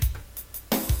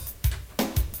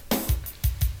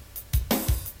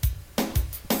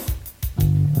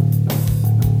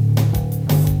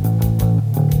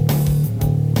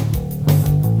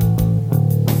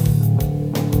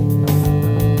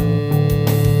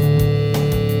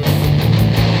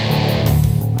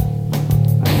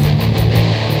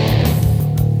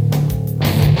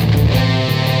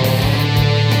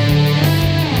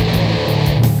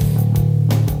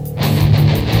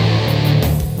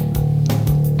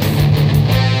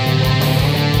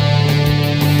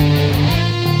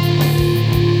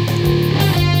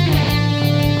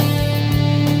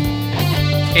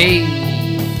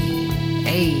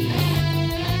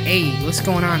What's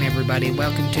going on, everybody?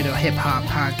 Welcome to the Hip Hop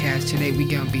Podcast. Today we're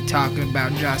going to be talking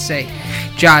about Jahseh.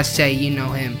 Jahseh, you know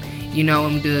him. You know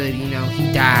him good. You know,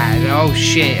 he died. Oh,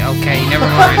 shit. Okay, never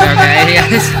mind. Okay.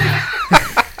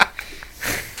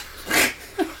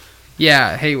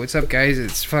 Yeah, hey, what's up, guys?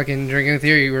 It's fucking Drinking with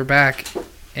Theory. We're back.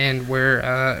 And we're,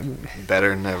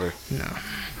 better than ever. No.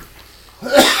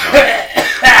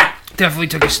 Definitely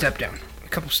took a step down. A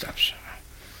couple steps.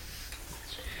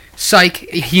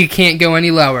 Psych, you can't go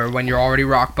any lower when you're already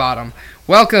rock bottom.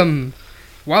 Welcome.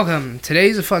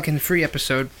 Today's a fucking free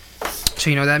episode.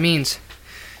 So you know what that means.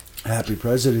 Happy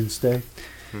President's Day.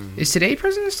 Is today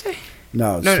President's Day?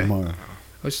 No, it's tomorrow.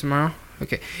 Oh, it's tomorrow?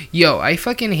 Okay. Yo, I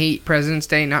fucking hate President's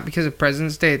Day, not because of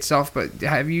President's Day itself, but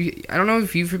I don't know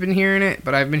if you've been hearing it,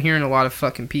 but I've been hearing a lot of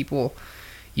fucking people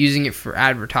using it for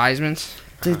advertisements.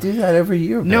 They do that every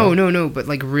year, bro. No, but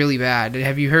like really bad.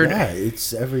 Have you heard? Yeah,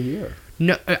 it's every year.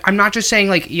 No, I'm not just saying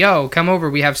like, yo, come over,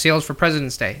 we have sales for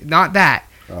President's Day. Not that.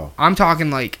 Oh. I'm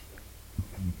talking like,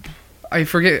 I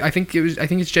forget, I think it's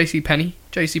JCPenney.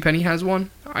 JCPenney has one.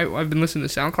 I've been listening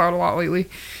to SoundCloud a lot lately.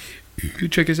 You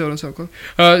check us out on SoundCloud.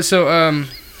 I've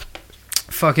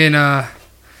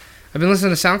been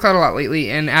listening to SoundCloud a lot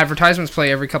lately, and advertisements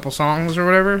play every couple songs or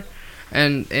whatever.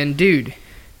 And dude,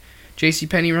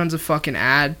 JCPenney runs a fucking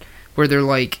ad where they're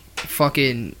like,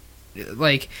 fucking,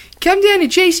 like, come down to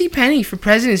JCPenney for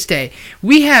President's Day.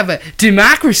 We have a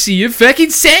democracy of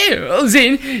fucking sales.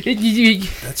 And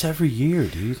that's every year,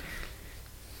 dude.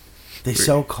 They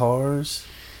sell cars.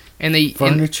 And they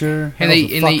furniture. And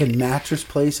the fucking mattress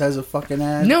place has a fucking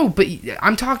ad. No, but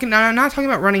I'm not talking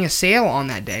about running a sale on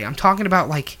that day. I'm talking about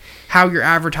like how your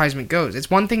advertisement goes. It's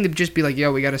one thing to just be like,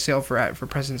 "Yo, we got a sale for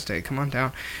President's Day. Come on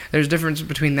down." There's a difference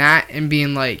between that and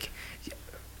being like,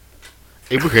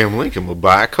 Abraham Lincoln will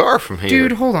buy a car from here.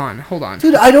 Dude, hold on.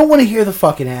 Dude, I don't want to hear the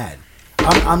fucking ad.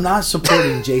 I'm not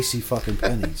supporting JC fucking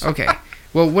Pennies. Okay.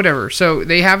 Well, whatever. So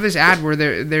they have this ad where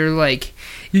they're like,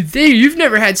 you've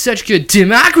never had such good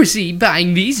democracy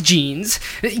buying these jeans.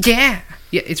 Yeah,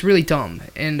 it's really dumb,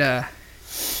 and I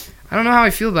don't know how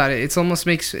I feel about it. It almost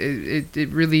makes it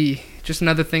really just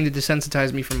another thing to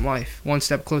desensitize me from life. One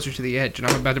step closer to the edge, and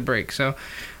I'm about to break. So,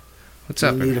 what's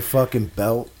up? You need a fucking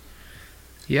belt.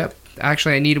 Yep.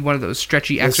 Actually, I needed one of those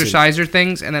stretchy exerciser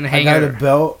things, and then hang I it. got a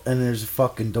belt, and there's a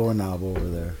fucking doorknob over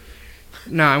there.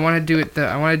 No, I want to do it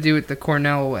the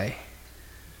Cornell way.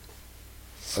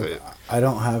 So, I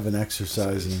don't have an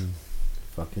exercising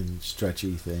fucking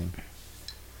stretchy thing.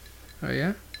 Oh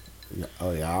yeah?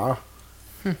 Oh yeah?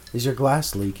 Is your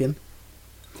glass leaking?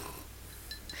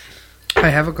 I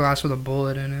have a glass with a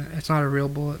bullet in it. It's not a real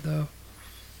bullet though.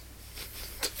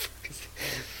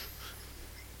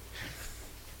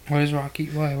 What is Rocky?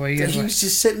 Why you guys? He was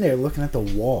just sitting there looking at the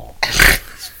wall.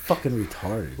 It's fucking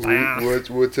retarded.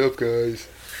 What's up, guys?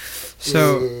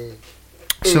 So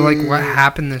like, what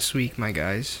happened this week, my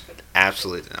guys?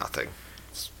 Absolutely nothing.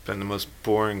 It's been the most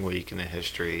boring week in the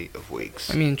history of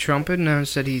weeks. I mean, Trump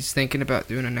announced that he's thinking about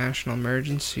doing a national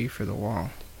emergency for the wall.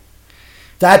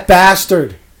 That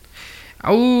bastard!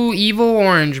 Oh, evil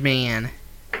orange man.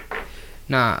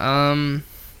 Nah,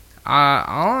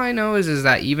 all I know is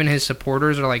that even his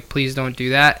supporters are like, please don't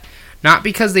do that. Not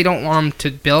because they don't want him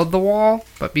to build the wall,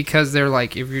 but because they're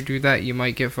like, if you do that, you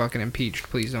might get fucking impeached.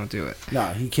 Please don't do it. No,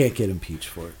 he can't get impeached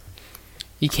for it.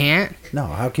 He can't? No,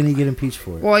 how can he get impeached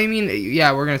for it? Well, I mean,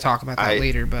 yeah, we're going to talk about that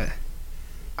later, but...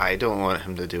 I don't want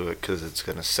him to do it because it's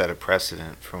going to set a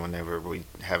precedent for whenever we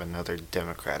have another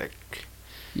Democratic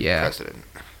president.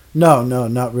 No,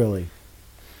 not really.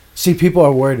 See, people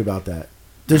are worried about that.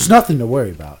 There's nothing to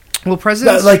worry about. Well,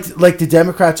 presidents... Like the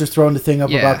Democrats are throwing the thing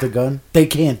up about the gun. They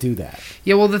can't do that.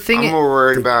 Yeah, well, the thing... I'm more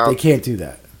worried about... They can't do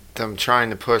that. Them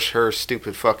trying to push her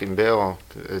stupid fucking bill.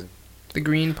 The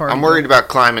Green Party. I'm worried about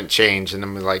climate change, and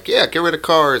I'm like, yeah, get rid of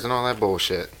cars and all that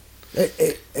bullshit.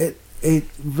 It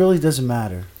really doesn't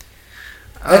matter.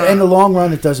 In the long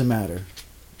run, it doesn't matter.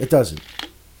 It doesn't.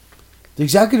 The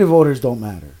executive orders don't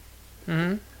matter.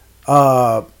 Mm-hmm.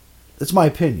 That's my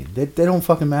opinion. They don't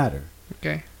fucking matter.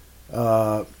 Okay.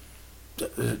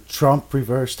 Trump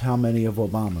reversed how many of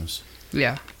Obama's?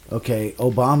 Yeah. Okay,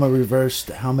 Obama reversed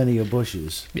how many of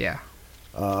Bush's? Yeah.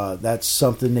 That's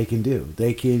something they can do.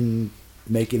 They can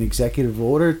make an executive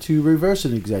order to reverse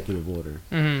an executive order.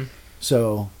 Mm-hmm.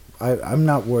 So I'm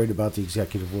not worried about the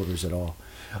executive orders at all.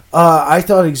 I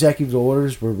thought executive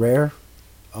orders were rare.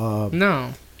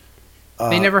 No.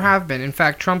 They never have been. In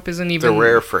fact, Trump isn't even... They're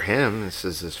rare for him. This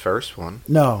is his first one.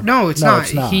 No, it's not.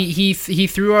 He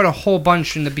threw out a whole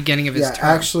bunch in the beginning of his term.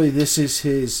 Actually, this is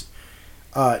his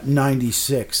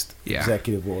 96th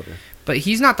executive order. But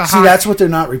he's not the See, that's what they're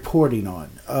not reporting on.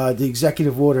 The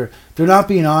executive order. They're not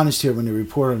being honest here when they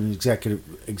report on the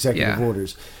executive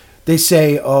orders. They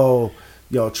say, "Oh,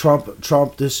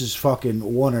 Trump. This is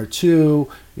fucking 1 or 2.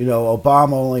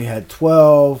 Obama only had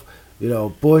 12.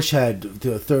 Bush had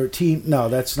 13." No,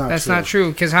 that's not. That's true. not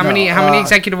true. Because how many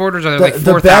executive orders are there? Like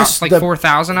 4,000. Like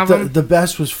 4,000 of them. The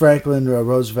best was Franklin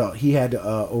Roosevelt. He had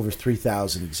over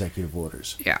 3,000 executive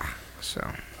orders. Yeah. So.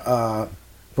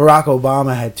 Barack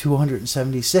Obama had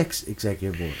 276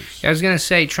 executive orders. Yeah, I was gonna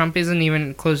say Trump isn't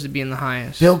even close to being the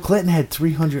highest. Bill Clinton had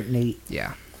 308.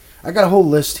 Yeah. I got a whole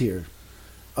list here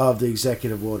of the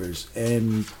executive orders,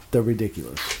 and they're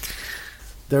ridiculous.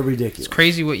 They're ridiculous. It's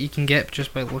crazy what you can get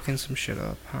just by looking some shit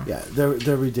up, huh? Yeah,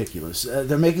 they're ridiculous.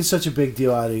 They're making such a big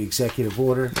deal out of the executive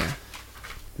order. Yeah.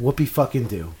 Whoopie fucking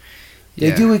do.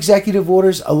 They do executive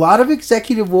orders. A lot of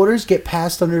executive orders get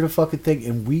passed under the fucking thing,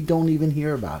 and we don't even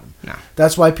hear about them. No.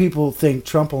 That's why people think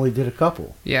Trump only did a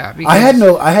couple. Yeah. I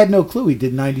had no clue he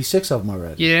did 96 of them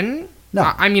already. You didn't?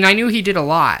 No. I mean, I knew he did a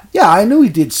lot. Yeah, I knew he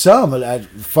did some, but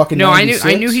fucking no, 96?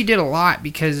 I knew he did a lot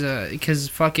because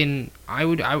fucking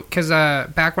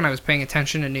back when I was paying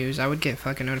attention to news, I would get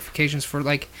fucking notifications for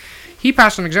like he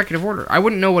passed an executive order. I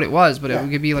wouldn't know what it was, but it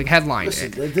would be like headline.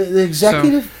 Listen, the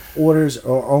executive orders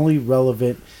are only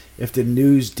relevant if the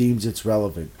news deems it's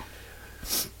relevant.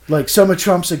 Like some of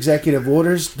Trump's executive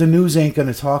orders, the news ain't going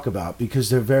to talk about because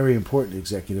they're very important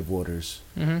executive orders.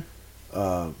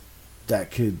 Mm-hmm.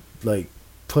 That could like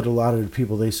put a lot of the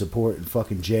people they support in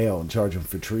fucking jail and charge them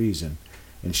for treason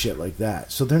and shit like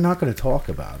that. So they're not going to talk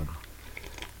about them.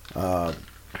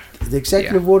 The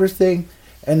executive order thing,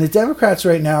 and the Democrats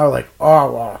right now are like,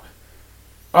 well,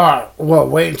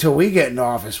 wait until we get in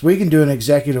office. We can do an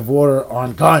executive order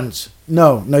on guns.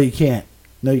 No, you can't.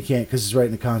 No, you can't because it's right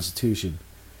in the Constitution.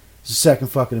 It's the Second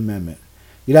fucking Amendment.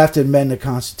 You'd have to amend the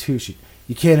Constitution.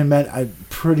 You can't amend. I'm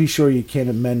pretty sure you can't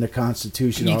amend the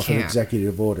Constitution off an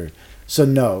executive order. So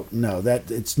no,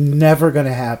 that it's never going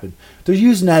to happen. They're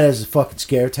using that as a fucking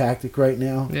scare tactic right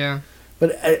now. Yeah.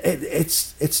 But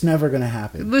it's never going to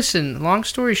happen. Listen, long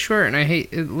story short, and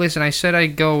I said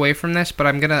I'd go away from this, but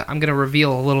I'm gonna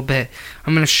reveal a little bit.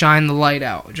 I'm gonna shine the light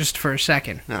out just for a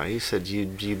second. No, you said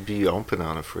you'd be open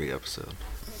on a free episode.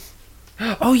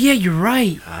 Oh yeah, you're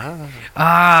right.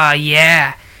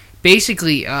 Yeah.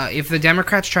 Basically, if the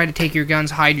Democrats try to take your guns,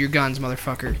 hide your guns,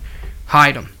 motherfucker.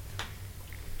 Hide them.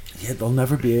 Yeah, they'll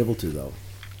never be able to, though.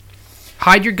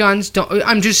 Hide your guns.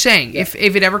 I'm just saying, if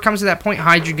it ever comes to that point,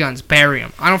 hide your guns. Bury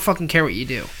them. I don't fucking care what you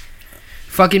do.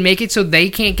 Fucking make it so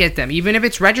they can't get them. Even if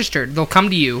it's registered, they'll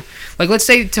come to you. Like, let's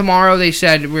say tomorrow they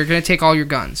said, we're going to take all your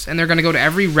guns. And they're going to go to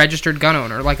every registered gun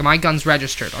owner. Like, my gun's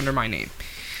registered under my name.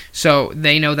 So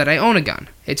they know that I own a gun.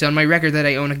 It's on my record that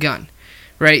I own a gun.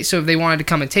 Right? So if they wanted to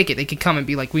come and take it, they could come and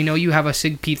be like, we know you have a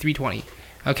SIG P320.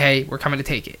 Okay? We're coming to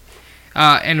take it.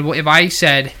 And if I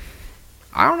said,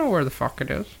 I don't know where the fuck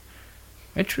it is.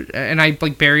 And I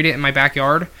like buried it in my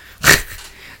backyard,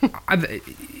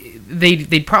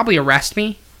 they'd probably arrest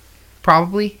me,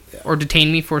 or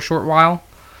detain me for a short while.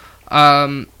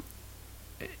 But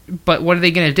what are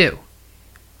they gonna do?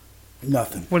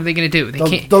 Nothing. What are they gonna do?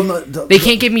 They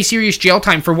can't give me serious jail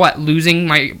time for what? Losing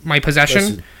my possession.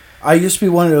 Listen, I used to be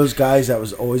one of those guys that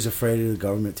was always afraid of the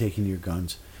government taking your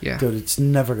guns. Yeah. Dude, it's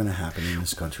never going to happen in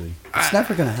this country. It's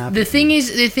never going to happen. The thing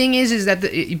is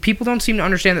that people don't seem to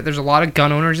understand that there's a lot of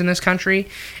gun owners in this country,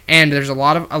 and there's a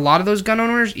lot of those gun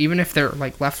owners, even if they're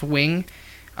like left wing,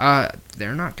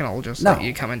 they're not going to just let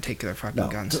you come and take their fucking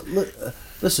guns.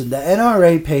 Listen, the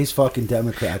NRA pays fucking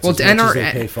Democrats as much as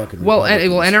they pay fucking Republicans.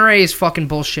 Well, NRA is fucking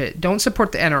bullshit. Don't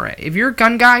support the NRA. If you're a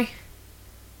gun guy,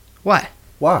 what?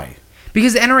 Why?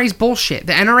 Because the NRA is bullshit.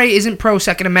 The NRA isn't pro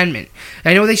Second Amendment.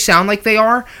 I know they sound like they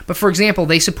are, but for example,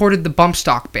 they supported the bump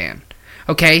stock ban.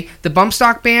 Okay? The bump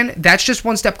stock ban, that's just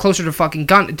one step closer to fucking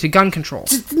gun control.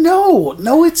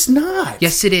 No, it's not.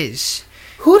 Yes, it is.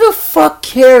 Who the fuck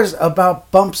cares about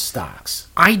bump stocks?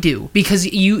 I do. Because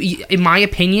you in my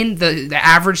opinion, the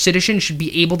average citizen should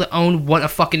be able to own what a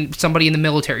fucking somebody in the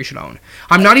military should own.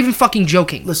 I'm not even fucking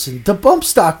joking. Listen, the bump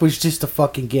stock was just a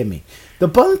fucking gimme. The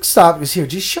bump stock is here.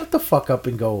 Just shut the fuck up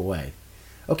and go away.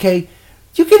 Okay?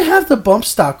 You can have the bump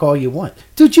stock all you want.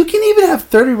 Dude, you can even have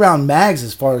 30-round mags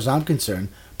as far as I'm concerned,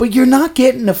 but you're not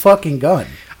getting a fucking gun.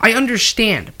 I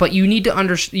understand, but you need to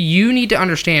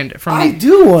understand from I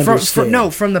do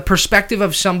understand. From the perspective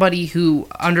of somebody who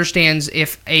understands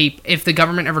if the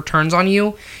government ever turns on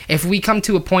you, if we come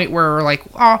to a point where we're like,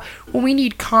 oh, well, we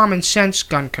need common sense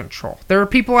gun control. There are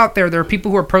people out there. There are people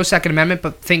who are pro Second Amendment,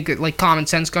 but think that like common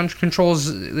sense gun control is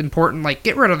important. Like,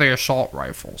 get rid of the assault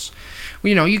rifles.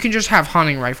 You know, you can just have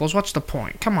hunting rifles. What's the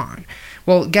point? Come on.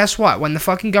 Well, guess what? When the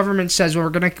fucking government says we're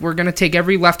gonna take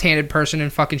every left-handed person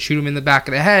and fucking shoot him in the back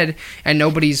of the head, and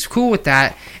nobody's cool with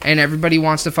that, and everybody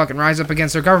wants to fucking rise up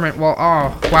against their government, well,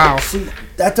 oh wow. See,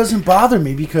 that doesn't bother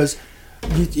me because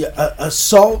a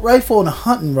assault rifle and a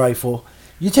hunting rifle.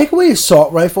 You take away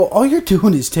assault rifle, all you're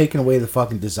doing is taking away the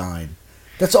fucking design.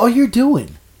 That's all you're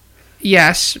doing.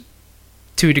 Yes,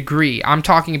 to a degree. I'm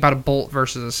talking about a bolt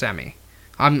versus a semi.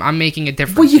 I'm making a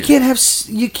difference. Well, you here. can't have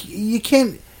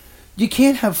you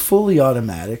can't have fully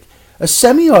automatic. A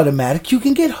semi-automatic, you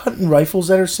can get hunting rifles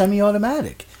that are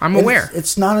semi-automatic. I'm aware.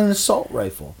 It's not an assault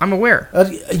rifle. I'm aware.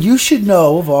 You should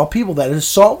know, of all people, that an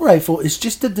assault rifle is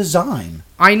just a design.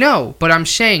 I know, but I'm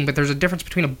saying, there's a difference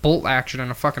between a bolt action and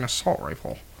a fucking assault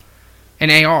rifle. An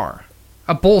AR.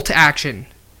 A bolt action.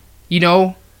 You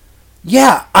know?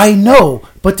 Yeah, I know,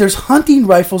 but there's hunting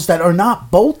rifles that are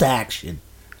not bolt action.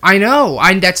 I know.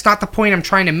 That's not the point I'm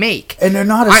trying to make. And they're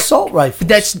not assault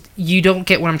rifles. You don't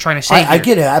get what I'm trying to say. I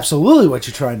get it, absolutely what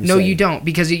you're trying to say. No, you don't,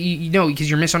 because because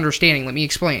you're misunderstanding. Let me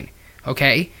explain.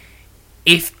 Okay?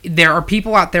 If there are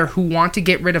people out there who want to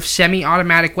get rid of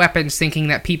semi-automatic weapons, thinking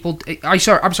that people... I'm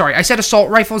sorry. I said assault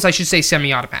rifles. I should say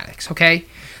semi-automatics. Okay?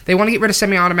 They want to get rid of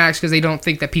semi-automatics because they don't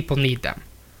think that people need them.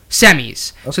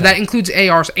 Semis. Okay. So that includes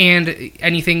ARs and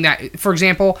anything that, for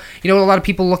example, you know what a lot of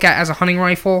people look at as a hunting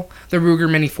rifle? The Ruger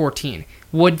Mini 14.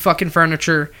 Wood fucking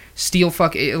furniture, steel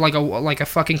like a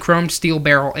fucking chromed steel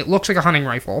barrel. It looks like a hunting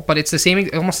rifle, but it's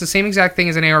almost the same exact thing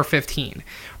as an AR-15,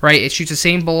 right? It shoots the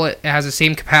same bullet, it has the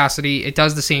same capacity, it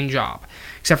does the same job,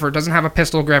 except for it doesn't have a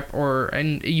pistol grip,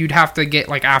 and you'd have to get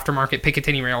like aftermarket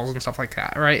Picatinny rails and stuff like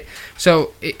that, right?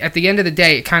 So at the end of the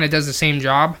day, it kind of does the same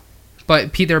job.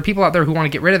 But there are people out there who want to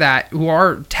get rid of that,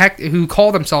 who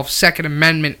call themselves Second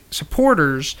Amendment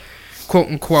supporters, quote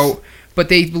unquote, but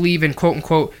they believe in quote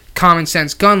unquote common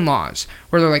sense gun laws,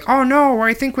 where they're like, oh no,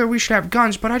 I think we should have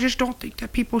guns, but I just don't think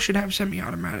that people should have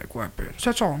semi-automatic weapons.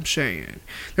 That's all I'm saying.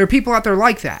 There are people out there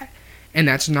like that, and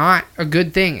that's not a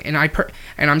good thing. And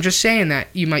I'm just saying that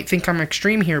you might think I'm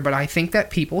extreme here, but I think that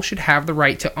people should have the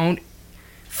right to own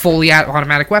fully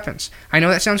automatic weapons. I know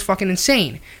that sounds fucking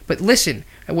insane, but listen,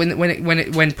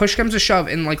 when push comes to shove,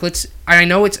 and like I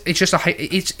know it's just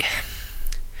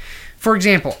for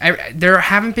example, there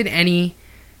haven't been any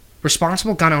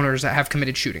responsible gun owners that have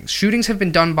committed shootings. Shootings have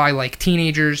been done by like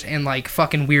teenagers and like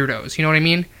fucking weirdos. You know what I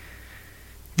mean?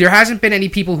 There hasn't been any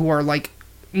people who are like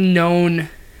known,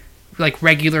 like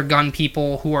regular gun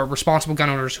people who are responsible gun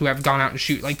owners who have gone out and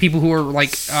shoot, like people who are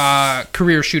like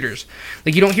career shooters.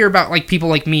 Like you don't hear about like people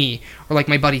like me or like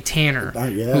my buddy Tanner.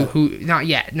 Not yet. Who not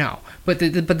yet, no. But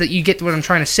you get what I'm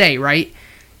trying to say, right?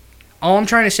 All I'm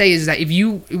trying to say is that if we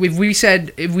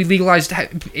legalized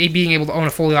being able to own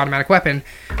a fully automatic weapon,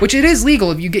 which it is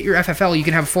legal, if you get your FFL, you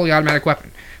can have a fully automatic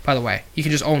weapon. By the way, you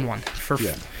can just own one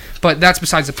But that's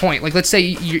besides the point. Like, let's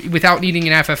say without needing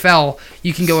an FFL,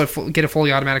 you can go get a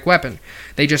fully automatic weapon.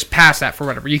 They just pass that for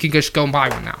whatever. You can just go and buy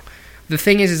one now. The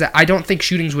thing is that I don't think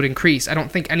shootings would increase. I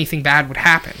don't think anything bad would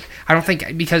happen. I don't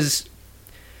think, because...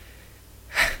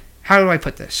 How do I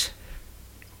put this?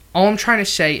 All I'm trying to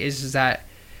say is that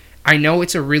I know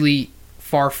it's a really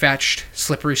far-fetched,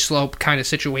 slippery slope kind of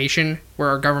situation where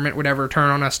our government would ever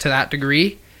turn on us to that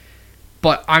degree,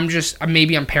 but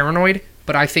maybe I'm paranoid,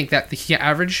 but I think that the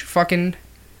average fucking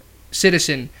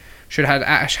citizen should have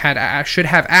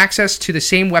access to the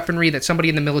same weaponry that somebody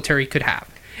in the military could have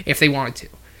if they wanted to,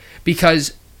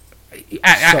 because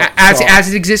as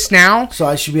it exists now. So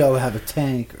I should be able to have a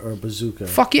tank or a bazooka.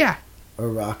 Fuck yeah. Or a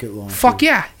rocket launcher. Fuck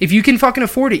yeah. If you can fucking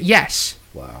afford it, yes.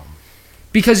 Wow.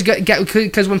 Because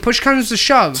when push comes to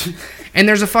shove, and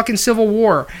there's a fucking civil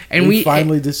war, and we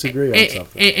finally disagree on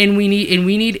something, and we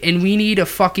need a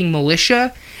fucking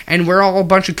militia, and we're all a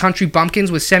bunch of country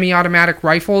bumpkins with semi-automatic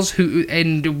rifles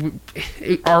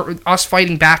us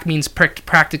fighting back means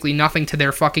practically nothing to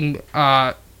their fucking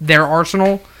their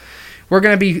arsenal. We're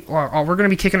gonna be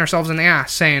kicking ourselves in the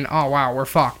ass, saying, "Oh wow, we're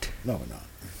fucked." No, we're not.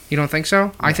 You don't think so?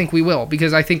 No. I think we will,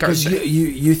 because I think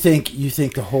you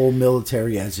think the whole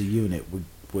military as a unit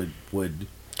would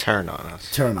turn on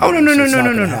us. No. It's not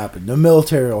gonna happen. The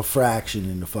military will fraction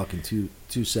into fucking two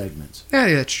segments.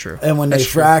 Yeah, that's true. And when they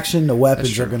fraction, the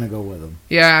weapons are gonna go with them.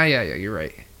 Yeah, you're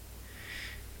right.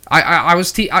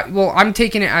 I'm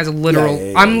taking it as a literal.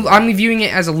 Yeah. I'm viewing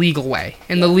it as a legal way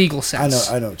in the legal sense.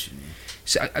 I know what you mean.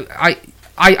 So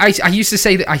I used to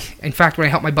say that in fact, when I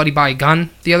helped my buddy buy a gun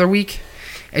the other week,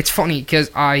 it's funny because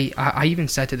I even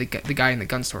said to the guy in the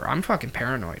gun store, I'm fucking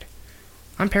paranoid.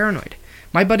 I'm paranoid.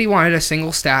 My buddy wanted a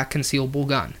single stack concealable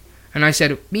gun, and I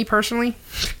said, me personally,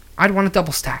 I'd want a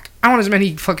double stack. I want as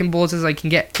many fucking bullets as I can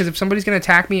get, because if somebody's gonna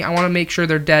attack me, I want to make sure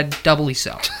they're dead doubly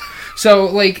so. So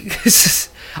like,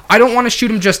 I don't want to shoot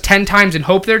them just 10 times and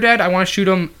hope they're dead. I want to shoot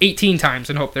them 18 times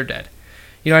and hope they're dead.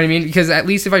 You know what I mean? Because at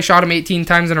least if I shot them 18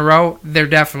 times in a row, they're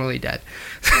definitely dead.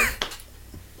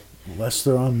 Unless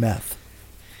they're on meth.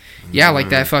 Yeah, like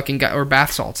that fucking guy, or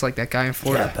bath salts, like that guy in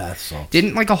Florida. Yeah, bath salts.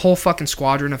 Didn't like a whole fucking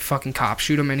squadron of fucking cops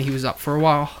shoot him and he was up for a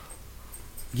while?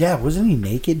 Yeah, wasn't he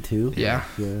naked too? Yeah.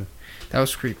 Yeah. That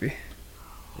was creepy.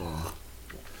 Yeah.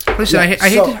 Listen,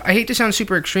 Yeah, I hate to sound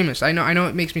super extremist. I know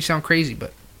it makes me sound crazy,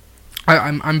 but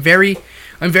I'm very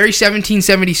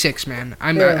 1776, man.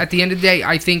 At the end of the day,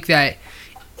 I think that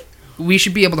we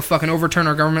should be able to fucking overturn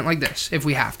our government like this if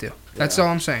we have to. That's all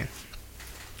I'm saying.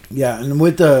 Yeah, and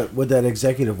with that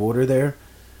executive order there,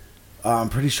 I'm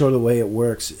pretty sure the way it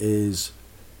works is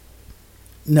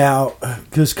now,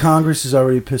 because Congress is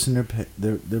already pissing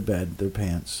their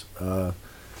pants,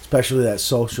 especially that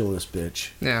socialist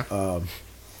bitch. Yeah.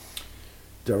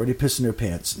 They're already pissing their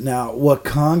pants. Now, what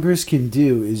Congress can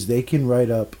do is they can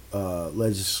write up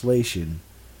legislation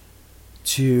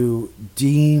to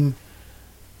deem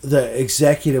the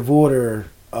executive order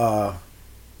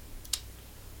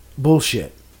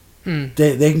bullshit.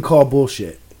 They can call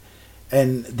bullshit,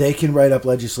 and they can write up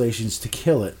legislations to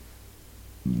kill it.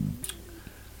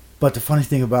 But the funny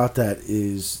thing about that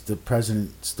is the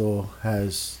president still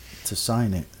has to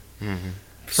sign it. Mm-hmm.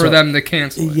 For them to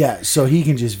cancel it. Yeah, so he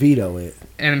can just veto it.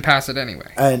 And pass it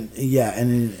anyway. And yeah,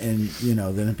 and you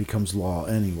know, then it becomes law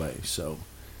anyway. So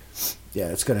yeah,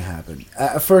 it's gonna happen.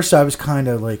 At first I was kind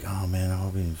of like, oh man, I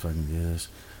hope he didn't fucking do this.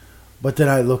 But then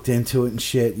I looked into it and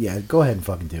shit. Yeah, go ahead and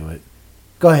fucking do it.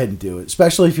 Go ahead and do it.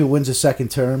 Especially if he wins a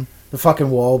second term, the fucking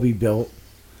wall will be built.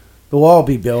 The wall will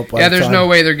be built. By there's no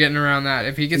way they're getting around that.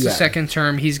 If he gets a second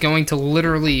term, he's going to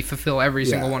literally fulfill every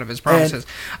single one of his promises.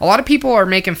 A lot of people are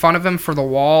making fun of him for the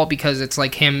wall because it's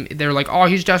like him. They're like, oh,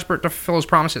 he's desperate to fulfill his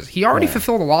promises. He already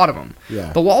fulfilled a lot of them.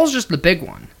 Yeah. The wall's just the big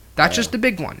one. That's just the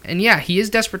big one. And yeah, he is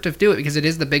desperate to do it because it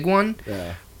is the big one.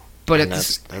 Yeah. But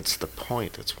that's the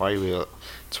point. That's why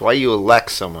you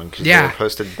elect someone, because they're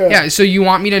supposed to. Yeah. So you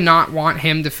want me to not want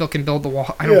him to fucking build the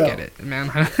wall? I don't get it, man.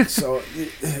 So.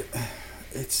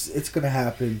 It's gonna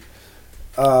happen.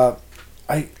 I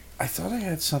thought I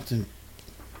had something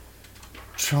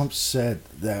Trump said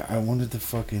that I wanted to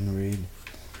fucking read.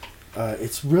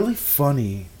 It's really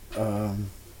funny. Dude,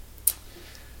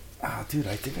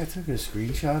 I think I took a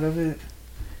screenshot of it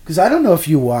because I don't know if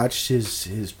you watched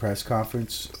his press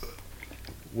conference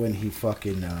when he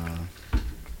fucking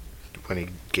when he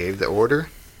gave the order.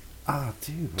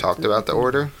 Dude, talked about the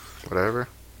order, whatever.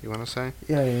 You want to say?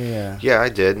 Yeah. Yeah, I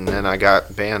did, and then I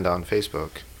got banned on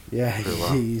Facebook. Yeah,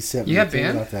 he sent me a thing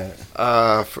about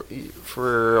that.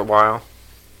 For a while.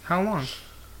 How long?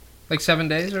 Like 7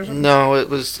 days or something? No, it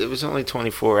was only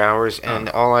 24 hours, and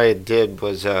all I did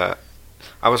was I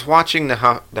was watching the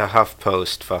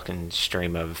HuffPost fucking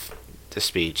stream of the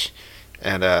speech,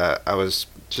 and I was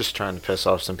just trying to piss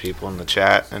off some people in the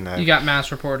chat, and you got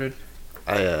mass reported.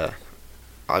 I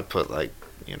put like,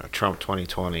 Trump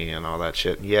 2020 and all that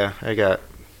shit. Yeah, I got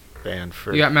banned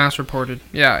for. You got mass reported.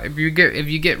 Yeah, if you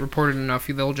get reported enough,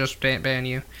 they'll just ban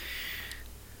you.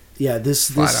 Yeah, this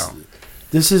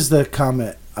is the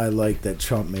comment I like that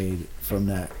Trump made from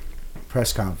that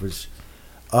press conference,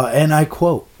 and I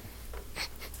quote: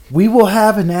 "We will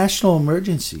have a national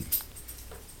emergency,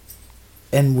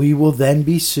 and we will then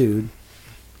be sued."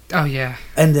 Oh yeah.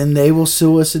 And then they will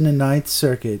sue us in the Ninth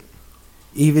Circuit,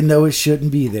 even though it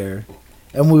shouldn't be there.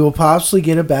 And we will possibly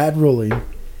get a bad ruling,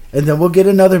 and then we'll get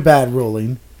another bad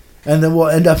ruling, and then we'll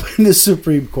end up in the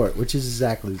Supreme Court, which is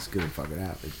exactly what's going to fucking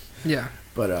happen. Yeah.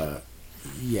 But,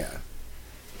 yeah.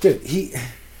 Dude,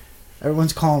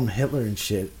 everyone's calling him Hitler and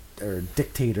shit, or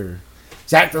dictator.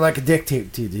 He's acting like a dictator,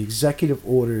 dude. The executive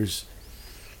orders.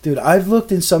 Dude, I've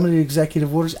looked in some of the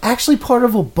executive orders. Actually part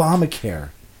of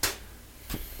Obamacare.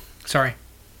 Sorry.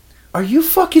 Are you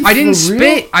fucking I didn't for real?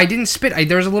 spit. I didn't spit.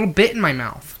 There was a little bit in my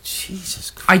mouth.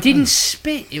 Jesus Christ. I didn't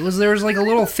spit. There was like a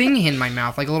little thing in my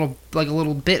mouth, like a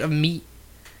little bit of meat.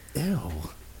 Ew.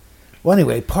 Well,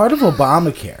 anyway, part of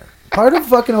Obamacare. Part of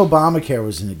fucking Obamacare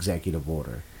was an executive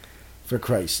order. For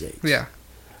Christ's sake. Yeah.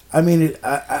 I mean,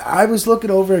 I was looking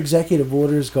over executive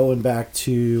orders going back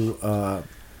to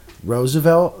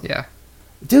Roosevelt. Yeah.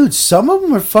 Dude, some of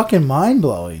them are fucking mind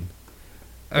blowing.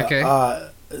 Okay.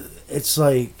 It's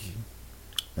like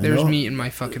There's meat in my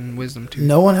fucking wisdom tooth.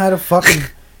 no one had a fucking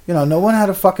no one had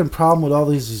a fucking problem with all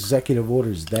these executive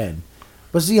orders then.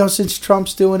 But since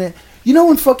Trump's doing it,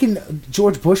 when fucking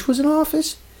George Bush was in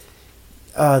office,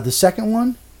 the second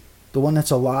one, the one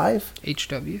that's alive,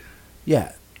 HW.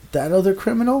 yeah, that other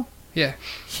criminal, Yeah.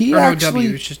 he Or no, actually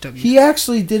W. It's just W. he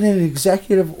actually did an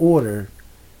executive order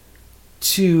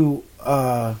to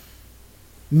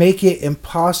make it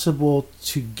impossible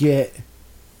to get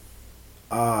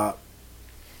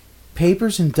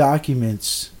papers and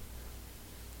documents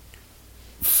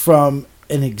from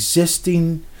an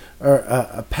existing or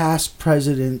a past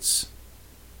president's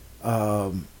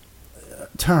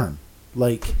term,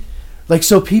 like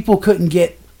so people couldn't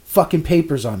get fucking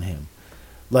papers on him,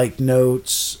 like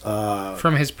notes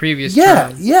From his previous yeah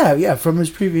term. yeah from his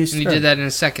previous And he term. did that in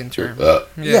his second term.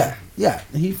 Yeah,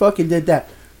 he fucking did that.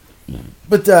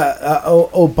 But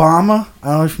Obama, I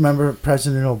don't know if you remember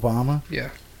President Obama. Yeah.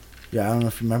 Yeah, I don't know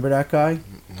if you remember that guy.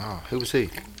 No, who was he?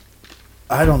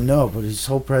 I don't know, but his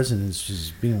whole presidency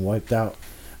is being wiped out.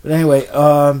 But anyway,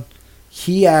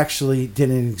 he actually did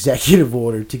an executive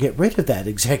order to get rid of that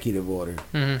executive order.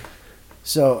 Mm-hmm.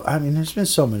 So, I mean, there's been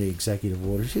so many executive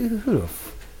orders.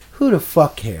 Who the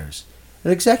fuck cares?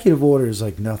 An executive order is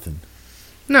like nothing.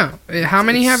 No. How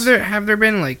many have there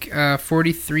been? Like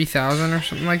 43,000 or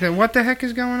something like that? What the heck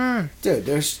is going on? Dude,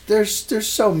 there's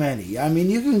so many. I mean,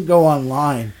 you can go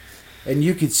online and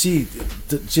you could see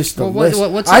just the list.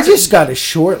 I just got a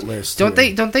short list. Don't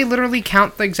they literally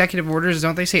count the executive orders?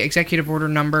 Don't they say executive order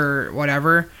number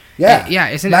whatever? Yeah. Yeah.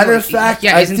 Isn't Matter it of fact,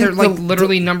 yeah? I Isn't there think like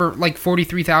literally number like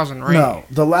 43,000? Right. No,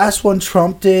 the last one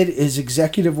Trump did is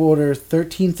executive order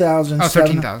 13,000. Oh,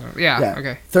 13,000. Yeah.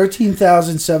 Okay.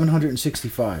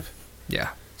 13,765. Yeah.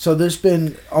 So there's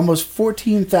been almost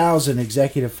 14,000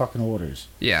 executive fucking orders.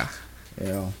 Yeah.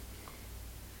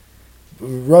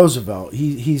 Roosevelt,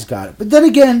 he's got it. But then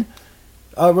again,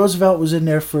 Roosevelt was in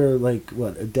there for like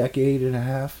what, a decade and a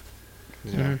half,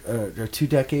 Yeah. or 2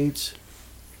 decades,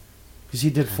 because he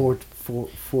did four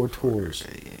tours,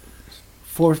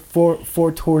 four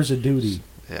tours of duty.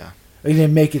 Yeah. He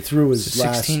didn't make it through his 16,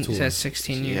 last tour. It says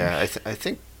 16 years. Yeah, I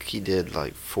think he did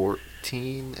like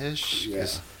 14-ish. Yeah.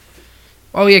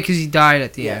 Oh yeah, because he died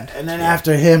at the Yeah, end. and then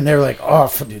after him, they're like, "Oh,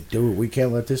 dude, we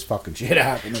can't let this fucking shit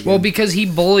happen again." Well, because he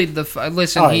bullied the.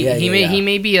 Listen, Oh, he yeah, yeah. he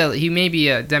may be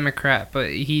a Democrat, but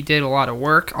he did a lot of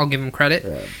work. I'll give him credit.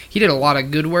 Yeah. He did a lot of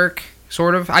good work,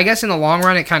 sort of. I guess in the long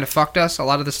run, it kind of fucked us. A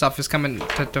lot of the stuff is coming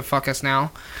to fuck us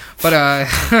now, but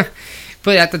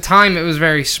but at the time, it was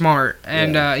very smart,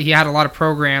 and he had a lot of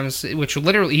programs which he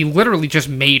literally just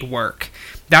made work.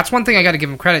 That's one thing I got to give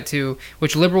him credit to,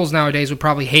 which liberals nowadays would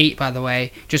probably hate, by the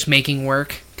way, just making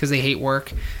work, because they hate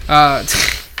work.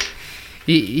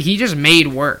 He just made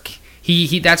work.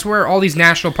 He that's where all these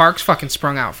national parks fucking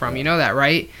sprung out from. You know that,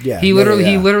 right? Yeah. He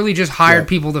literally just hired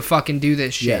people to fucking do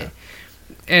this shit. Yeah.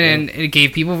 And it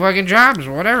gave people fucking jobs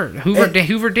or whatever.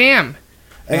 Hoover Dam.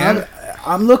 And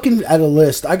I'm looking at a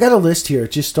list. I got a list here.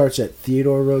 It just starts at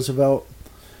Theodore Roosevelt.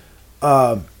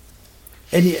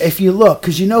 And if you look,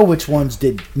 because you know which ones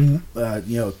did,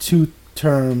 2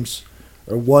 terms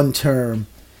or 1 term,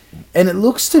 and it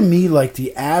looks to me like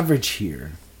the average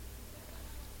here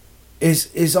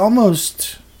is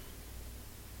almost,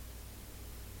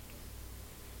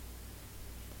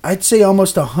 I'd say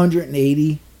almost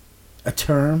 180 a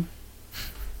term,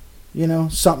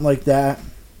 something like that.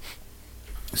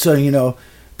 So,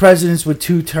 presidents with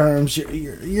 2 terms,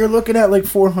 you're looking at like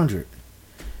 400.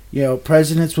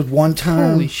 Presidents with 1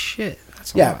 term. Holy shit.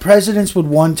 That's a lot. Presidents with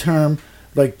 1 term,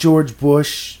 like George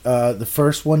Bush, the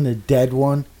first one, the dead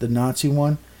one, the Nazi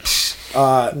one.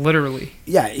 Literally.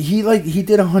 Yeah, he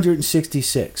did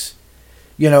 166.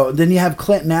 Then you have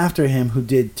Clinton after him, who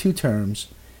did 2 terms,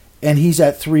 and he's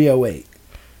at 308.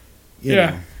 You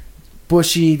know.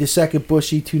 Bushy, the second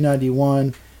Bushy,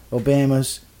 291.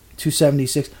 Obama's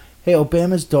 276. Hey,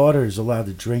 Obama's daughter is allowed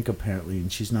to drink apparently,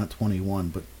 and she's not 21.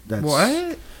 But that's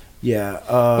What?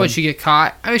 Yeah. What, she get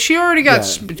caught? I mean, she already got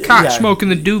caught smoking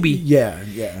the doobie.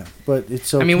 Yeah. But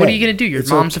it's okay. I mean, what are you going to do? Your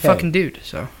mom's a fucking dude,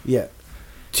 so. Yeah.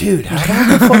 Dude, how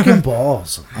about the fucking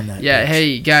balls on that Yeah, bitch?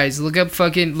 hey, guys, look up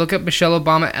Michelle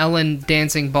Obama Ellen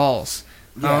dancing balls.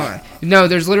 Yeah. No,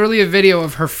 there's literally a video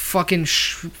of her fucking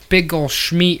big ol'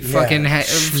 schmeat fucking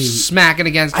schmeat. smacking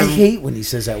against her. I hate when he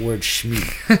says that word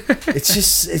schmeat.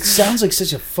 It sounds like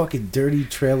such a fucking dirty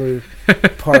trailer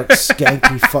park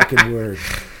skanky fucking word.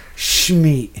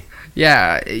 Schmeat.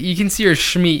 Yeah, you can see her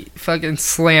Schmeat fucking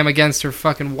slam against her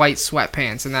fucking white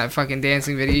sweatpants in that fucking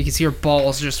dancing video. You can see her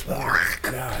balls just. God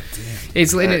damn.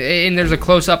 It's and there's a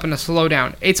close up and a slow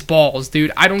down. It's balls,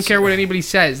 dude. I don't care what anybody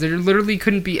says. There literally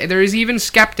couldn't be. There is even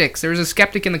skeptics. There's a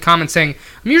skeptic in the comments saying,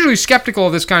 "I'm usually skeptical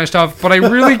of this kind of stuff, but I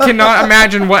really cannot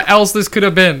imagine what else this could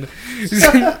have been."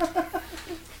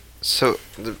 So,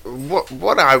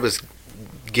 what I was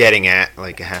getting at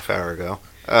like a half hour ago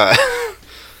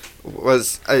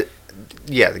was,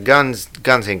 the guns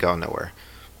ain't going nowhere.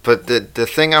 But the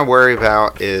thing I worry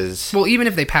about is, well, even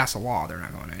if they pass a law, they're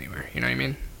not going anywhere. You know what I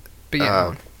mean? But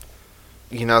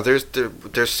yeah,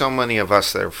 there's so many of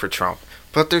us that are for Trump,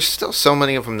 but there's still so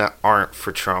many of them that aren't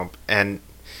for Trump, and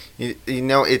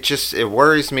it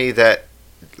worries me that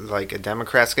like a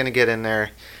Democrat's gonna get in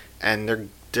there, and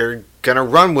they're gonna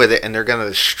run with it, and they're gonna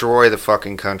destroy the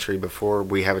fucking country before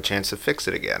we have a chance to fix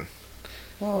it again.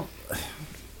 Well,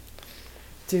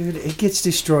 dude, it gets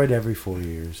destroyed every 4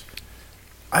 years.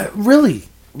 Really.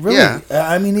 Yeah.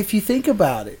 I mean, if you think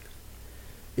about it,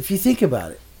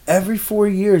 every 4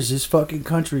 years this fucking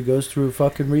country goes through a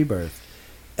fucking rebirth.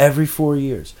 Every 4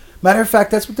 years. Matter of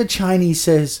fact, that's what the Chinese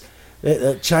says.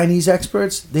 Chinese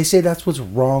experts, they say that's what's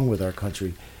wrong with our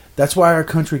country. That's why our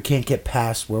country can't get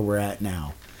past where we're at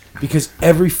now. Because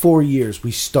every 4 years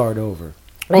we start over.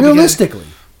 Well, realistically.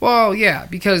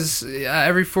 Because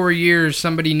every 4 years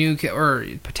somebody new or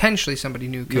potentially somebody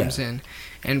new comes in,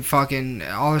 and fucking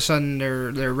all of a sudden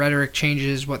their rhetoric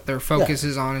changes, what their focus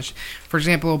is on. For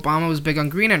example, Obama was big on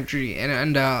green energy,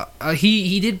 and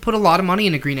he did put a lot of money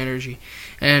into green energy,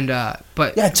 and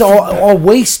but it's all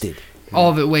wasted.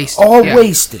 All of it wasted.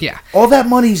 Wasted. Yeah. All that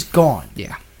money's gone.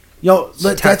 Yeah.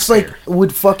 That's like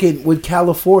with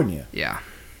California. Yeah.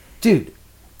 Dude,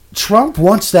 Trump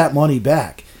wants that money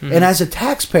back. Mm-hmm. And as a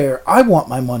taxpayer, I want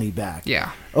my money back.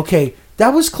 Yeah. Okay, that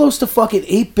was close to fucking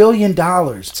 $8 billion.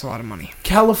 It's a lot of money.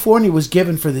 California was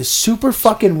given for this super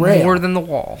fucking rail. More than the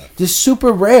wall. This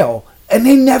super rail, and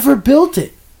they never built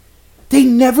it. They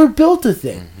never built a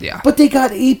thing. Yeah. But they got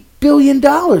 $8 billion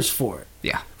for it.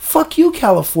 Yeah. Fuck you,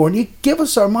 California. Give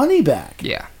us our money back.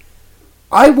 Yeah.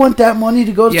 I want that money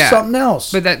to go to something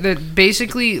else. But that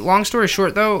basically, long story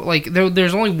short, though, like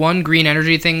there's only one green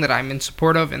energy thing that I'm in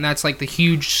support of, and that's like the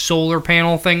huge solar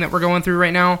panel thing that we're going through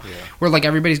right now, where like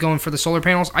everybody's going for the solar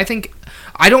panels. I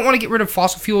don't want to get rid of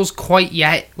fossil fuels quite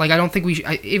yet. Like I don't think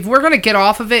if we're gonna get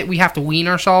off of it, we have to wean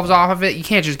ourselves off of it. You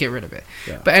can't just get rid of it.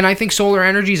 Yeah. And I think solar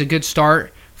energy is a good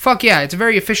start. Fuck yeah, it's a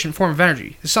very efficient form of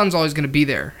energy. The sun's always gonna be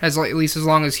there, at least as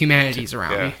long as humanity's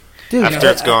around me. Dude, after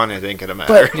it's gone, it ain't gonna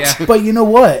matter. But you know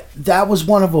what? That was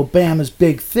one of Obama's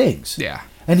big things. Yeah.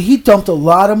 And he dumped a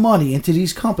lot of money into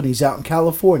these companies out in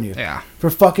California. Yeah. For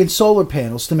fucking solar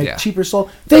panels to make cheaper solar.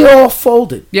 They all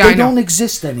folded. Yeah, they don't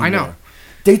exist anymore. I know.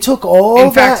 They took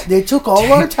they took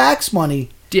all our tax money.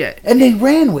 Yeah. And they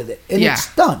ran with it. And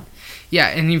it's done. Yeah,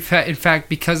 and in fact,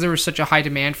 because there was such a high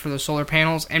demand for those solar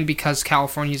panels, and because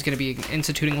California is going to be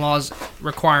instituting laws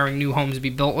requiring new homes to be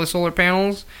built with solar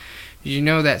panels, did you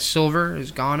know that silver has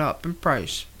gone up in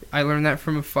price? I learned that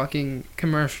from a fucking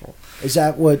commercial. Is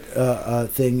that what a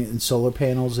thing in solar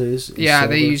panels is? Yeah,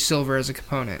 silver? They use silver as a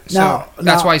component. So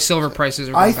that's why silver prices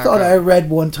are going back up. I read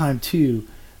one time, too,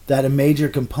 that a major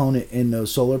component in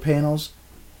those solar panels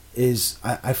is,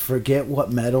 I forget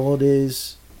what metal it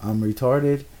is. I'm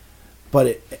retarded.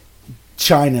 But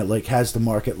China, has the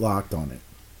market locked on it.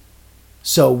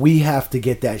 So we have to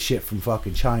get that shit from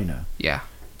fucking China. Yeah.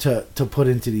 To put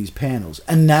into these panels.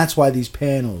 And that's why these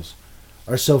panels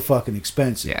are so fucking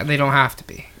expensive. Yeah, they don't have to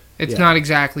be. It's not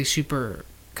exactly super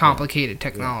complicated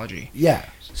technology. Yeah.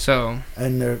 So.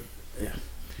 And they're. Yeah.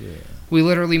 We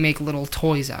literally make little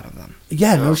toys out of them.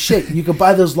 Yeah, no shit. You could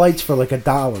buy those lights for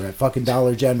 $1 at fucking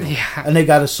Dollar General. Yeah. And they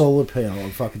got a solar panel on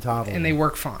fucking top of them. And they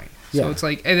work fine. So it's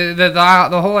like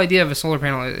the whole idea of a solar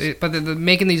panel, but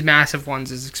making these massive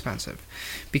ones is expensive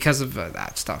because of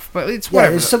that stuff. But it's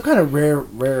whatever. It's some kind of rare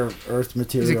earth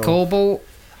material. Is it cobalt?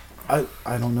 I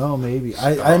don't know. Maybe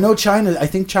I know China. I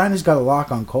think China's got a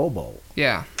lock on cobalt.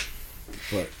 Yeah.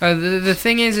 But the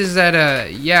thing is that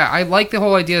I like the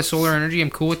whole idea of solar energy. I'm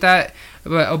cool with that.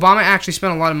 But Obama actually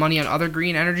spent a lot of money on other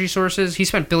green energy sources. He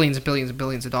spent billions and billions and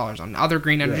billions of dollars on other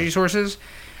green energy sources.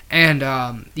 And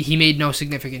he made no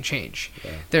significant change.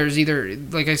 Yeah. There's either,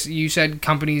 like you said,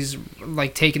 companies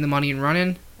taking the money and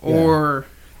running, or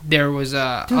there was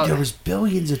there was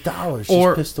billions of dollars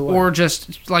just pissed away, or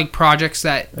just projects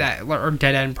that are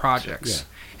dead end projects.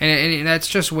 Yeah. And that's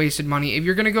just wasted money. If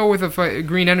you're gonna go with a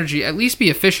green energy, at least be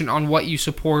efficient on what you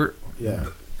support. Yeah.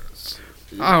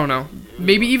 I don't know.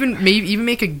 Maybe even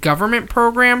make a government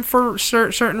program for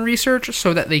certain research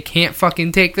so that they can't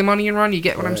fucking take the money and run. You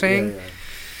get what I'm saying? Yeah.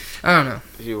 I don't know.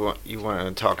 You want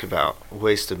to talk about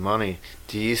wasted money?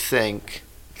 Do you think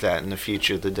that in the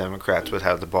future the Democrats would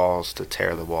have the balls to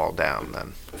tear the wall down?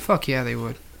 Then Fuck yeah, they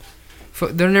would.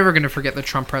 They're never gonna forget the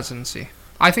Trump presidency.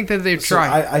 I think that they'd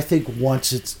try. I think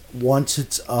once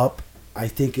it's up, I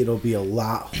think it'll be a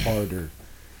lot harder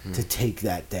to take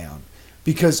that down.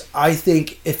 Because I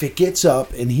think if it gets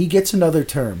up and he gets another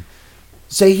term,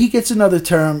 say he gets another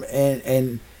term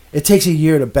and it takes a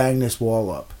year to bang this wall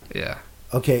up. Yeah.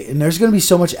 Okay, and there's going to be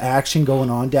so much action going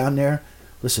on down there.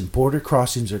 Listen, border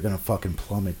crossings are going to fucking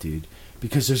plummet, dude.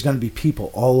 Because there's going to be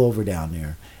people all over down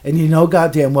there. And you know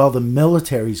goddamn well the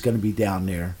military's going to be down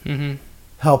there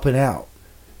helping out.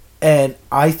 And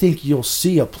I think you'll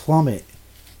see a plummet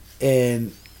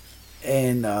in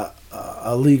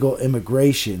illegal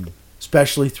immigration,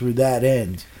 especially through that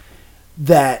end,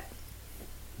 that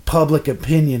public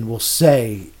opinion will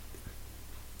say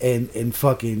in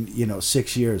fucking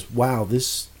 6 years, wow,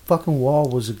 this fucking wall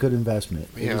was a good investment.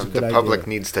 It was a good the public idea.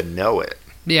 needs to know it.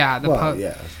 Yeah.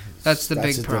 Yeah, That's the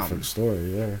big problem. Different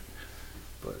story there.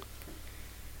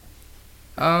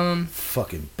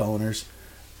 Fucking boners.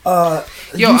 By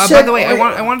the way,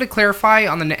 I wanted to clarify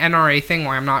on the NRA thing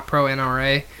why I'm not pro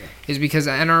NRA is because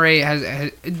the NRA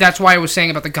has that's why I was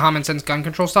saying about the common sense gun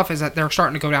control stuff is that they're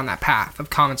starting to go down that path of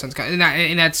common sense gun,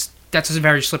 and that's a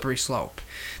very slippery slope.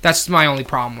 That's my only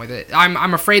problem with it.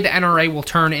 I'm afraid the NRA will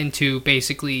turn into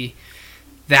basically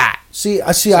that. See,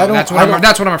 I So don't.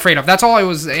 That's what I'm afraid of. That's all I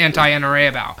was anti-NRA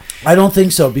about. I don't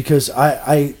think so because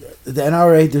the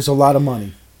NRA, there's a lot of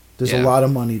money. There's a lot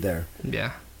of money there.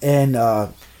 Yeah. And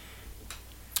the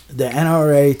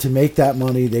NRA, to make that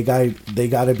money, they got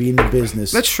to be in the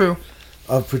business. That's true.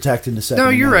 Of protecting the Second No,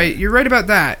 you're Amendment. right. You're right about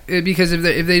that. Because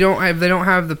if they don't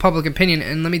have the public opinion,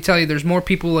 and let me tell you, there's more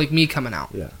people like me coming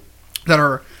out that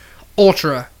are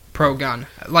ultra pro gun.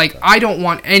 Like I don't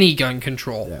want any gun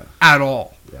control at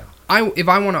all. Yeah. If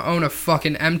I want to own a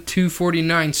fucking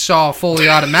M249 SAW fully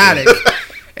automatic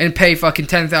and pay fucking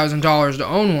 $10,000 to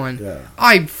own one,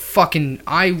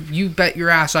 you bet your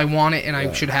ass I want it and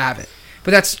I should have it.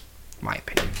 But that's my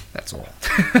opinion. That's all.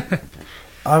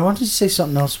 I wanted to say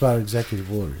something else about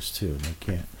executive orders too, and I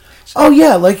can't. Oh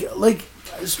yeah, like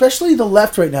especially the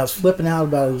left right now is flipping out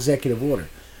about executive order.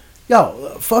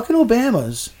 Yo, fucking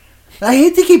Obama's. I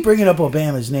hate to keep bringing up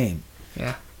Obama's name.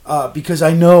 Yeah. Because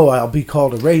I know I'll be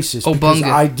called a racist because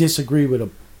Obunga. I disagree with a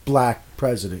black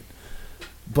president.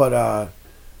 But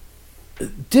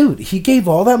dude, he gave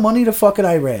all that money to fucking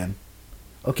Iran.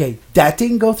 Okay, that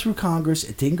didn't go through Congress.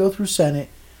 It didn't go through Senate.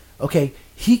 Okay,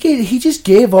 he just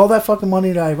gave all that fucking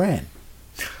money to Iran.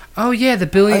 Oh yeah, the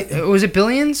billion. Was it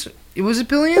billions? Was it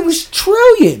billions? It was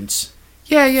trillions.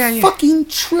 Yeah. Fucking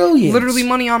trillions. Literally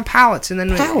money on pallets, and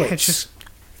then it's just.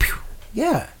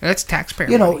 Yeah. That's taxpayer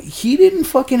money. money. He didn't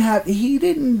fucking have. He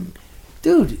didn't.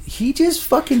 Dude, he just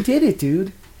fucking did it,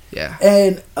 dude. Yeah.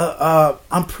 And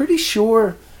I'm pretty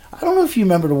sure. I don't know if you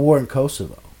remember the war in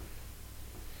Kosovo.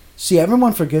 See,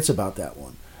 everyone forgets about that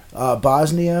one.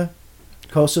 Bosnia,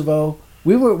 Kosovo.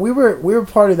 We were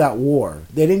part of that war.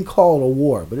 They didn't call it a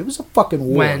war, but it was a fucking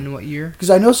war. When? What year? Because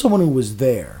I know someone who was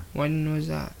there. When was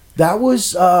that? That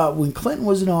was when Clinton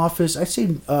was in office. I'd say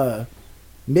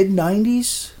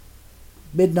mid-90s.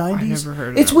 I never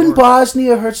heard of It's that when war.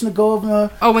 Bosnia,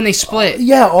 Herzegovina. Oh, when they split.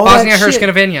 All Bosnia that shit.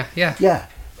 Herzegovina. Yeah. Yeah.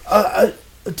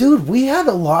 Dude, we had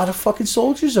a lot of fucking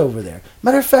soldiers over there.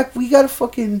 Matter of fact, we got a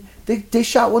fucking. They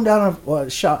shot one down.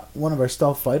 Shot one of our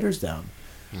stealth fighters down.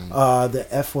 The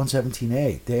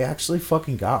F-117A. They actually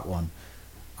fucking got one.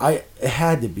 It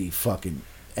had to be fault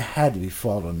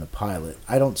on the pilot.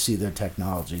 I don't see their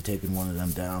technology taking one of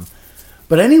them down.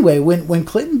 But anyway, when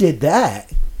Clinton did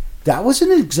that was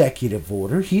an executive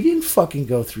order. He didn't fucking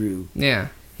go through. Yeah.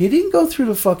 He didn't go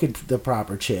through the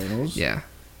proper channels. Yeah.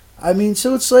 I mean,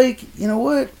 so it's like, you know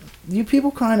what? You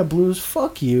people crying the blues,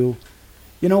 fuck you.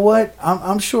 You know what?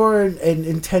 I'm sure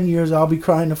in 10 years I'll be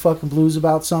crying the fucking blues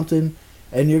about something,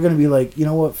 and you're going to be like, you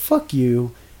know what? Fuck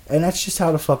you. And that's just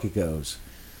how the fuck it goes.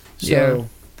 So, yeah.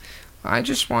 I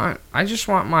just want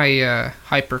my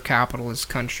hyper-capitalist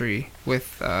country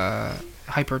with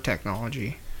hyper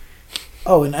technology.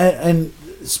 Oh, and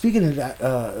speaking of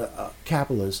that,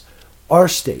 capitalists, our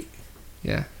state.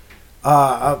 Yeah.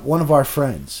 One of our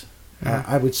friends. Yeah.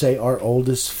 I would say our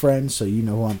oldest friend, so you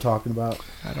know who I'm talking about.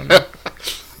 I don't know.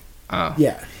 Oh.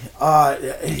 Yeah.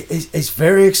 Is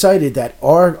very excited that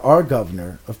our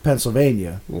governor of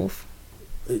Pennsylvania, Wolf.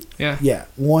 Yeah. Yeah,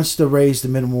 wants to raise the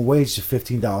minimum wage to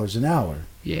 $15 an hour.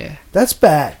 Yeah. That's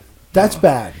bad. That's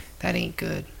bad. That ain't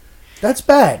good. That's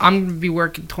bad. I'm gonna be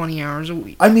working 20 hours a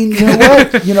week. I mean, you know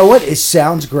what? You know what? It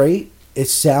sounds great. It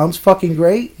sounds fucking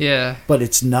great. Yeah. But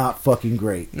it's not fucking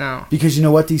great. No. Because you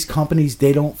know what? These companies,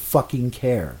 they don't fucking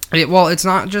care. Well, it's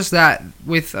not just that.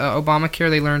 With Obamacare,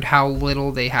 they learned how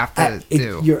little they have to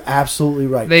do. You're absolutely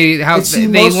right. They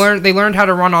learned how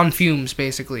to run on fumes,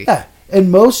 basically. Yeah. And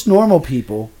most normal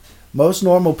people,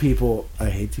 I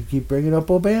hate to keep bringing up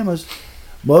Obama's,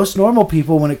 most normal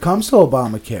people, when it comes to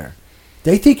Obamacare,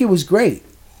 they think it was great.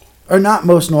 Or not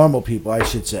most normal people, I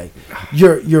should say.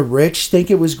 You're rich,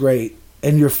 think it was great,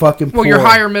 and you're fucking poor. Well, you're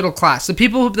higher middle class. The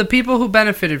people who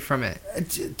benefited from it.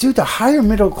 Dude, the higher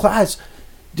middle class,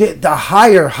 the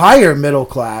higher middle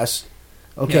class,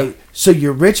 okay, Yeah. so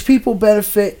your rich people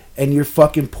benefit and your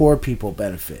fucking poor people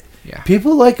benefit. Yeah.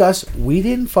 People like us, we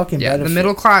didn't fucking benefit. The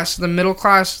middle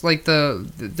class, like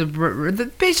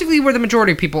the basically we're the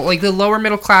majority of people, like the lower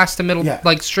middle class to middle,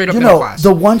 like straight up middle class.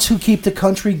 The ones who keep the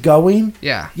country going.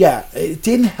 Yeah. Yeah, it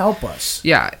didn't help us.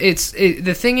 Yeah,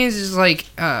 the thing is like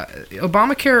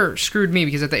Obamacare screwed me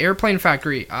because at the airplane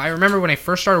factory, I remember when I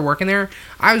first started working there,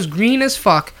 I was green as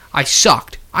fuck. I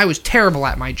sucked. I was terrible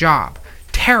at my job.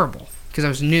 Terrible. Because I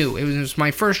was new. It was my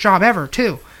first job ever,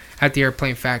 too. At the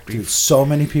airplane factory. Dude, so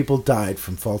many people died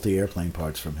from faulty airplane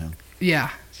parts from him. Yeah.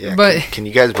 But can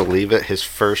you guys believe it? His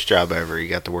first job ever, he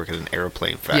got to work at an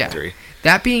airplane factory. Yeah.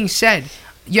 That being said,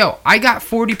 I got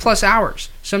 40 plus hours.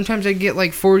 Sometimes I get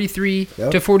like 43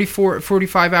 to 44,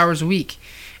 45 hours a week.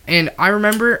 And I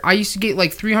remember I used to get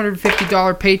like $350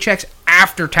 paychecks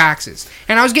after taxes.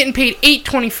 And I was getting paid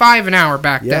 $8.25 an hour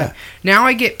back then. Now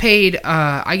I get paid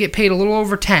a little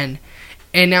over 10.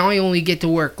 And now I only get to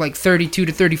work like 32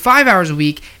 to 35 hours a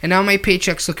week, and now my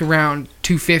paychecks look around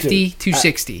 $250,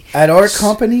 $260. At our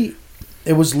company,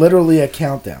 it was literally a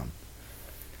countdown.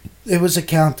 It was a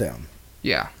countdown.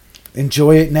 Yeah.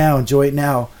 Enjoy it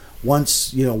now.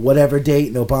 Once, whatever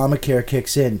date Obamacare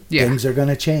kicks in, things are going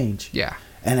to change. Yeah.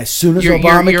 And as soon as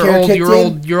Obamacare kicked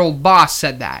in... Your old boss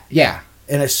said that. Yeah.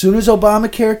 And as soon as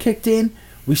Obamacare kicked in,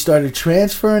 we started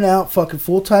transferring out fucking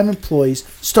full-time employees,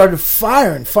 started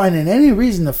finding any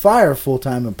reason to fire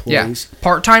full-time employees. Yeah.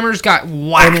 Part-timers got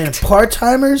whacked. And then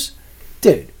part-timers,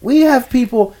 dude, we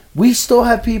still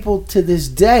have people to this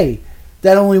day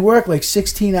that only work like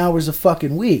 16 hours a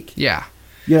fucking week. Yeah.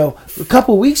 A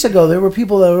couple weeks ago, there were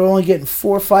people that were only getting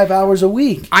 4 or 5 hours a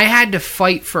week. I had to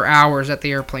fight for hours at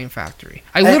the airplane factory.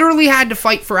 I literally had to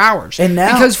fight for hours. And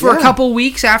now, because for a couple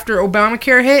weeks after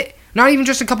Obamacare hit... Not even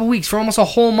just a couple weeks, for almost a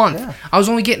whole month. Yeah. I was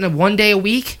only getting 1 day a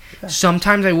week. Yeah.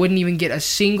 Sometimes I wouldn't even get a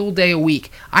single day a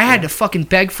week. I had to fucking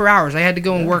beg for hours. I had to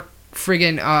go and work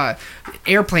friggin'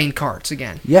 airplane carts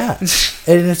again. Yeah. And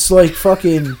it's like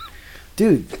fucking...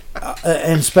 Dude,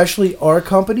 and especially our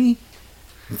company...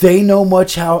 They know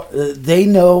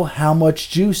how much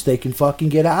juice they can fucking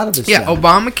get out of us. Yeah, now.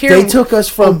 Obamacare. They took us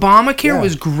from Obamacare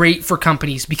was great for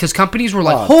companies because companies were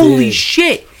like, "Holy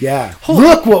shit! Yeah,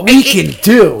 look what we can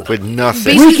do with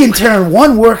nothing. We can turn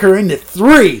one worker into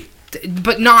 3,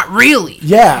 but not really.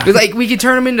 Yeah, like we can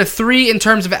turn them into 3 in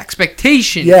terms of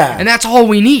expectation. Yeah, and that's all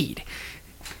we need.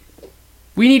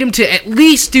 We need them to at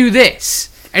least do this,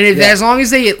 and as long as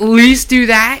they at least do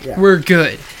that, we're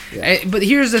good. Yeah. But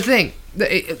here's the thing.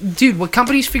 Dude, what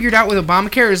companies figured out with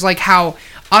Obamacare is like how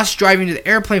us driving to the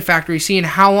airplane factory, seeing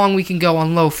how long we can go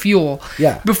on low fuel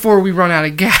before we run out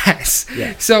of gas.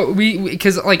 Yeah. So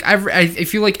because like I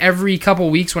feel like every couple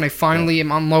weeks when I finally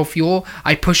am on low fuel,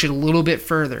 I push it a little bit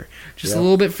further, a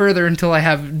little bit further until I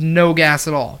have no gas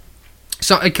at all.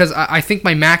 So, because I think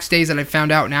my max days that I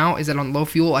found out now is that on low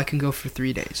fuel I can go for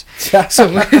 3 days. So,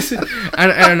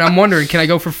 and I'm wondering, can I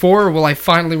go for 4, or will I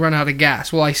finally run out of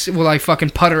gas? Will I fucking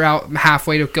putter out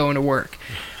halfway to going to work?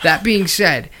 That being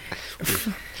said,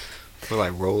 will I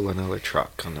roll another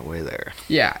truck on the way there?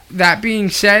 Yeah. That being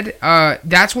said,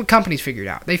 that's what companies figured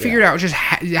out. They figured out just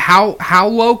how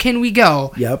low can we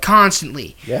go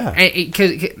constantly. Yeah.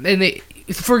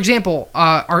 For example,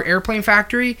 our airplane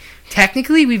factory,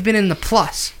 technically we've been in the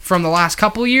plus from the last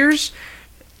couple of years,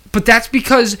 but that's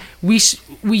because we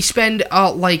spend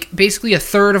like basically a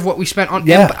third of what we spent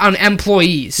on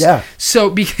employees. Yeah. So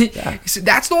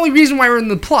that's the only reason why we're in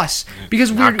the plus,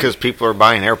 because not because people are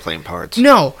buying airplane parts.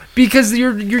 No, because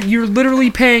you're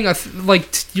literally paying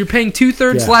you're paying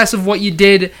 2/3 less of what you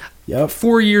did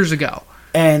 4 years ago.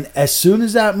 And as soon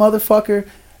as that motherfucker.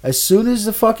 As soon as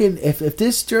the fucking... If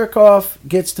this jerk-off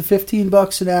gets to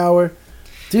 $15 an hour,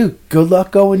 dude, good luck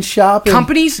going shopping.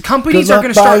 Companies good are going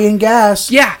to start... buying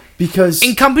gas. Yeah. Because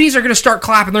and companies are going to start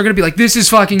clapping. They're going to be like, "This is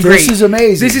fucking great. This is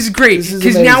amazing. This is great."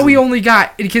 Because now we only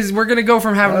got because we're going to go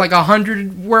from having like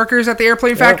 100 workers at the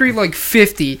airplane factory to like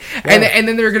 50, and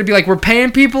then they're going to be like, "We're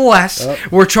paying people less.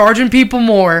 We're charging people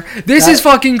more. This is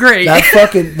fucking great."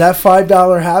 That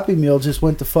 $5 Happy Meal just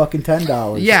went to fucking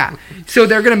 $10. Yeah. So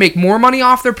they're going to make more money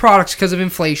off their products because of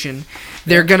inflation.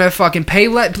 They're going to fucking pay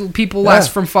people less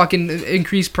from fucking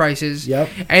increased prices. Yep.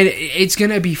 And it's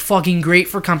going to be fucking great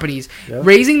for companies. Yep.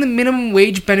 Raising the minimum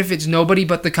wage benefits nobody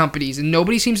but the companies. And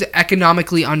nobody seems to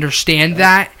economically understand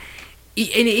that.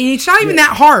 And it's not even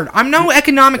that hard. I'm no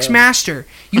economics master.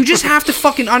 You just have to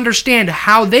fucking understand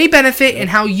how they benefit and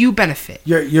how you benefit.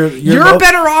 You're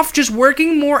better off just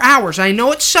working more hours. I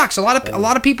know it sucks. A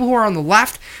lot of people who are on the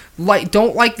left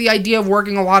don't like the idea of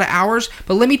working a lot of hours,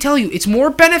 but let me tell you, it's more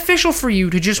beneficial for you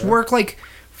to just work like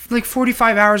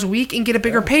 45 hours a week and get a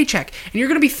bigger paycheck. And you're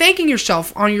going to be thanking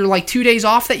yourself on your like 2 days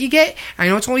off that you get. I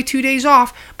know it's only 2 days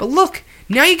off, but look,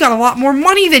 now you got a lot more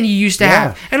money than you used to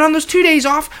have. And on those 2 days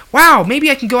off, wow,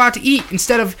 maybe I can go out to eat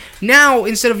instead of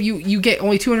you get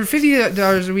only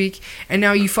 $250 a week, and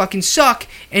now you fucking suck,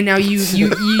 and now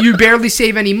you barely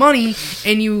save any money,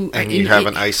 and you have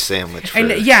an ice sandwich.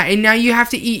 And now you have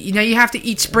to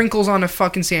eat sprinkles on a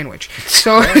fucking sandwich.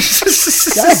 So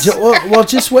well,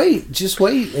 just wait.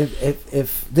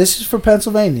 If this is for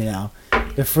Pennsylvania now.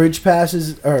 The fridge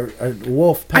passes or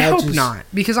Wolf patches. I hope not,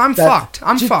 because I'm fucked.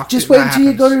 I'm fucked. Just wait until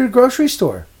you go to the grocery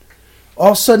store.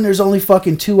 All of a sudden, there's only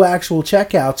fucking 2 actual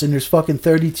checkouts, and there's fucking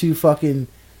 32 fucking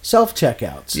self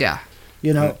checkouts. Yeah,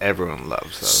 you know, everyone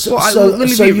loves those. So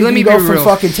let me go from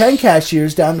fucking 10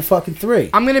 cashiers down to fucking 3.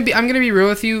 I'm gonna be real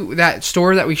with you. That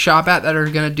store that we shop at that are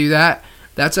gonna do that.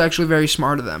 That's actually very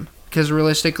smart of them. Because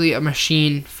realistically, a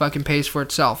machine fucking pays for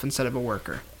itself instead of a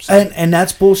worker. So. And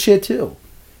that's bullshit too.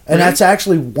 And that's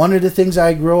actually one of the things I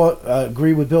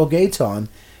agree with Bill Gates on,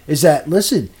 is that,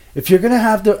 listen, if you're going to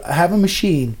have a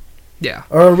machine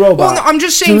or a robot I'm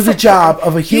just saying do the job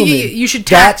of a human, you should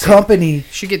tax that company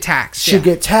should get taxed. Should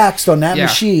get taxed on that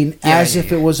machine as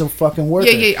if it was a fucking worker.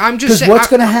 I'm just saying. Because what's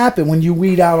going to happen when you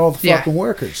weed out all the fucking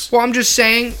workers? Well, I'm just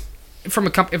saying, from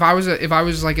a if I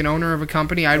was like an owner of a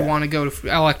company, I'd want to go to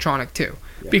electronic too.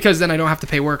 Because then I don't have to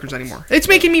pay workers anymore. It's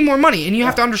making me more money, and you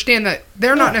have to understand that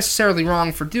they're not necessarily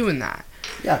wrong for doing that.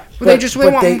 Yeah, but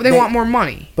they want more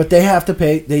money. But they have to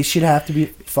pay. They should have to be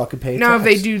fucking paid. Now, if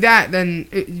they do that, then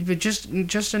but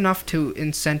just enough to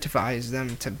incentivize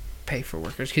them to pay for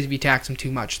workers. Because if you tax them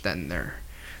too much, then there's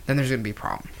going to be a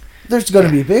problem. There's going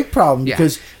to be a big problem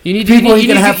because people ain't going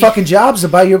to have fucking jobs to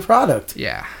buy your product.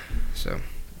 Yeah. So.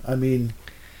 I mean.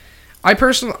 I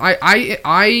personally,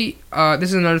 this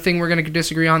is another thing we're going to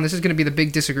disagree on. This is going to be the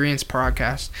big disagreements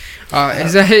podcast.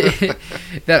 Is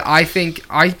that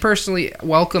I personally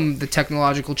welcome the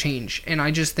technological change, and I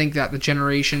just think that the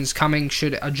generations coming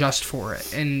should adjust for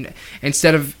it. And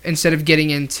instead of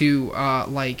getting into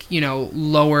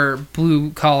lower blue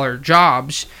collar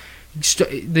jobs,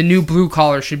 the new blue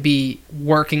collar should be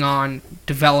working on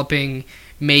developing,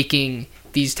 making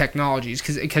these technologies,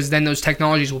 because then those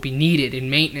technologies will be needed and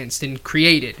maintenance and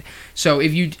created. So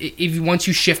if once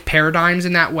you shift paradigms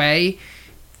in that way,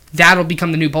 that'll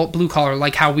become the new blue collar,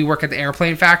 like how we work at the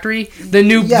airplane factory. The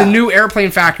new airplane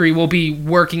factory will be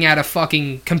working at a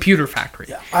fucking computer factory.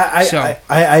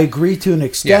 I agree to an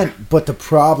extent, but the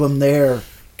problem there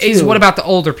is, what about the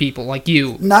older people like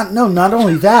you? Not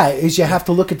only that, is you have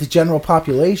to look at the general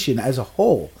population as a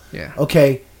whole. Yeah.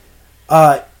 Okay.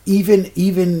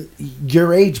 Even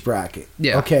your age bracket.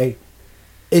 Yeah. Okay.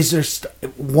 Is there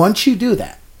once you do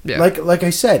that? Yeah. Like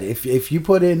I said, if you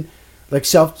put in like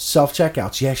self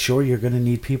checkouts, yeah, sure, you're gonna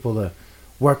need people to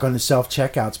work on the self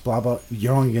checkouts. Blah blah.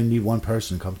 You're only gonna need one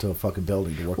person to come to a fucking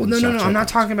building to work. Well, on the self-checkouts. No. I'm not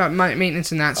talking about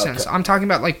maintenance in that sense. I'm talking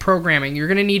about like programming. You're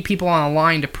gonna need people on a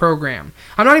line to program.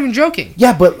 I'm not even joking.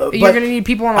 Yeah, but you're gonna need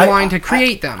people on a line to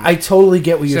create them. I totally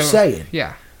get what you're saying.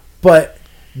 Yeah. But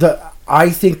I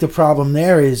think the problem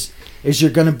there is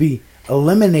you're going to be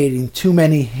eliminating too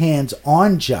many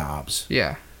hands-on jobs.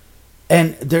 Yeah.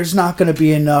 And there's not going to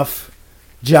be enough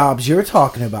jobs you're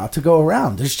talking about to go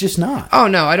around. There's just not. Oh,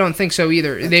 no, I don't think so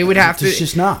either. They would have to... There's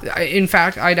just not. In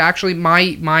fact, I'd actually...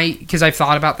 My because I've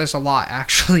thought about this a lot,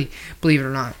 actually, believe it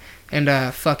or not.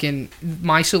 And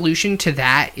my solution to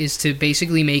that is to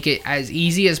basically make it as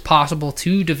easy as possible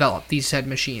to develop these said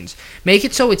machines. Make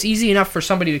it so it's easy enough for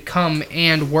somebody to come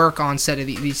and work on set of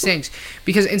these things.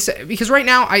 Because right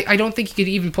now, I don't think you could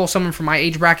even pull someone from my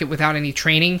age bracket without any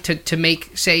training to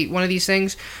make, say, one of these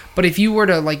things. But if you were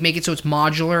to like make it so it's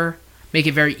modular, make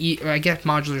it very... I guess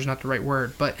modular is not the right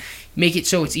word, but make it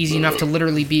so it's easy enough to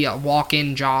literally be a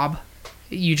walk-in job.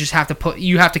 You just have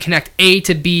to connect A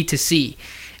to B to C.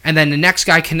 and then the next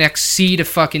guy connects C to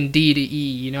fucking D to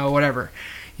E, whatever.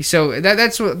 So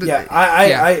that's what.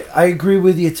 I agree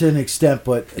with you to an extent,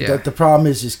 but Yeah. the problem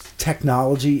is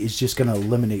technology is just going to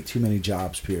eliminate too many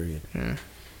jobs. Period.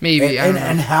 Maybe I don't know.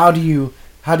 And how do you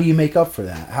make up for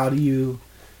that? How do you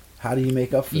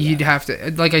make up for that? You'd have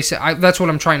to, like I said, that's what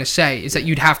I'm trying to say is that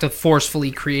you'd have to forcefully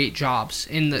create jobs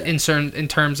in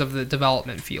terms of the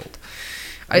development field.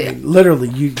 I mean, literally,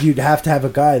 you'd have to have a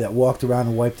guy that walked around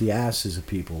and wiped the asses of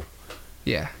people.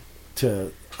 Yeah.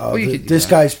 This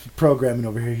guy's programming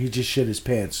over here. He just shit his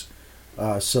pants.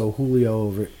 So Julio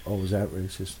over. Oh, was that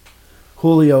racist?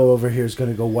 Julio over here is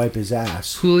gonna go wipe his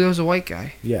ass. Julio's a white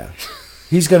guy. Yeah,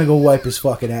 he's gonna go wipe his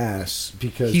fucking ass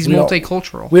because he's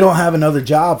multicultural. We don't have another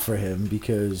job for him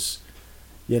because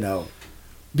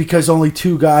only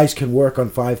 2 guys can work on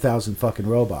 5,000 fucking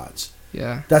robots.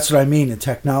 Yeah, that's what I mean. The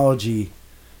technology.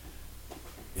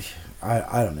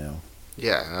 I don't know.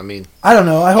 Yeah, I mean... I don't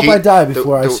know. I hope I die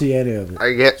before I see any of it.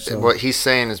 I get what he's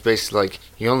saying is basically like,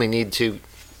 you only need you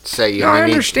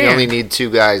only need 2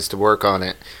 guys to work on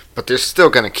it, but there's still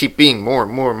going to keep being more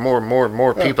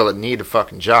people that need a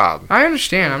fucking job. I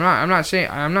understand. I'm not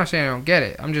saying I don't get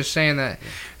it. I'm just saying that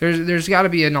there's got to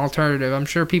be an alternative. I'm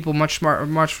sure people much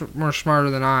more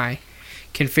smarter than I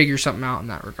can figure something out in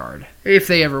that regard. If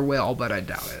they ever will, but I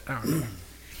doubt it. I don't know.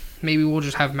 Maybe we'll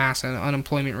just have mass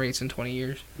unemployment rates in 20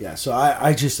 years. Yeah, so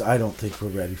I don't think we're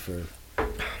ready for...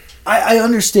 I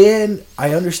understand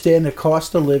the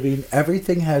cost of living.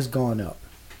 Everything has gone up.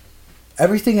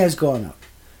 Everything has gone up.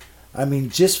 I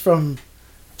mean, just from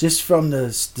the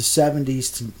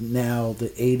 70s to now, the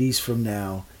 80s from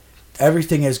now,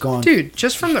 everything has gone... Dude,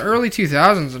 just from the early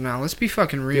 2000s to now, let's be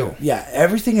fucking real. Yeah,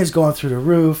 everything has gone through the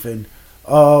roof, and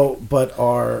but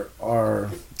our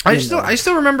I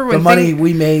still remember when the money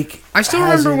we make. I still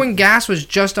remember when gas was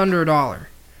just under $1.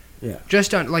 Yeah,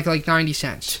 just like 90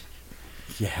 cents.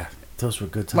 Yeah, those were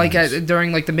good times. Like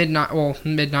during like the mid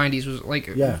 90s was like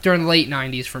during the late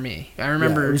 90s for me. I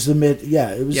remember it was the mid.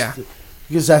 Yeah, it was. Yeah.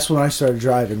 Because that's when I started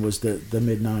driving was the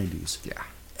mid 90s. Yeah.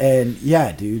 And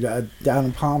yeah, dude, down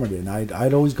in Palmerton,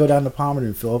 I'd always go down to Palmerton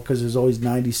and fill up because it was always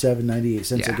 97, 98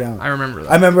 cents a gallon. I remember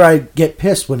that. I remember I'd get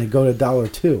pissed when it'd go to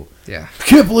 $1.02. Yeah. I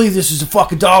can't believe this is a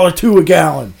fucking $1.02 a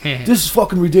gallon. This is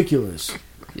fucking ridiculous.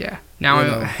 Yeah. Now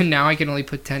I can only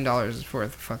put $10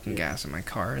 worth of fucking gas in my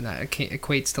car, and that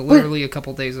equates to literally a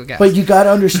couple days of gas. But you got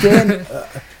to understand,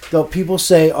 though people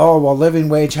say, "Oh, well, living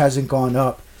wage hasn't gone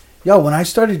up." Yo, when I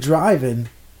started driving,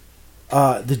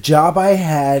 the job I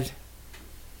had,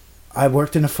 I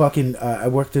worked in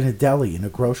a deli in a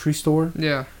grocery store.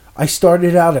 Yeah. I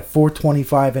started out at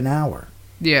 $4.25 an hour.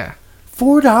 Yeah.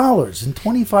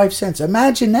 $4.25.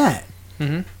 Imagine that.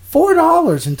 Mm-hmm.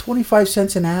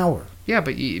 $4.25 an hour. Yeah,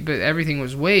 but everything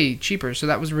was way cheaper, so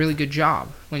that was a really good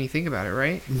job when you think about it,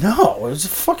 right? No, it was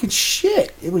fucking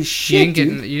shit. It was shit. You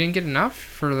didn't get enough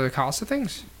for the cost of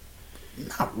things?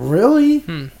 Not really.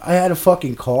 I had a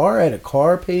fucking car. I had a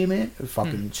car payment,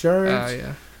 fucking insurance.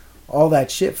 Yeah. All that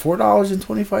shit.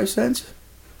 $4.25.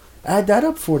 Add that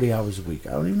up 40 hours a week.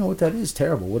 I don't even know what that is.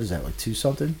 Terrible. What is that, like 2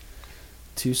 something?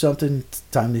 2 something.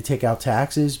 Time to take out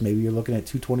taxes. Maybe you're looking at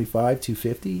 $225,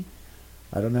 $250.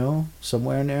 I don't know.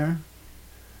 Somewhere in there.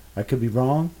 I could be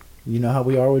wrong. You know how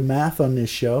we are with math on this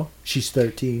show. She's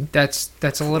 13. That's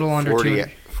a little under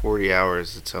 40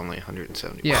 hours. It's only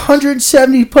 $170. Yeah.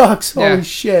 $170. Holy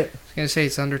shit. I was gonna say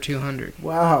it's under 200.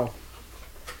 Wow.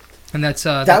 And that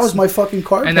was my fucking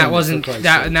car payment.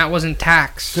 And that wasn't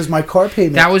tax. Because my car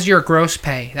payment. That was your gross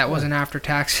pay. That wasn't after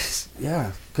taxes.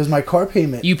 Yeah, because my car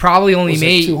payment. You probably only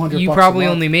made. $200 You probably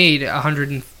only made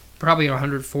 100 probably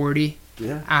 140.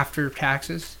 Yeah. After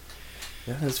taxes.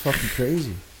 Yeah, that's fucking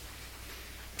crazy.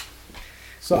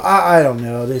 So I don't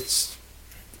know. It's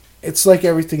like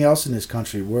everything else in this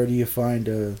country. Where do you find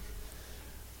a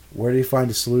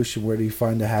solution? Where do you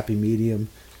find a happy medium?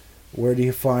 Where do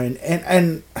you find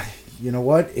and you know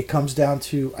what? It comes down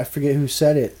to, I forget who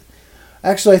said it.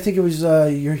 Actually, I think it was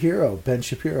your hero, Ben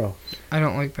Shapiro. I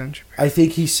don't like Ben Shapiro. I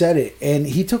think he said it, and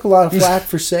he took a lot of flack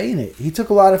for saying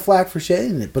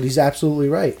it. But he's absolutely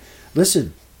right.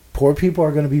 Listen, poor people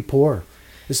are going to be poor.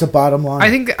 It's the bottom line. I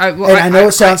think. I know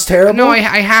it sounds terrible. No, I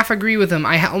half agree with him.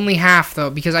 Only half though,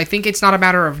 because I think it's not a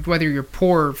matter of whether you're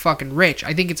poor or fucking rich.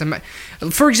 I think it's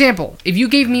for example, if you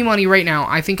gave me money right now,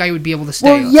 I think I would be able to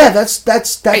stay. Well, yeah, that's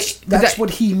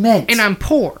what he meant. And I'm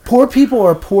poor. Poor people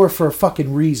are poor for a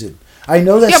fucking reason. I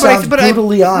know that sounds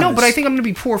brutally honest. No, but I think I'm going to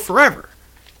be poor forever.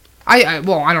 I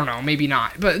don't know, maybe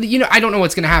not, but I don't know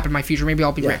what's going to happen in my future. Maybe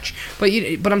I'll be rich,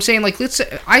 but I'm saying, like, let's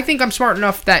say, I think I'm smart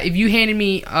enough that if you handed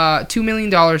me $2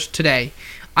 million today,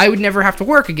 I would never have to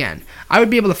work again. I would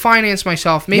be able to finance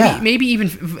myself, maybe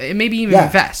even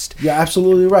invest. Yeah,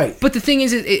 absolutely right. But the thing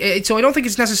is, so I don't think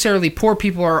it's necessarily poor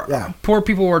people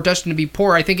are destined to be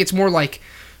poor. I think it's more like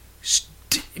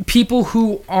people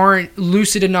who aren't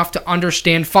lucid enough to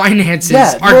understand finances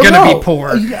are going to be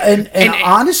poor. And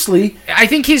honestly, I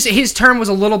think his term was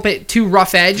a little bit too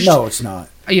rough edged. No, it's not.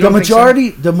 You don't think so?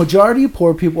 The majority of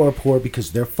poor people are poor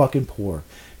because they're fucking poor.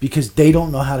 Because they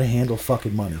don't know how to handle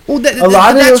fucking money. Well, a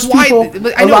lot of those people,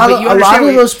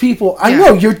 I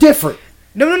know you're different.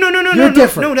 No, you're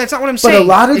different. No, that's not what I'm saying. But a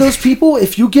lot of those people,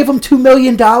 if you give them $2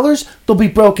 million, they'll be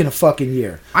broke in a fucking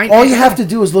year. All you have to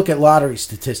do is look at lottery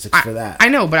statistics for that. I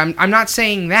know, but I'm not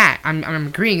saying that. I'm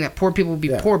agreeing that poor people will be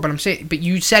poor, but I'm saying, but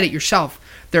you said it yourself.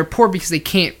 They're poor because they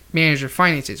can't manage their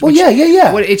finances. Well, yeah.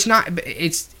 It's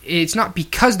not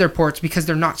because they're poor. It's because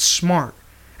they're not smart.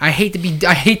 I hate to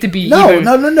be. No.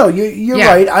 You're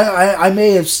right. I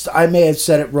may have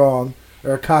said it wrong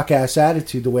or a cock-ass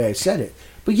attitude the way I said it.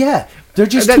 But yeah, they're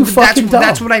just too fucking dumb.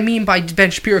 That's what I mean by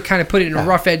Ben Shapiro kind of put it in a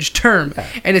rough-edged term. Yeah.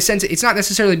 In a sense, it's not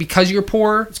necessarily because you're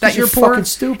poor that you're poor. Fucking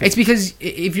stupid. It's because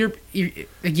if you're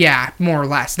more or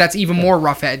less. That's even more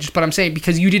rough-edged. But I'm saying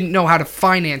because you didn't know how to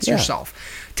finance yourself.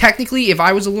 Technically, if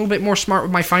I was a little bit more smart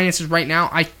with my finances right now,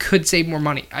 I could save more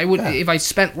money. I would if I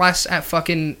spent less at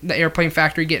fucking the airplane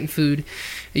factory getting food,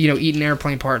 eating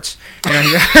airplane parts. And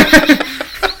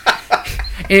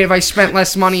if I spent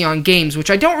less money on games, which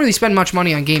I don't really spend much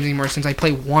money on games anymore since I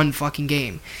play one fucking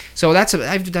game. So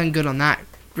I've done good on that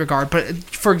regard. But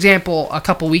for example, a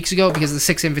couple weeks ago, because of the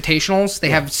 6 invitationals, they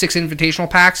have 6 invitational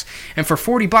packs, and for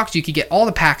 $40 you could get all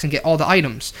the packs and get all the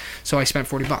items. So I spent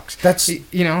 $40. That's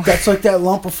that's like that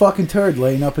lump of fucking turd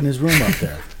laying up in his room up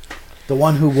there. The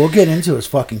one who we'll get into his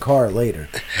fucking car later.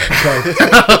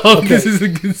 Okay. This is a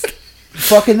good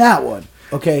fucking that one.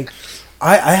 Okay.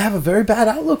 I have a very bad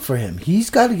outlook for him. He's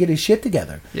got to get his shit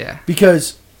together. Yeah.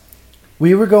 Because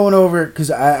we were going over, because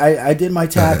I did my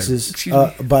taxes.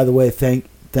 By the way,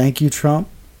 thank you, Trump.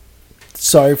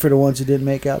 Sorry for the ones who didn't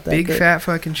make out that big good. Fat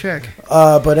fucking check.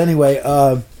 But anyway,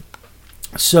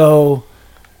 so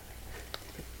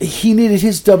he needed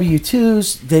his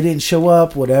W-2s. They didn't show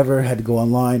up. Whatever. Had to go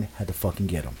online. Had to fucking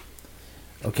get them.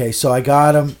 Okay, so I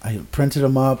got them. I printed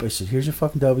them up. I said, "Here's your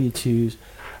fucking W-2s."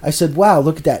 I said, "Wow,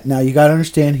 look at that." Now you got to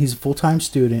understand, he's a full-time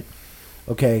student.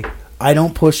 Okay, I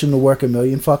don't push him to work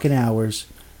 1,000,000 fucking hours.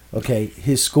 Okay,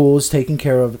 his school is taken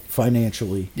care of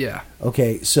financially. Yeah.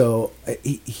 Okay, so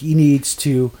he needs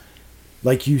to,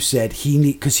 like you said,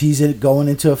 because he's going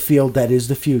into a field that is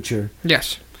the future.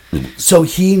 Yes. So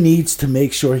he needs to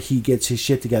make sure he gets his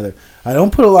shit together. I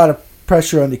don't put a lot of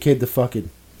pressure on the kid to fucking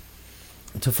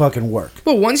work.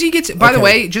 Well, once he gets... By the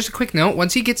way, just a quick note.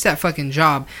 Once he gets that fucking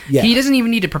job, he doesn't even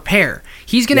need to prepare.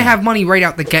 He's going to have money right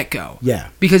out the get-go. Yeah.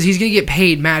 Because he's going to get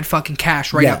paid mad fucking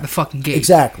cash right out the fucking gate.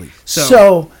 Exactly.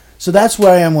 So that's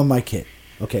where I am with my kid.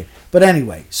 Okay. But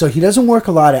anyway, so he doesn't work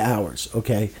a lot of hours,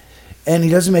 okay? And he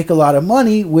doesn't make a lot of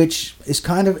money, which is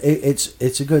kind of...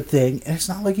 It's a good thing. And it's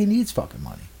not like he needs fucking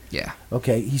money. Yeah.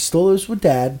 Okay. He still lives with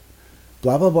dad.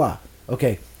 Blah, blah, blah.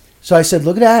 Okay. So I said,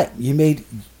 look at that. You made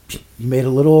a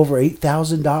little over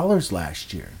 $8,000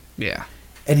 last year. Yeah.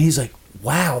 And he's like,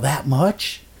 wow, that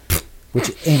much?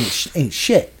 Which ain't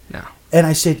shit. No. And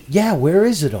I said, yeah, where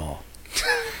is it all?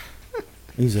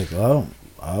 He's like, oh,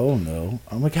 I don't know.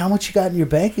 I'm like, how much you got in your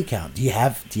bank account? Do you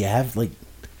have like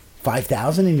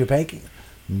 5,000 in your bank account?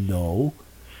 No.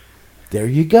 There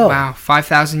you go. Wow,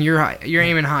 5,000. You're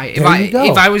aiming high. If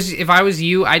I was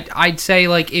you, I'd say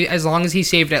like as long as he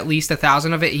saved at least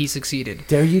 1,000 of it, he succeeded.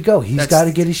 There you go. He's got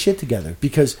to get his shit together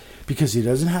because he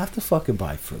doesn't have to fucking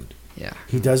buy food. Yeah.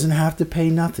 He doesn't have to pay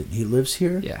nothing. He lives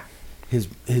here. Yeah.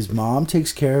 His mom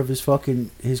takes care of his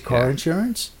car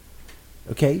insurance.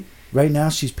 Okay. Right now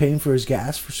she's paying for his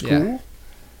gas for school. Yeah.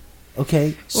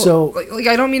 Okay. Well, so like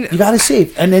I don't mean you got to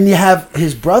save, and then you have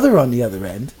his brother on the other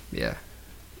end. Yeah.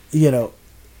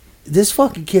 This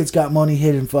fucking kid's got money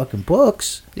hidden in fucking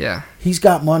books. Yeah. He's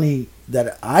got money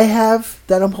that I have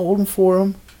that I'm holding for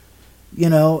him.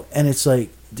 And it's like,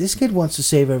 this kid wants to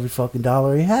save every fucking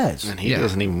dollar he has. And he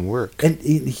doesn't even work. And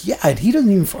he doesn't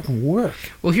even fucking work.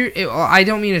 Well, I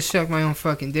don't mean to suck my own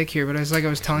fucking dick here, but it's like I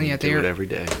was telling you at the it every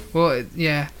day. Well,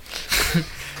 yeah.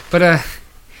 But,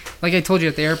 like I told you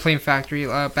at the airplane factory,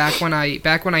 back when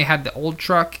I had the old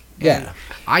truck,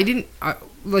 I didn't...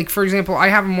 like, for example, I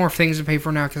have more things to pay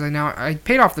for now because I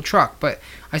paid off the truck, but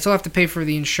I still have to pay for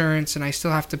the insurance and I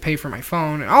still have to pay for my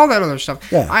phone and all that other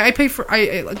stuff. Yeah. I pay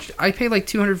like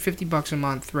 $250 a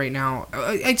month right now.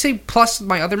 I'd say plus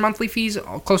my other monthly fees,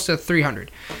 close to $300.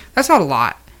 That's not a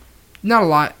lot. Not a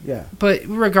lot. Yeah. But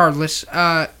regardless,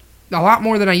 a lot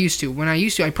more than I used to. When I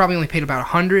used to, I probably only paid about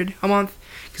 $100 a month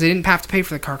because I didn't have to pay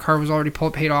for the car. Car was already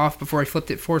paid off before I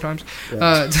flipped it 4 times.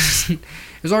 Yeah. It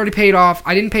was already paid off.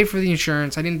 I didn't pay for the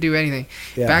insurance. I didn't do anything.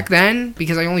 Yeah. Back then,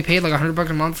 because I only paid like $100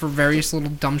 a month for various little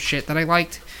dumb shit that I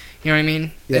liked. You know what I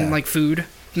mean? Yeah. And like food,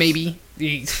 maybe.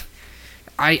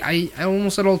 I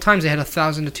almost at all times I had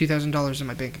 $1,000 to $2,000 in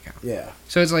my bank account. Yeah.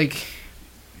 So it's like,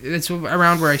 it's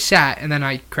around where I sat, and then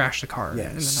I crashed the car. Yeah.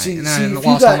 And then See, I if you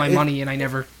lost got- all my if- money, and I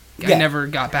never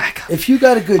got back. If you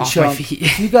got a good Off my chunk, feet.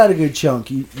 if you got a good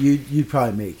chunk, you'd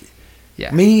probably make it.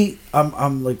 Yeah. Me,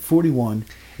 I'm like 41.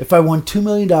 If I won $2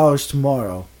 million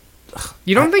tomorrow,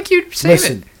 You don't think you'd save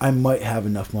listen, it? I might have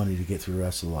enough money to get through the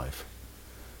rest of life.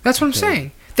 That's what I'm Okay.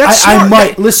 saying. That's I smart.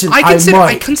 might listen. I consider I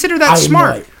might. consider that I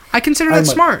smart. might. I consider I that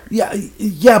might. smart.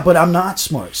 Yeah, but I'm not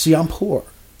smart. See, I'm poor,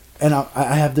 and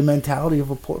I have the mentality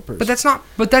of a poor person. But that's not.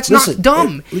 But that's Listen, not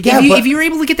dumb. yeah, if, but- if you're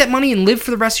able to get that money and live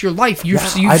for the rest of your life, you've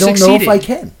I don't succeeded. know if I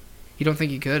can. You don't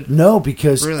think you could? No,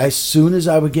 because Really? as soon as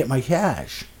I would get my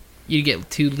cash, You'd get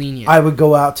too lenient. I would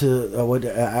go out to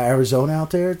Arizona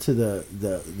out there to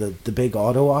the big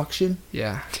auto auction.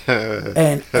 Yeah.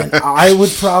 And I would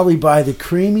probably buy the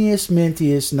creamiest,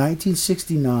 mintiest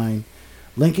 1969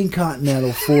 Lincoln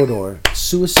Continental 4-door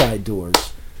suicide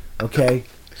doors. Okay,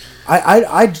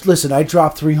 I'd listen. I'd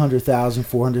drop 300,000,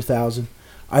 400,000.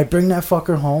 I'd bring that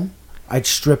fucker home. I'd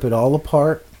strip it all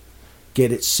apart,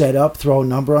 get it set up, throw a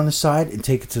number on the side, and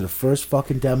take it to the first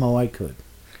fucking demo I could.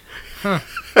 Huh.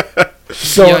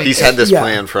 So Yeah, He's had this yeah.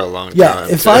 plan for a long Yeah, time.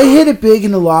 if too. I hit it big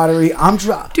in the lottery, I'm Dude,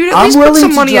 at I'm least put willing some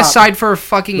to money drop- aside for a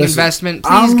fucking Listen, investment, please,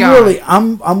 I'm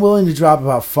God. I'm willing to drop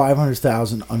about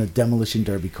 500,000 on a demolition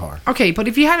derby car. Okay, but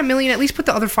if you had $1 million, at least put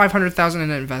the other 500,000 in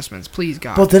investments, please,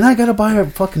 God. But then I gotta buy a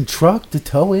fucking truck to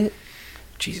tow it.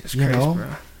 Jesus you Christ, know? bro.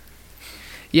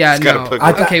 Yeah, He's no. got to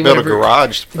I got- Okay, build a whatever.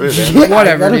 garage to put it in. Yeah, I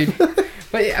Whatever, gotta- dude.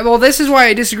 But well, this is why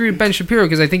I disagree with Ben Shapiro,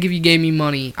 because I think if you gave me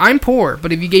money, I'm poor,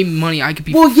 but if you gave me money, I could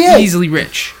be Well, yeah. easily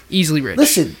rich. Easily rich.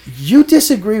 Listen, you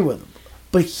disagree with him,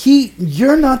 but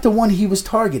you're not the one he was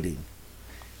targeting.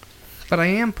 But I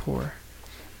am poor.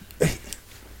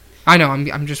 I know.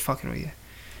 I'm just fucking with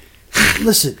you.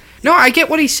 Listen, No, I get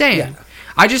what he's saying. Yeah.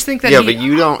 I just think that Yeah, he, but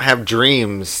you don't have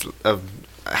dreams of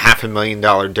a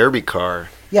 $500,000 derby car.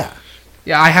 yeah,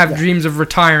 Yeah, I have Yeah. dreams of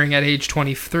retiring at age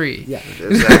 23. yeah,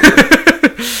 Exactly.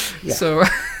 Yeah. So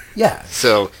yeah.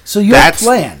 So your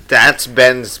plan. That's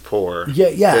Ben's poor. Yeah,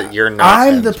 yeah. That you're not.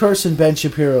 I'm Ben's the person Ben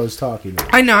Shapiro is talking about.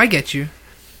 I know, I get you.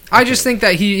 I just think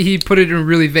that he put it in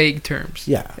really vague terms.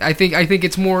 Yeah. I think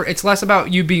it's less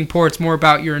about you being poor, it's more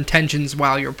about your intentions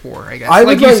while you're poor, I guess. I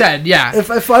like would you said, yeah.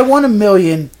 If I won $1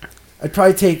 million, I'd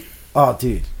probably take. Oh,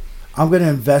 dude, I'm gonna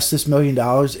invest this $1 million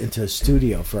into a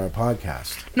studio for our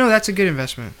podcast. No, that's a good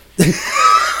investment.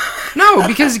 No,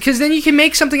 because then you can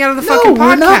make something out of the No, fucking podcast.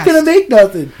 we're not gonna make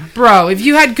nothing. Bro, if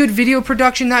you had good video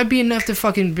production, that'd be enough to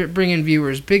fucking bring in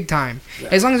viewers, big time.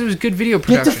 As long as it was good video Get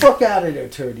production. the fuck out of there,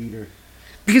 turd eater.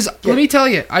 Because let me tell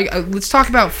you, let's talk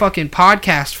about fucking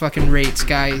podcast fucking rates,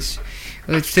 guys.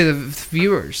 To the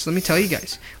viewers, let me tell you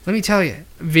guys. Let me tell you,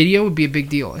 video would be a big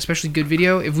deal, especially good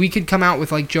video. If we could come out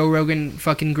with like Joe Rogan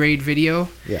fucking grade video,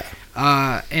 Yeah.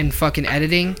 and fucking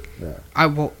editing, Yeah. I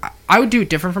would do it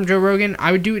different from Joe Rogan.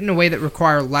 I would do it in a way that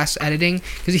require less editing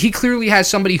because he clearly has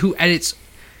somebody who edits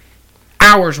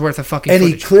hours worth of fucking And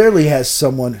he footage. clearly has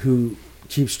someone who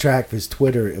keeps track of his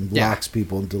Twitter and Yeah. blocks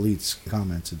people and deletes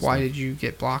comments. And Why stuff. did you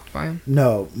get blocked by him?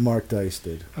 No, Mark Dice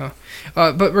did.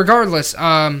 But regardless,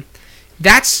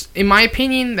 that's in my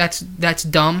opinion, that's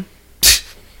dumb.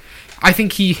 I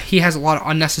think he has a lot of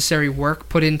unnecessary work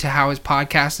put into how his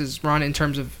podcast is run in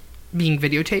terms of being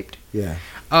videotaped. Yeah.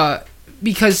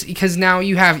 Because now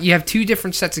you have two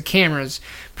different sets of cameras,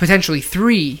 potentially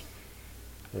three,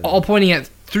 all pointing at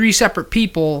three separate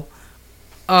people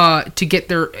to get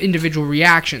their individual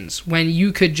reactions. When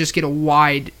you could just get a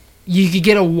wide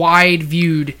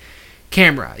viewed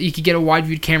camera. You could get a wide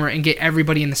viewed camera and get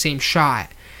everybody in the same shot.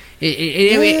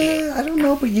 Yeah, I don't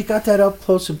know, but you got that up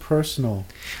close and personal.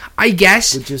 I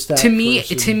guess With just that to me,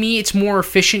 person. it's more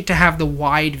efficient to have the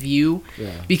wide view Yeah.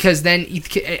 because then,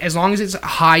 as long as it's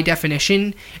high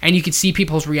definition and you can see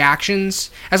people's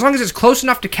reactions, as long as it's close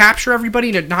enough to capture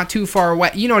everybody and not too far away,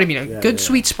 you know what I mean? A Yeah, good yeah.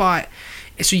 sweet spot,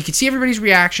 so you can see everybody's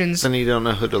reactions. Then you don't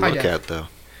know who to Hi, look Dad. at, though.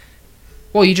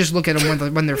 Well, you just look at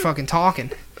them when they're fucking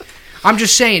talking. I'm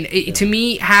just saying, to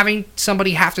me, having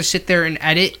somebody have to sit there and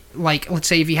edit, like, let's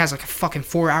say if he has like a fucking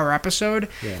 4-hour episode,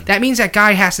 Yeah. that means that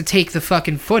guy has to take the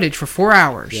fucking footage for 4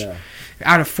 hours. Yeah.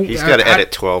 Out of four, He's got to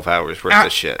edit 12 hours worth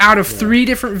of shit. out of 3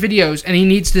 different videos, and he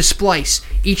needs to splice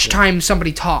each time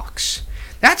somebody talks.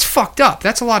 That's fucked up.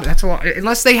 That's a lot.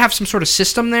 Unless they have some sort of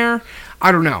system there,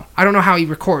 I don't know. I don't know how he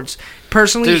records.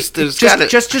 Personally, There's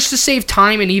just to save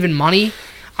time and even money,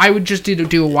 I would just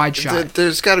do a wide shot.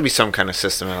 There's got to be some kind of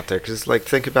system out there, because like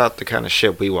think about the kind of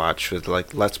shit we watch with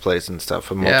like Let's Plays and stuff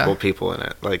with multiple people in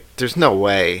it. Like, there's no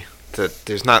way that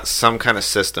there's not some kind of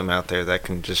system out there that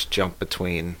can just jump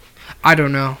between. I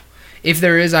don't know. If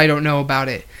there is, I don't know about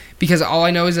it. Because all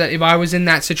I know is that if I was in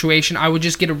that situation, I would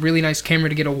just get a really nice camera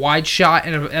to get a wide shot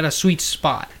at a sweet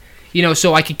spot. You know,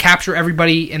 so I could capture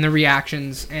everybody and the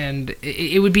reactions, and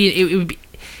it would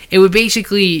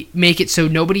basically make it so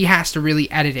nobody has to really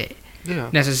edit it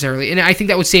necessarily. And I think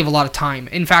that would save a lot of time.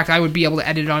 In fact, I would be able to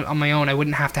edit it on my own. I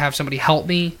wouldn't have to have somebody help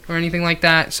me or anything like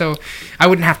that. So I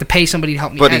wouldn't have to pay somebody to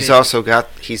help me But edit. he's also got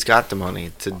the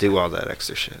money to do all that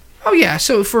extra shit. Oh yeah,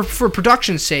 so for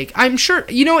production's sake, I'm sure,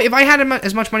 you know, if I had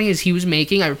as much money as he was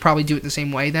making, I would probably do it the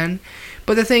same way then.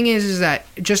 But the thing is that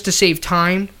just to save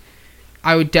time,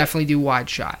 I would definitely do wide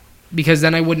shot, because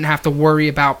then I wouldn't have to worry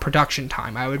about production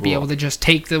time. I would be able to just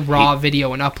take the raw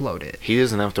video and upload it. He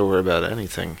doesn't have to worry about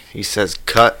anything. He says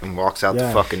cut and walks out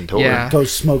the fucking door. Yeah.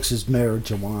 Goes smokes his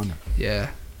marijuana.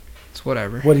 Yeah, it's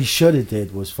whatever. What he should have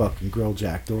did was fucking grill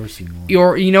Jack Dorsey more.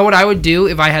 Or you know what I would do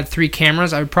if I had 3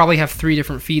 cameras? I would probably have 3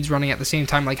 different feeds running at the same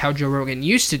time, like how Joe Rogan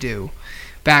used to do,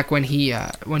 back when he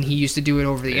used to do it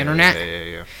over the internet.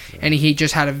 Yeah. And he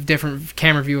just had a different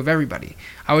camera view of everybody.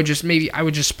 I would just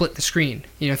split the screen,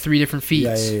 3 different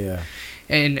feeds. Yeah.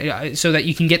 And so that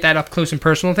you can get that up close and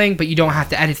personal thing, but you don't have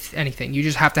to edit anything. You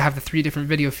just have to have the 3 different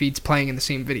video feeds playing in the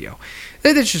same video.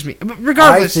 That's just me. But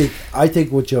regardless, I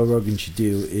think what Joe Rogan should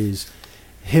do is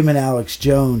him and Alex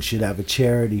Jones should have a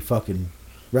charity fucking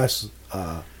wrestle.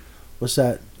 What's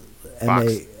that?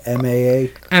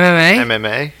 MMA.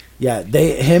 Yeah,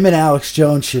 him and Alex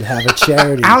Jones should have a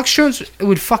charity. Alex Jones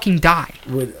would fucking die.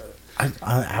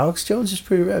 Alex Jones is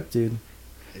pretty ripped, dude.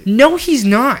 No, he's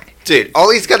not. Dude,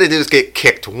 all he's got to do is get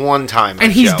kicked one time.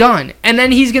 And he's done. And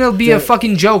then he's going to be a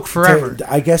fucking joke forever.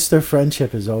 I guess their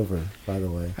friendship is over, by the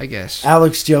way. I guess.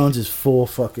 Alex Jones is full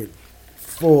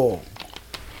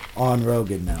on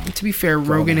Rogan now. To be fair,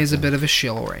 Rogan is a bit of a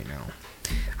shill right now.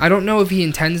 I don't know if he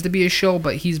intends to be a shill,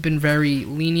 but he's been very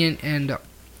lenient and...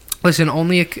 Listen,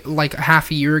 only like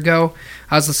half a year ago,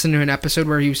 I was listening to an episode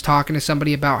where he was talking to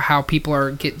somebody about how people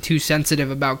are getting too sensitive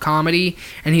about comedy,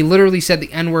 and he literally said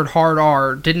the N-word hard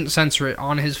R, didn't censor it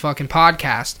on his fucking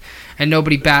podcast, and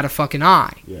nobody bat a fucking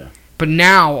eye. Yeah. But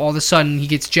now, all of a sudden, he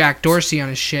gets Jack Dorsey on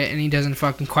his shit, and he doesn't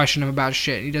fucking question him about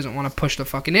shit, and he doesn't want to push the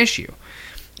fucking issue.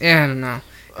 Yeah, I don't know.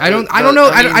 I don't know.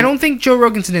 I don't think Joe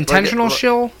Rogan's an intentional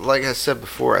shill. Like I said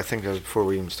before, I think it was before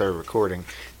we even started recording.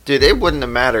 Dude, it wouldn't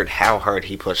have mattered how hard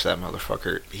he pushed that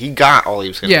motherfucker. He got all he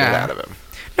was going to get out of him.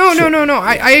 No.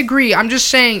 I agree. I'm just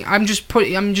saying. I'm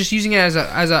just using it as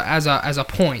a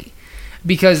point,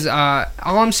 because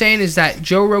all I'm saying is that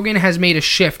Joe Rogan has made a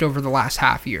shift over the last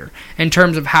half year in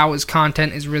terms of how his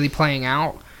content is really playing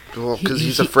out. Well, because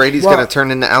he's afraid he's going to turn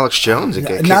into Alex Jones and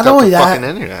get kicked off the fucking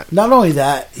internet. Not only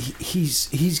that,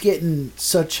 he's getting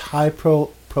such high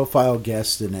profile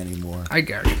guests than anymore. I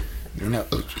get it. You know,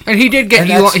 and he did get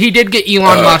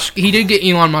Elon Musk. He did get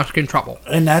Elon Musk in trouble.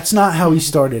 And that's not how he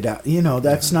started out. You know,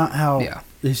 that's not how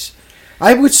this.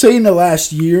 I would say in the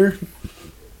last year,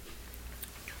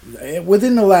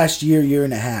 within the last year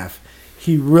and a half,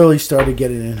 he really started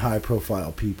getting in high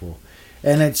profile people.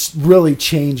 And it's really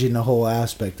changing the whole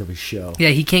aspect of his show. Yeah,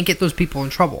 he can't get those people in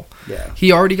trouble. Yeah.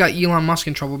 He already got Elon Musk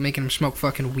in trouble making him smoke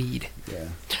fucking weed. Yeah.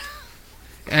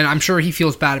 And I'm sure he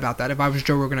feels bad about that. If I was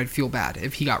Joe Rogan, I'd feel bad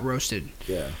if he got roasted.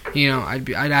 Yeah. You know, I'd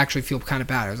actually feel kind of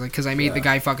bad. I was like, because I made the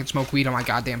guy fucking smoke weed on my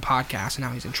goddamn podcast, and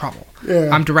now he's in trouble. Yeah.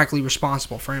 I'm directly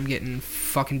responsible for him getting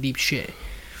fucking deep shit.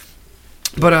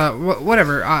 But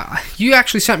whatever. You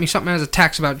actually sent me something as a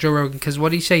text about Joe Rogan, because what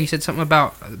did he say? He said something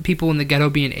about people in the ghetto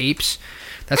being apes.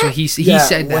 That's what he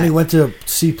said. When he went to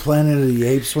see Planet of the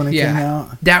Apes when it came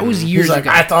out. That was years ago.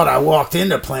 I thought I walked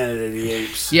into Planet of the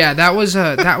Apes. Yeah, that was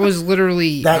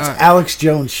literally. That's Alex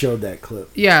Jones showed that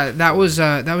clip. Yeah, that was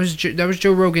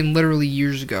Joe Rogan literally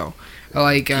years ago.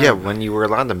 Like when you were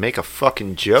allowed to make a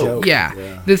fucking joke.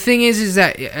 Yeah. The thing is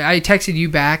that I texted you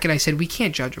back and I said we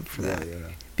can't judge him for that. Yeah.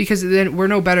 Because then we're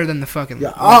no better than the fucking.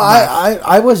 Yeah.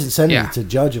 I wasn't sending it to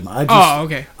judge him.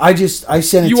 Okay. I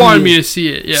sent it. You wanted me to see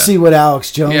it. Yeah. See what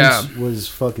Alex Jones was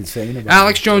fucking saying about.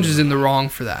 Alex Jones is in the wrong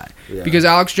for that. Yeah. Because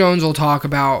Alex Jones will talk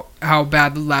about how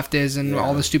bad the left is and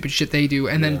all the stupid shit they do,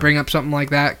 and then bring up something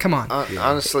like that. Come on.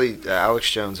 Honestly,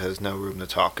 Alex Jones has no room to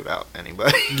talk about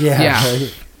anybody. Yeah.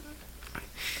 Right.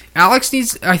 Alex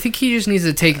I think he just needs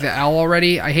to take the L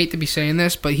already. I hate to be saying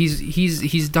this, but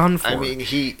he's done for. I mean,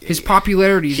 his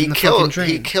popularity is in the fucking drain.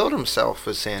 He killed himself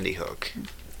with Sandy Hook.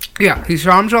 Yeah, he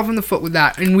shot himself in the foot with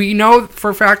that. And we know for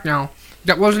a fact now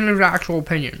that wasn't his actual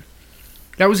opinion.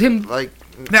 That was him.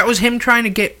 That was him trying to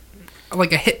get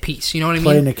like a hit piece. You know what I mean?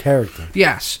 Playing a character.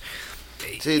 Yes.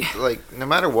 Dude, like, no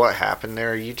matter what happened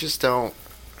there, you just don't.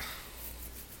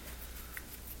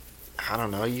 I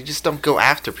don't know. You just don't go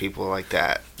after people like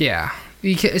that. Yeah.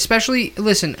 Especially,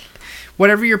 listen,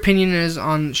 whatever your opinion is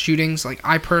on shootings, like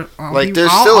no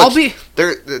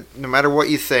matter what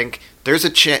you think, there's a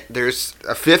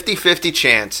 50-50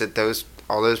 chance that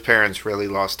all those parents really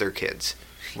lost their kids.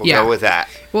 We'll go with that.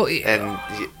 Well, and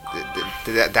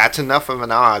that's enough of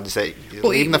an odds that you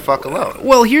leave them the fuck alone.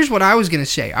 Well, here's what I was gonna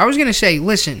say. I was gonna say,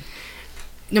 listen,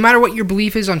 no matter what your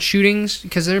belief is on shootings,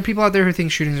 because there are people out there who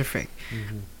think shootings are fake.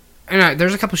 Mm-hmm. And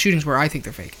there's a couple shootings where I think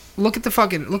they're fake. Look at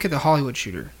the Hollywood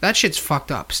shooter. That shit's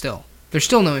fucked up still. There's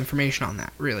still no information on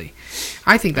that, really.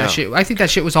 I think that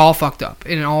shit was all fucked up.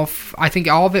 And I think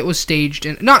all of it was staged.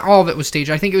 And not all of it was staged.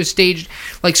 I think it was staged.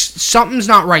 Like, something's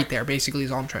not right there, basically,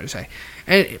 is all I'm trying to say.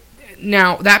 And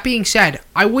now, that being said,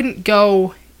 I wouldn't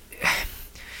go...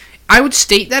 I would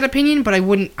state that opinion, but I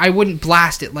wouldn't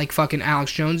blast it like fucking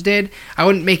Alex Jones did. I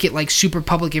wouldn't make it like super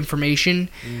public information,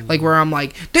 like where I'm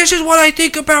like, this is what I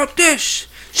think about this.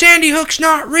 Sandy Hook's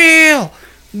not real.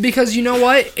 Because you know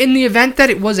what? In the event that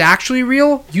it was actually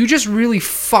real, you just really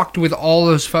fucked with all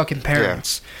those fucking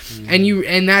parents,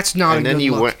 and that's not a good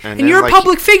look. And you're a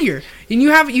public figure, and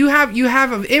you have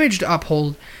an image to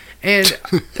uphold, and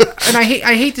and I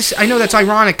hate this. I know that's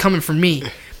ironic coming from me.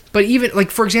 But even,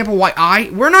 like, for example,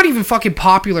 we're not even fucking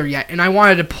popular yet, and I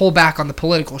wanted to pull back on the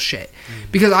political shit.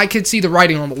 Because I could see the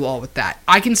writing on the wall with that.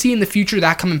 I can see in the future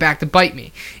that coming back to bite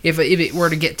me, if it were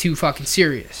to get too fucking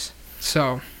serious.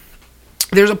 So,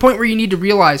 there's a point where you need to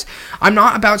realize, I'm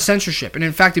not about censorship, and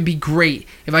in fact, it'd be great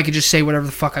if I could just say whatever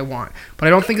the fuck I want. But I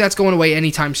don't think that's going away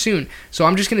anytime soon. So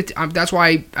I'm just gonna, that's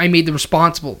why I made the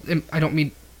responsible, I don't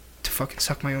mean to fucking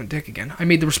suck my own dick again. I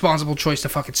made the responsible choice to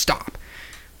fucking stop.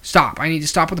 I need to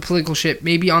stop with the political shit.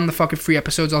 Maybe on the fucking free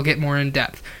episodes I'll get more in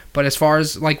depth. But as far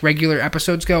as like regular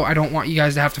episodes go, I don't want you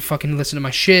guys to have to fucking listen to my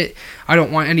shit. I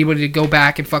don't want anybody to go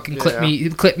back and fucking clip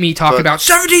me talk about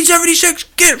 1776,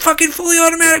 get fucking fully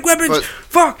automatic weapons.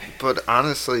 Fuck. But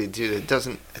honestly, dude, it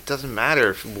doesn't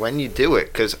matter when you do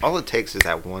it, because all it takes is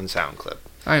that one sound clip.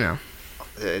 I know.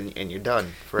 And you're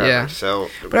done forever. Yeah. So,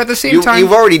 but at the same time,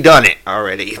 you've already done it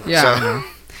already. Yeah. So. I know.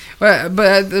 But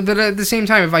at the same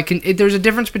time, there's a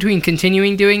difference between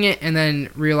continuing doing it and then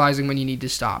realizing when you need to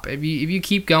stop. If you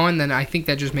keep going, then I think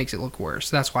that just makes it look worse.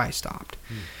 That's why I stopped.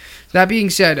 That being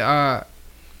said,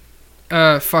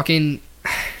 fucking,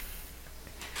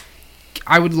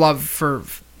 I would love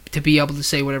to be able to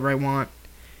say whatever I want,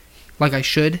 like I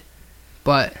should,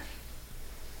 but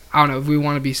I don't know. If we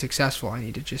want to be successful, I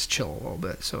need to just chill a little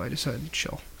bit. So I decided to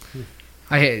chill.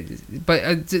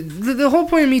 But the whole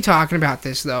point of me talking about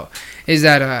this, though, is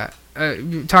that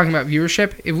talking about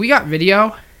viewership, if we got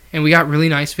video, and we got really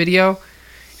nice video,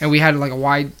 and we had like a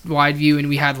wide view, and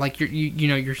we had like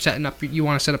you're setting up, you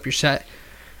want to set up your set,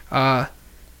 and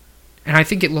I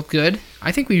think it looked good,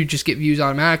 I think we would just get views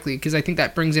automatically, because I think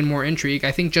that brings in more intrigue.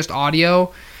 I think just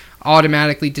audio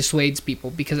automatically dissuades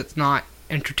people because it's not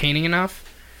entertaining enough.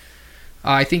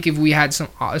 I think if we had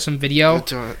some video...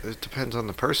 It depends on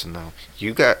the person, though.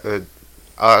 You got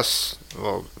us...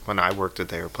 Well, when I worked at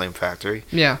the Airplane Factory...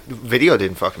 Yeah. Video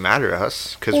didn't fucking matter to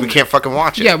us, because we can't fucking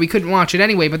watch it. Yeah, we couldn't watch it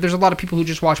anyway, but there's a lot of people who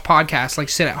just watch podcasts, like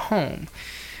sit at home,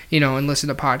 and listen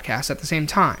to podcasts at the same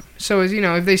time. So,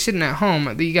 if they're sitting at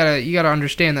home, you gotta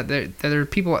understand that there are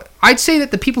people... I'd say that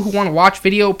the people who want to watch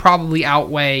video probably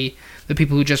outweigh the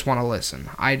people who just want to listen.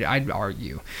 I'd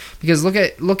argue. Because look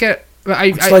at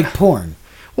it's like porn.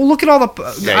 Well, look at all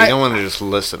the... you don't want to just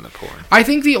listen to porn. I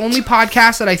think the only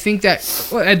podcast that I think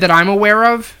that I'm aware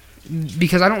of,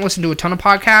 because I don't listen to a ton of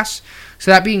podcasts,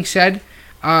 so that being said,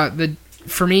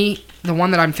 for me, the one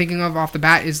that I'm thinking of off the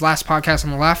bat is Last Podcast on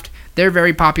the Left. They're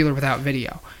very popular without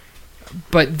video.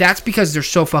 But that's because they're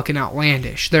so fucking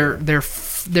outlandish. They're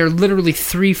literally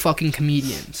 3 fucking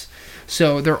comedians.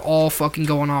 So they're all fucking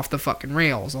going off the fucking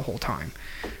rails the whole time.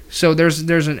 So there's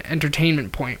an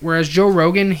entertainment point. Whereas Joe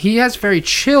Rogan, he has very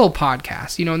chill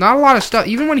podcasts. Not a lot of stuff.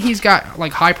 Even when he's got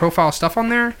like high profile stuff on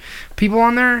there, people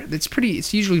on there,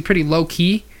 it's usually pretty low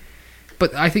key.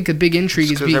 But I think the big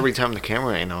intrigue is because every time the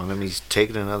camera ain't on him, he's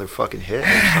taking another fucking hit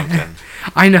or something.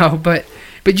 I know, but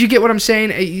you get what I'm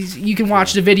saying. You can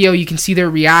watch the video, you can see their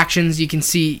reactions, you can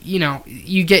see,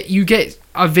 you get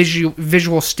a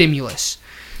visual stimulus.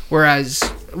 Whereas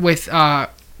with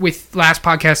Last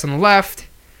Podcast on the Left,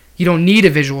 you don't need a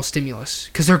visual stimulus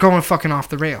because they're going fucking off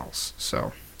the rails.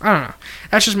 So, I don't know.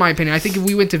 That's just my opinion. I think if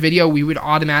we went to video, we would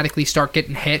automatically start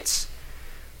getting hits.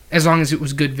 as long as it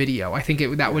was good video. I think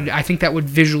that would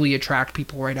visually attract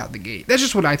people right out the gate. That's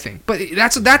just what I think. But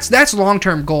that's a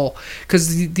long-term goal, because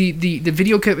the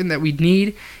video equipment that we'd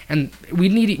need, and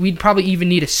we'd probably even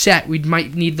need a set. We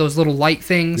might need those little light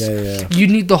things. Yeah. You'd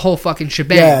need the whole fucking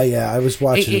shebang. Yeah. I was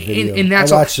watching a video. And I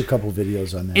watched a couple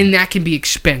videos on that. And that can be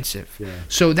expensive. Yeah.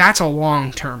 So that's a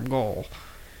long-term goal.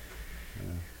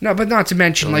 Yeah. No, but not to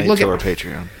mention, Donate look to at our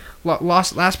Patreon.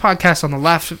 last podcast on the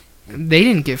left. They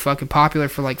didn't get fucking popular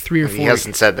for like 3 or 4 He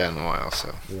hasn't said that in a while,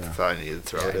 so Yeah. I thought I needed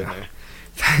to throw it in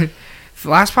there. The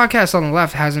last podcast on the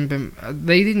left hasn't been.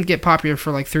 They didn't get popular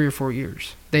for like 3 or 4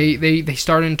 years. They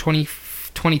started in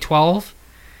 2012,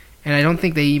 and I don't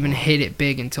think they even hit it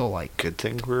big until like. Good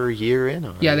thing we're a year in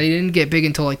on it. Yeah, they didn't get big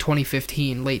until like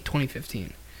 2015, late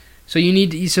 2015. So you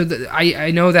need to,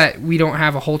 I know that we don't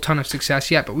have a whole ton of success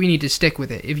yet, but we need to stick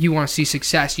with it. If you want to see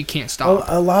success, you can't stop.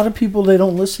 A lot of people, they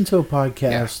don't listen to a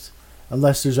podcast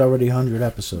unless there's already 100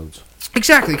 episodes.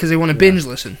 Exactly, because they want to binge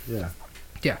listen. Yeah.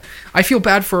 I feel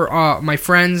bad for my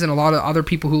friends and a lot of other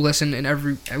people who listen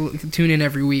and tune in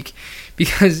every week,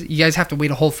 because you guys have to wait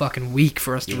a whole fucking week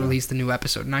for us to release the new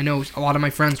episode. And I know a lot of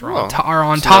my friends are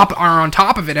on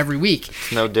top of it every week.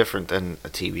 It's no different than a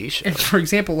TV show. And for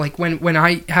example, like when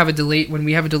we have a delayed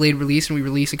release and we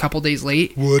release a couple days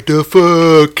late. What the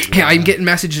fuck? Yeah, I'm getting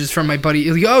messages from my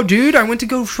buddy. Like, oh, dude, I went to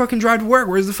go fucking drive to work.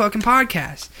 Where's the fucking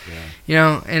podcast? Yeah. You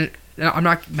know, and I'm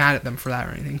not mad at them for that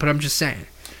or anything, but I'm just saying.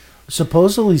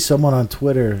 Supposedly, someone on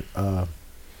Twitter,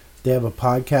 they have a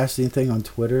podcasting thing on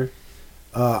Twitter.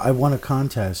 I won a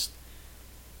contest.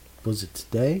 Was it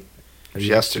today? It was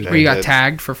yesterday. Where you got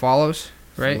tagged for follows,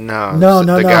 right? No. No, The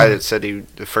no. guy that said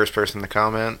the first person to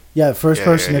comment. Yeah, first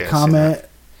person to yeah, comment,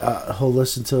 he'll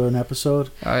listen to an episode.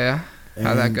 Oh, yeah?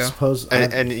 How'd that go?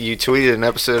 And you tweeted an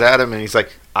episode at him, and he's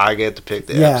like, I get to pick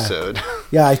the episode.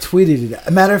 Yeah, I tweeted it.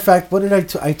 A matter of fact, what did I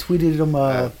tweeted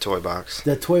him? Toy Box.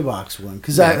 The Toy Box one,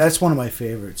 because Yeah. that's one of my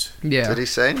favorites. Yeah. Did he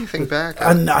say anything back?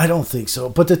 I don't think so,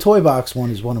 but the Toy Box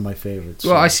one is one of my favorites.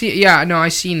 Well, so. I see. Yeah, no, I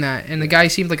seen that, and the guy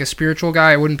seemed like a spiritual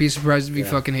guy. I wouldn't be surprised if he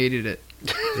fucking hated it.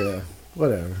 Yeah,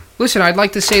 whatever. Listen, I'd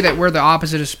like to say that we're the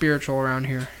opposite of spiritual around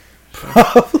here.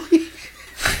 Probably.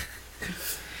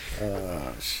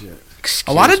 Shit.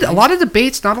 A lot of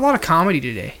debates, not a lot of comedy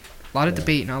today. A lot of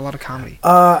debate, not a lot of comedy.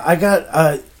 I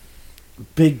got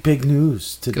big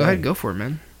news today. Go ahead, go for it,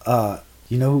 man.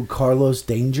 You know who Carlos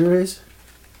Danger is?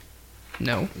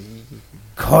 No.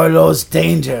 Carlos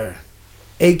Danger,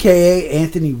 a.k.a.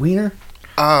 Anthony Weiner.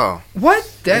 Oh.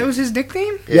 What? That was his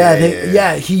nickname?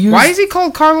 Yeah, he used. Why is he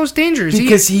called Carlos Danger?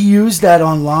 Because he used that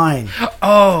online.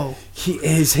 Oh.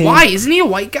 His hand, Why? Isn't he a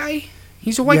white guy?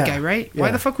 He's a white guy, right? Why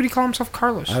yeah. the fuck would he call himself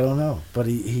Carlos? I don't know, but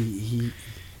he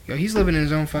Yo, he's living in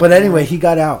his own fucking But anyway, world. he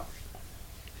got out.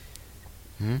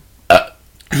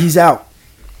 He's out.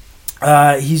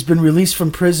 He's been released from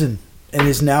prison and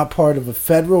is now part of a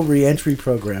federal reentry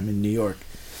program in New York.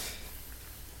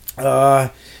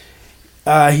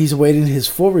 He's awaiting his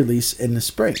full release in the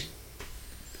spring.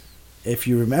 If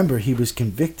you remember, he was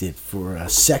convicted for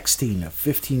sexting a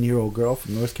 15-year-old girl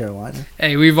from North Carolina.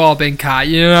 Hey, we've all been caught,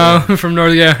 you know, from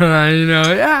North Carolina, you know,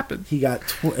 it happens. He got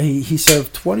he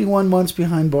served 21 months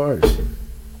behind bars.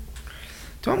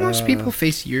 Don't most people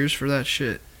face years for that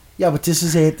shit? Yeah, but this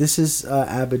is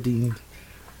Aberdeen,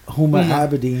 Huma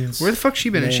Aberdeen's. Where the fuck's she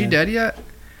been? Is she dead yet?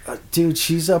 Dude,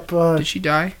 she's up. Did she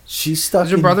die? She's stuck.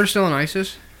 Is her brother still in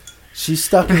ISIS? She's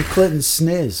stuck in Clinton's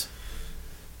sniz.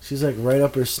 She's like right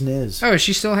up her sniz. Oh, is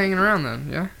she still hanging around then?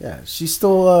 Yeah. Yeah, she's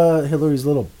still Hillary's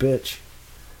little bitch.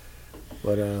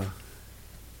 But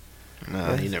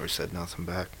No, he never said nothing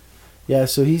back. yeah,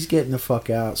 so he's getting the fuck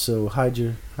out. So hide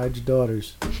your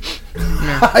daughters.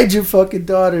 Yeah. Hide your fucking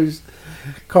daughters.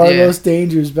 Carlos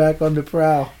Danger's back on the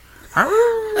prowl.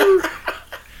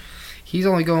 He's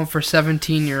only going for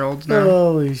 17-year-olds now.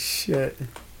 Holy shit!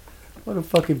 What a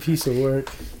fucking piece of work.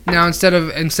 Now instead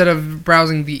of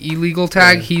browsing the illegal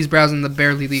tag, he's browsing the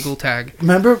barely legal tag.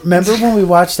 Remember when we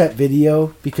watched that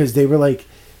video, because they were like,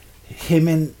 him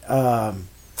and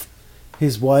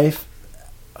his wife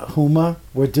Huma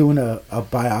were doing a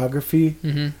biography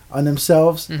on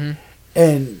themselves,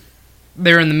 and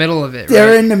they're in the middle of it.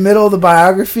 they're right? in the middle of the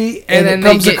biography, and then it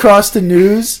comes across the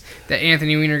news that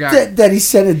Anthony Weiner got. that he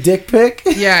sent a dick pic.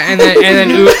 Yeah,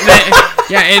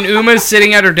 and Uma's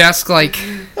sitting at her desk like,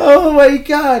 oh my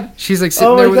god, she's like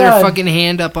sitting there with her fucking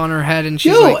hand up on her head, and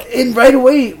she's like, and right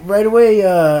away,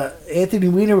 Anthony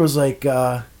Weiner was like,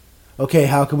 okay,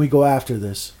 how can we go after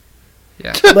this?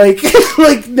 yeah.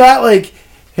 like not like,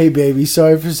 hey baby,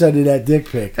 sorry for sending that dick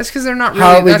pic. That's because they're not really.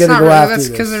 How are we that's gonna not go really, after That's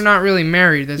because this? they're not really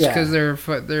married. That's Yeah. because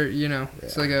they're you know,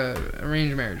 it's like a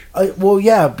arranged marriage. Well,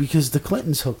 yeah, because the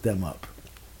Clintons hooked them up.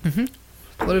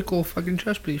 Political fucking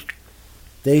chess piece.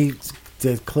 The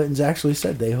Clintons actually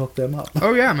said they hooked them up.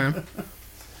 Oh yeah, man.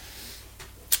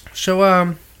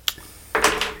 So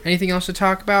anything else to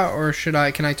talk about, or can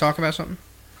I talk about something?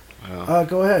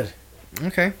 Go ahead.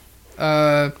 Okay.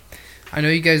 I know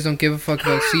you guys don't give a fuck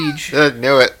about Siege.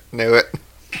 Knew it.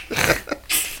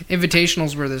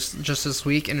 Invitationals were just this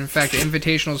week, and in fact, the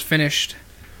Invitationals finished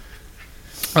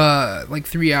like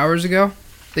 3 hours ago.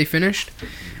 They finished.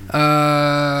 It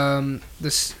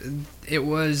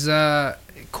was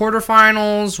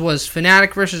quarterfinals was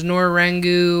Fnatic versus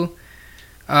Norarengu.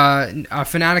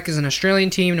 Fnatic is an Australian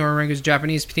team. Norarengu is a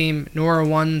Japanese team. Nora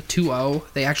won 2-0.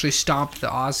 They actually stomped the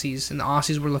Aussies, and the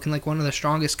Aussies were looking like one of the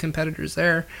strongest competitors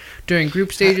there during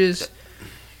group stages.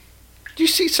 Did you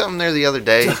see something there the other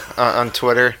day on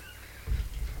Twitter?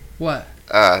 What?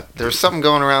 There was something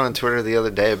going around on Twitter the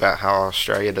other day about how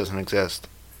Australia doesn't exist.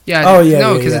 Yeah. Oh yeah.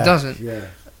 No, because it doesn't. Yeah.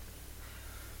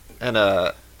 And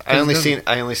I only seen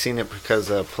it because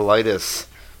Politis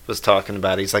was talking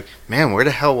about it. He's like, man, where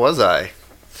the hell was I?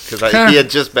 Because he had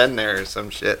just been there or some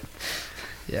shit.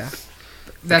 Yeah,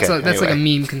 that's Anyway. like a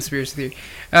meme conspiracy theory.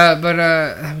 But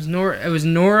it was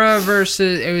Nora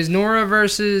versus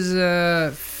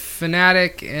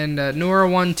Fnatic, and Nora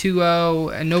won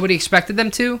 2-0, and nobody expected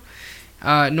them to.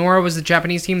 Nora was the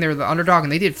Japanese team; they were the underdog,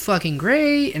 and they did fucking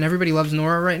great. And everybody loves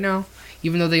Nora right now,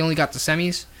 even though they only got the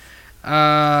semis.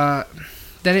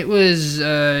 Then it was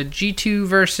G2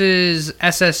 versus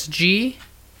SSG.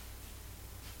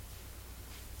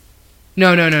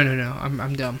 No.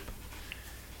 I'm dumb.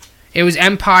 It was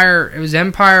Empire. It was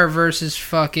Empire versus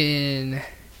fucking.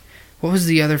 What was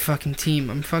the other fucking team?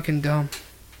 I'm fucking dumb.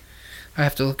 I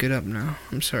have to look it up now.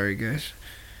 I'm sorry, guys.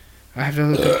 I have to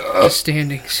look up the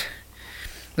standings.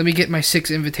 Let me get my 6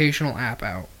 Invitational app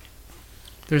out.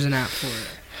 There's an app for it.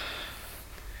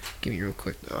 Give me real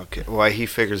quick. Okay, while he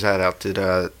figures that out,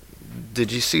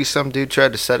 did you see some dude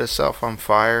tried to set himself on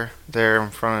fire there in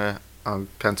front of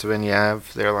Pennsylvania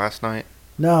Ave there last night?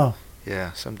 No.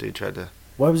 Yeah, some dude tried to.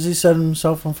 Why was he setting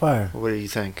himself on fire? What do you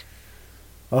think?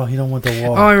 Oh, he don't want the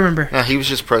wall. Oh, I remember. No, he was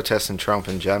just protesting Trump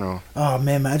in general. Oh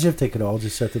man, imagine if they could all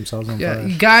just set themselves on Yeah, fire.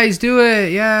 you guys do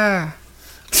it. Yeah.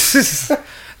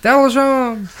 That was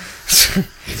wrong.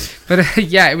 But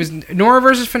yeah, it was Nora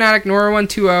versus Fnatic. Nora won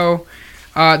 2-0.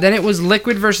 Then it was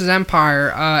Liquid versus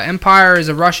Empire. Empire is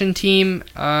a Russian team,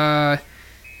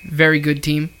 very good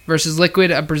team, versus Liquid,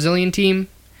 a Brazilian team.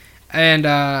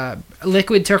 And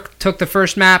Liquid took the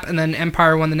first map, and then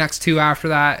Empire won the next 2 after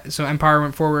that. So Empire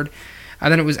went forward.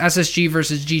 Then it was SSG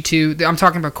versus G2. I'm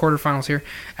talking about quarterfinals here.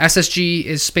 SSG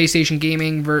is Space Station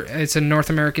Gaming. It's a North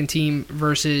American team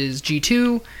versus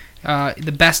G2,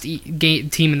 the best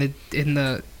team in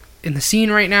the scene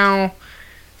right now.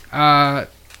 And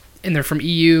they're from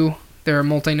EU. They're a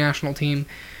multinational team.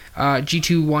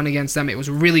 G2 won against them. It was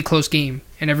a really close game,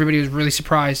 and everybody was really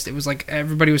surprised. It was like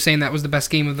everybody was saying that was the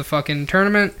best game of the fucking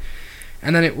tournament.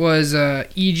 And then it was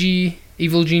EG,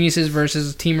 Evil Geniuses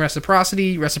versus Team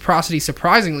Reciprocity. Reciprocity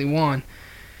surprisingly won.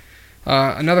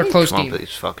 Another close Come up game. with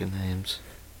these fucking names.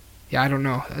 Yeah, I don't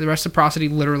know. The Reciprocity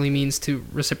literally means to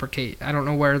reciprocate. I don't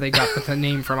know where they got the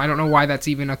name from. I don't know why that's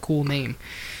even a cool name.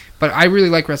 But I really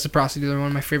like Reciprocity. They're one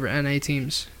of my favorite NA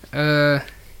teams.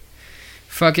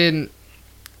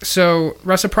 So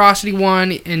Reciprocity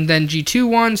won, and then G2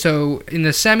 won. So in the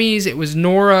semis, it was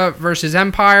Nora versus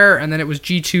Empire, and then it was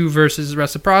G2 versus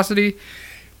Reciprocity.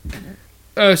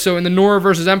 So in the Nora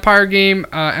versus Empire game,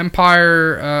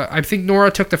 Empire, I think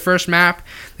Nora took the first map.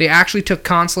 They actually took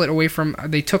Consulate away from.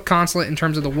 They took Consulate in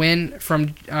terms of the win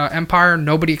from Empire.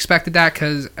 Nobody expected that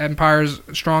because Empire's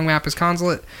strong map is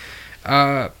Consulate.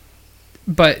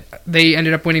 But they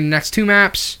ended up winning the next 2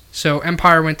 maps. So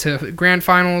Empire went to grand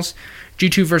finals.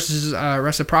 G2 versus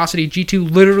Reciprocity. G2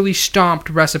 literally stomped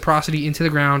Reciprocity into the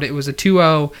ground. It was a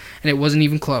 2-0, and it wasn't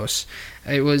even close.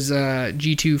 It was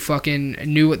G2 fucking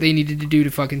knew what they needed to do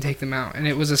to fucking take them out. And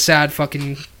it was a sad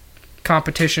fucking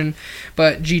competition.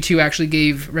 But G2 actually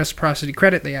gave Reciprocity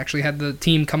credit. They actually had the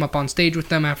team come up on stage with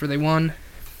them after they won.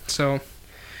 So,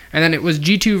 and then it was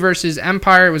G2 versus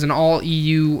Empire. It was an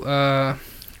all-EU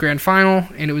grand final,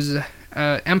 and it was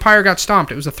Empire got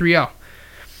stomped. It was a 3-0.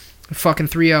 Fucking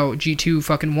 3-0. G2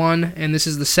 fucking won, and this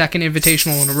is the second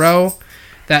invitational in a row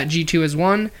that G2 has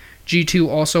won. G2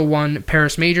 also won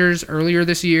Paris Majors earlier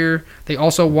this year. They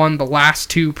also won the last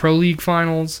 2 Pro League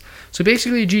finals. So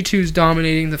basically G2 is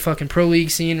dominating the fucking Pro League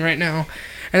scene right now,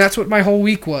 and that's what my whole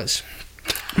week was.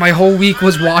 My whole week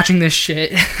was watching this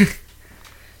shit.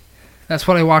 That's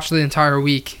what I watched the entire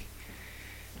week.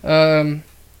 It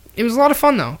was a lot of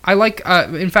fun, though. I like,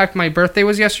 in fact, my birthday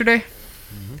was yesterday.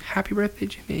 Mm-hmm. Happy birthday,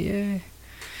 Jimmy, yay.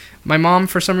 My mom,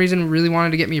 for some reason, really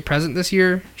wanted to get me a present this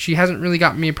year. She hasn't really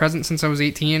gotten me a present since I was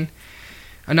 18.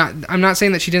 I'm not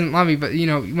saying that she didn't love me, but you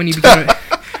know, when you become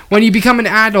when you become an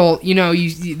adult, you know,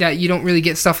 you don't really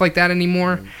get stuff like that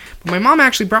anymore. But my mom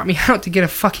actually brought me out to get a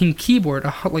fucking keyboard,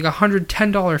 like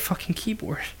 $110 fucking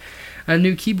keyboard, a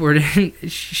new keyboard, and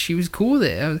she was cool with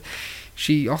it.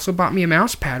 She also bought me a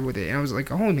mouse pad with it, and I was like,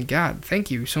 oh my god,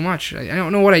 thank you so much. I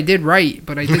don't know what I did right,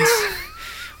 but I did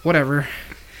whatever.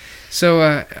 So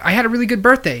I had a really good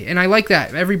birthday, and I like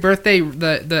that. Every birthday,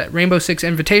 the Rainbow Six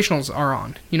Invitationals are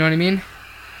on. You know what I mean?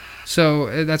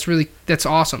 So that's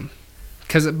awesome.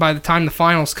 Because by the time the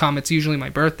finals come, it's usually my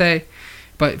birthday.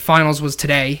 But finals was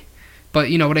today. But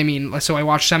you know what I mean? So I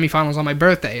watched semifinals on my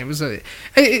birthday.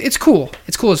 It's cool.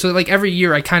 It's cool. So like every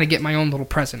year I kind of get my own little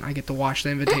present. I get to watch the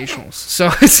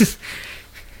Invitationals.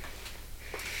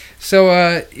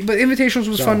 But Invitationals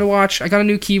was fun to watch. I got a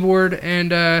new keyboard,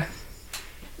 and I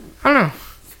don't know.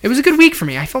 It was a good week for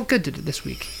me. I felt good this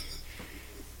week.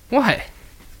 What?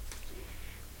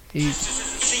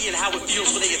 Seeing how it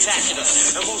feels when they attacking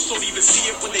us, and most don't even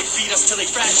see it when they beat us till they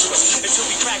fracture us, until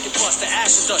we crack and bust the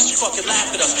ashes dust. You fucking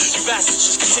laugh at us, you bastards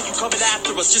just continue coming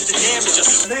after us just to damage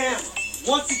us. Man,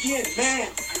 once again, man.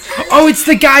 Oh, it's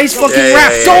the guy's fucking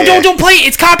rap. Don't play it.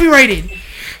 It's copyrighted.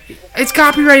 It's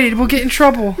copyrighted. We'll get in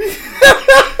trouble. What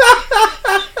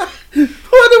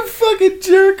a fucking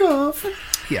jerk off.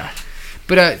 Yeah.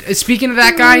 But speaking of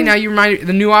that guy, now you remind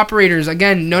the new operators.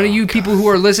 Again, none of you people who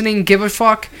are listening give a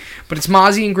fuck, but it's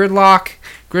Mozzie and Gridlock.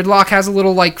 Gridlock has a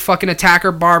little, like, fucking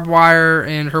attacker barbed wire,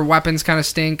 and her weapons kind of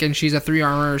stink, and she's a 3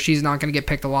 armor. She's not going to get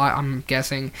picked a lot, I'm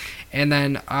guessing. And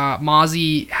then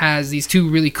Mozzie has these 2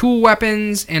 really cool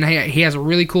weapons, and he has a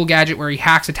really cool gadget where he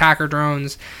hacks attacker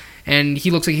drones, and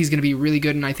he looks like he's going to be really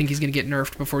good, and I think he's going to get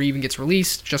nerfed before he even gets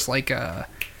released, just like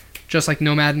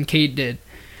Nomad and Cade did.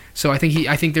 So I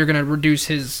think they're gonna reduce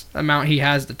his amount he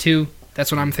has to 2.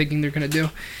 That's what I'm thinking they're gonna do.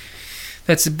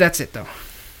 That's it though.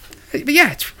 But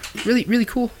yeah, it's really really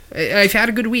cool. I've had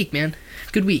a good week, man.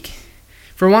 Good week.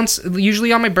 For once,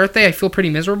 usually on my birthday I feel pretty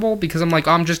miserable because I'm like,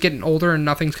 oh, I'm just getting older and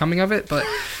nothing's coming of it. But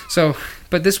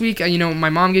this week, you know, my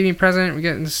mom gave me a present. We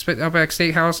get in the Outback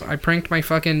Steakhouse. I pranked my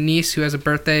fucking niece who has a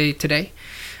birthday today,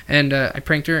 and I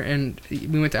pranked her, and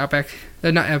we went to Outback.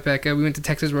 Not Outback. We went to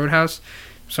Texas Roadhouse.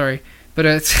 Sorry. But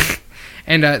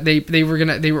and they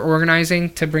were organizing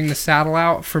to bring the saddle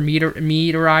out for me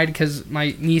to ride because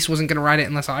my niece wasn't gonna ride it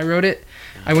unless I rode it.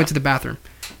 I went to the bathroom.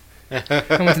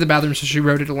 So she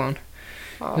rode it alone.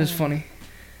 It was funny.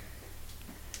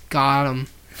 Got him.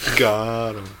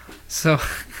 So,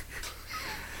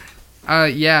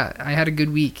 yeah, I had a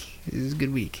good week. It was a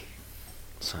good week.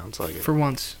 Sounds like it. For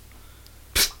once.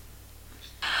 I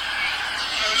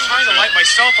was trying to light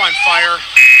myself on fire.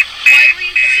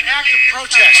 As an act of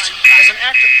protest.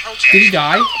 Did he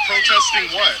die? Protesting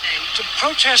what?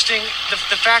 Protesting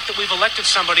the fact that we've elected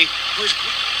somebody who is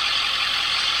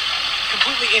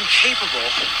completely incapable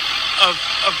of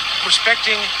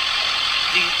respecting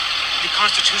the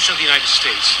Constitution of the United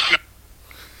States.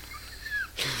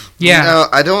 Yeah. You know,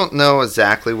 I don't know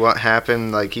exactly what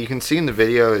happened. Like, you can see in the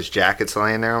video his jacket's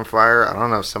laying there on fire. I don't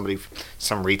know if some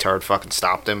retard fucking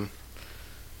stopped him.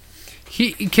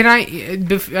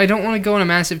 I don't want to go on a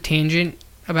massive tangent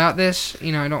about this.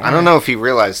 You know, I don't know if he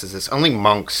realizes this. Only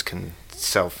monks can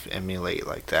self-emulate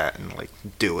like that and like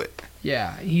do it.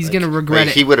 Yeah, he's gonna regret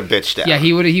it. He would have bitched out. Yeah,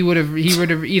 he would have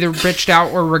either bitched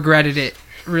out or regretted it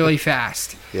really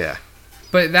fast. Yeah.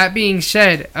 But that being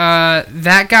said,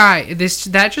 that guy,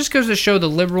 that just goes to show the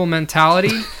liberal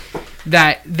mentality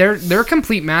that they're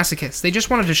complete masochists. They just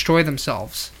want to destroy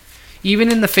themselves.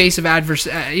 Even in the face of their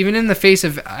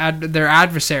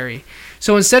adversary.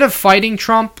 So instead of fighting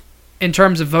Trump in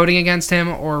terms of voting against him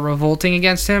or revolting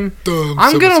against him,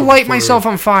 I'm gonna light myself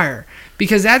on fire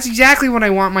because that's exactly what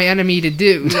I want my enemy to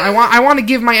do. I want to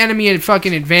give my enemy a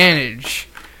fucking advantage.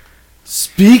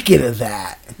 Speaking of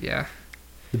that, yeah,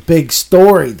 the big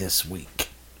story this week.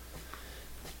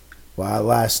 Well,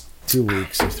 last 2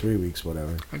 weeks or 3 weeks,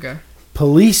 whatever. Okay.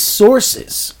 Police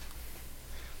sources.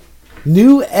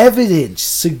 New evidence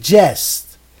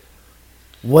suggests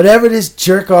whatever this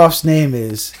jerk-off's name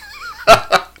is,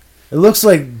 it looks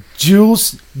like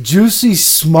Juicy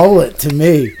Smollett to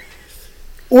me,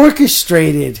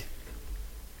 orchestrated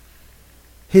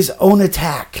his own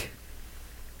attack.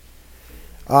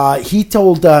 He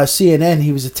told CNN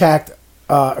he was attacked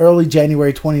early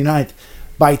January 29th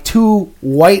by 2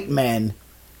 white men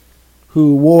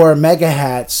who wore mega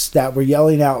hats that were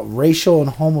yelling out racial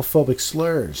and homophobic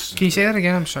slurs. Can you say that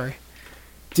again? I'm sorry.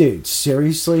 Dude,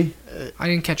 seriously? I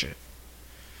didn't catch it.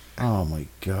 Oh my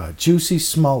god. Juicy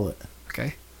Smollett.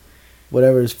 Okay.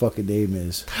 whatever his fucking name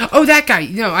is. Oh, that guy.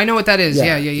 No, I know what that is.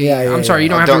 Yeah. Yeah. I'm sorry, you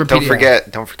don't have to repeat Don't it.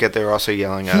 forget. Don't forget. They're also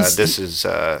yelling. He's- This is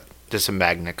a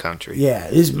Magna country. Yeah,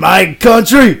 this is my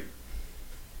country.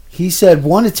 He said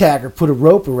one attacker put a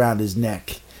rope around his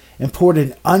neck and poured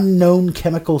an unknown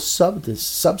chemical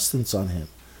substance on him.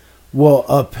 Well,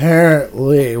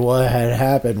 apparently what had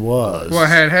happened was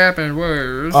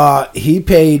he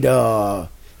paid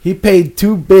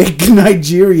two big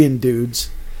Nigerian dudes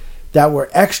that were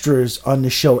extras on the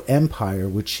show Empire,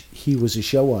 which he was a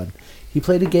show on. He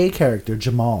played a gay character,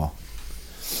 Jamal.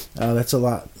 That's a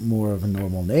lot more of a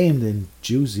normal name than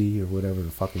Juicy or whatever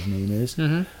the fuck his name is.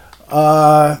 Mm-hmm.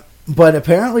 But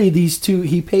apparently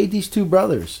he paid these two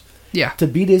brothers Yeah. to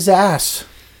beat his ass.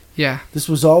 Yeah. This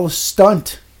was all a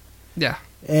stunt. Yeah.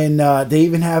 And they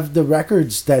even have the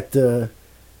records that the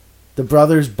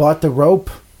brothers bought the rope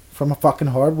from a fucking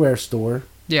hardware store.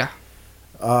 Yeah.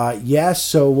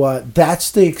 So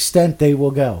that's the extent they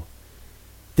will go.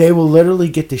 They will literally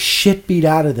get the shit beat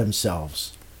out of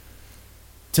themselves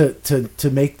to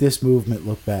make this movement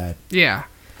look bad. Yeah.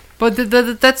 But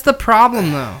that's the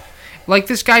problem, though. Like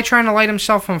this guy trying to light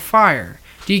himself on fire.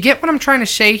 Do you get what I'm trying to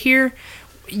say here?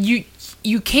 You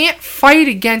can't fight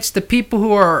against the people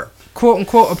who are quote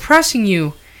unquote oppressing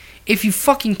you if you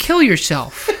fucking kill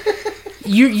yourself. What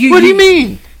do you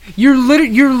mean? You're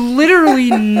literally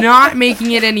not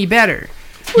making it any better.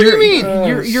 What do you mean?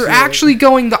 You're actually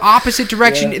going the opposite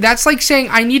direction. Yeah. That's like saying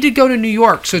I need to go to New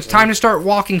York, so it's time to start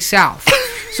walking south.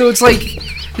 so it's like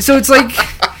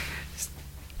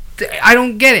I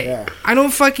don't get it. Yeah. I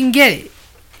don't fucking get it.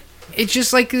 It's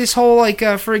just like this whole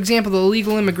for example, the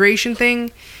illegal immigration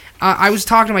thing. I was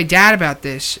talking to my dad about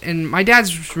this, and my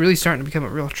dad's really starting to become a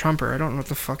real Trumper. I don't know what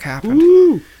the fuck happened.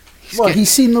 Woo! He's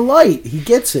seen the light. He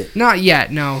gets it. Not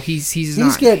yet. No, he's not.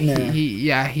 He's getting there.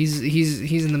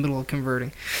 He's in the middle of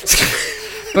converting.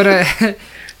 But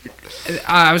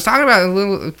I was talking about a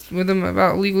little with him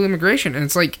about illegal immigration, and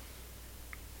it's like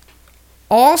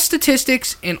all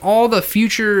statistics and all the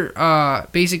future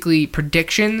basically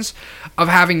predictions of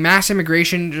having mass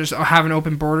immigration, just having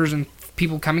open borders and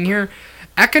people coming here,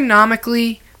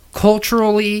 economically,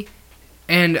 culturally,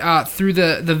 and through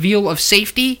the veil of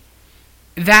safety,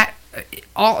 that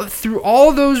through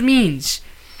all those means,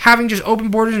 having just open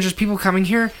borders and just people coming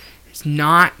here is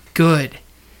not good.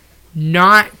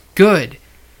 Not good.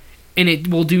 And it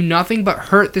will do nothing but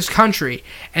hurt this country.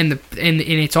 And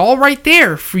it's all right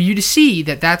there for you to see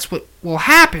that that's what will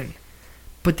happen.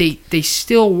 But they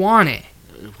still want it.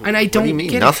 And I don't What do you mean?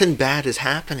 get Nothing bad is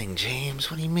happening, James.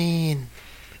 What do you mean?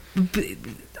 But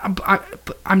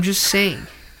I'm just saying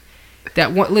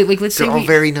that let's say They're all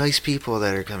very nice people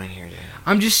that are coming here. James.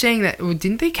 I'm just saying that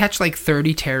didn't they catch like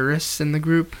 30 terrorists in the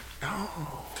group? No.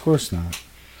 Of course not.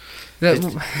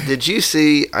 Did you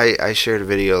see? I shared a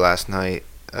video last night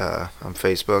on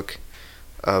Facebook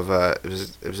of it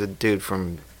was a dude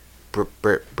from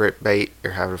Britbait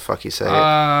or however the fuck you say it.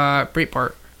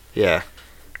 Breitbart. Yeah.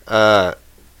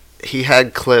 He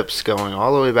had clips going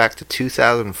all the way back to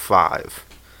 2005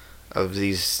 of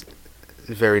these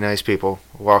very nice people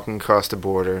walking across the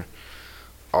border,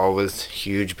 all with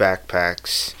huge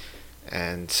backpacks,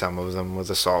 and some of them with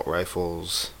assault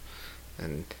rifles.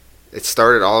 And it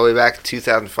started all the way back to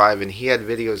 2005, and he had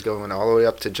videos going all the way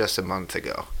up to just a month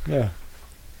ago. Yeah.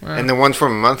 Wow. And the one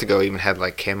from a month ago even had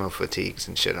like camo fatigues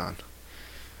and shit on.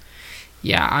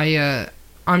 Yeah,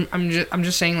 I'm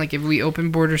just saying, like, if we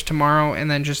open borders tomorrow and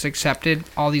then just accepted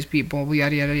all these people,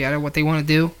 yada yada yada, what they want to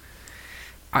do,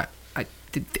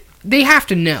 they have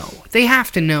to know. They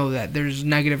have to know that there's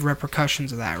negative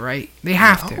repercussions of that, right? They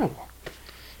have to.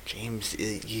 James,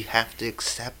 you have to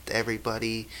accept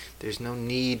everybody. There's no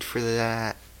need for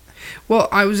that. Well,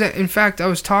 I was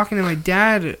talking to my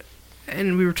dad,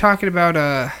 and we were talking about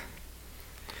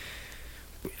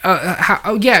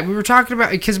we were talking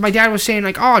about, because my dad was saying,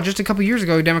 like, oh, just a couple years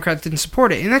ago, Democrats didn't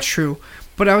support it, and that's true.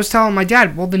 But I was telling my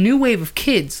dad, well, the new wave of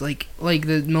kids, like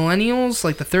the millennials,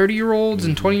 like the 30-year-olds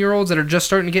and 20-year-olds that are just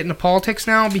starting to get into politics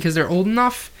now because they're old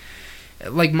enough,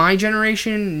 like my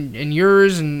generation and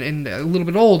yours and a little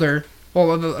bit older,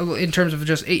 well, in terms of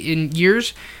just in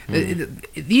years,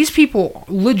 these people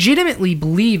legitimately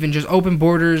believe in just open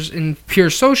borders and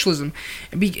pure socialism.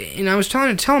 And I was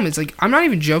trying to tell them, it's like, I'm not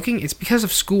even joking, it's because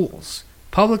of schools,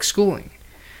 public schooling.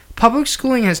 Public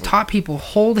schooling has taught people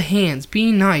hold hands,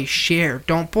 be nice, share,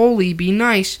 don't bully, be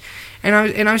nice. And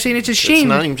I was saying it's a shame. It's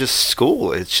not even just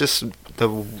school. It's just the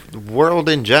world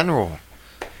in general.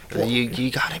 Well,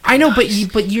 you gotta be I know, nice.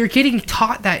 but you're getting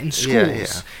taught that in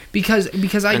schools. Yeah. Because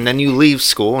and then you leave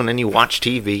school and then you watch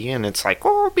TV and it's like,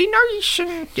 oh, be nice.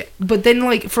 And yeah, but then,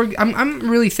 like, I'm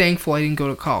really thankful I didn't go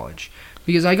to college.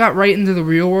 because I got right into the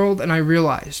real world and I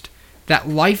realized that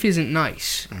life isn't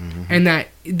nice, and that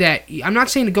I'm not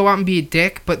saying to go out and be a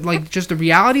dick, but like just the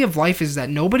reality of life is that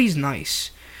nobody's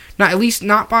nice, not at least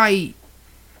not by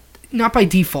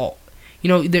default. You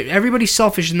know, everybody's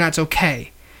selfish and that's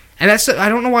okay. And that's, I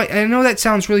don't know why, I know that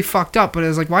sounds really fucked up, but I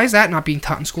was like, why is that not being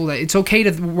taught in school? That it's okay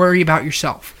to worry about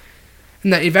yourself,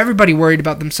 and that if everybody worried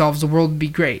about themselves, the world would be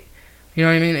great. You know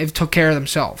what I mean? If it took care of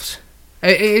themselves.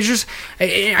 It's just,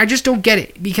 I just don't get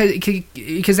it,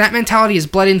 because that mentality is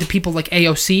bled into people like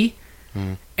AOC,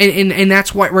 and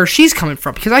that's where she's coming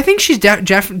from, because I think she's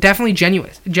definitely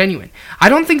genuine. I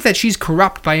don't think that she's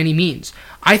corrupt by any means.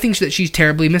 I think that she's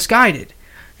terribly misguided,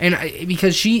 and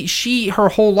because she her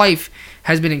whole life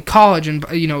has been in college and,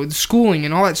 you know, schooling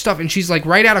and all that stuff, and she's like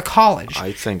right out of college.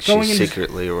 I think she's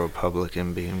secretly a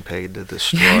Republican being paid to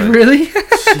destroy really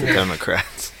the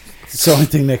Democrats. It's the only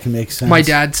thing that can make sense. My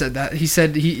dad said that. He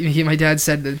said my dad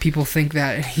said that people think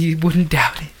that, and he wouldn't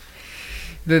doubt it.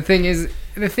 The thing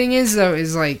is though,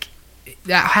 is like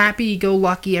that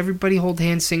happy-go-lucky, everybody hold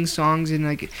hands, sing songs, and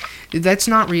like that's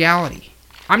not reality.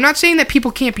 I'm not saying that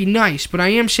people can't be nice, but I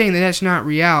am saying that that's not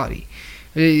reality.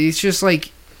 It's just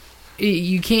like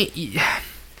you can't.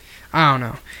 I don't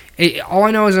know. All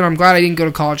I know is that I'm glad I didn't go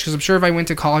to college, because I'm sure if I went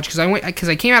to college, because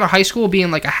I came out of high school being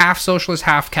like a half socialist,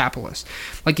 half capitalist,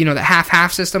 like, you know, the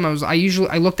half system.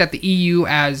 I looked at the EU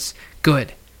as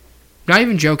good. Not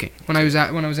even joking. When I was in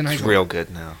high school, it's real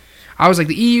good now. I was like,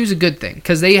 the EU is a good thing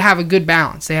because they have a good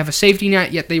balance. They have a safety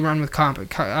net, yet they run with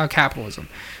capitalism.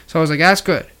 So I was like, that's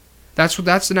good. That's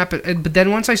the net. But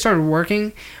then once I started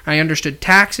working, I understood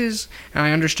taxes, and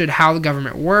I understood how the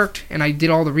government worked, and I did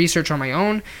all the research on my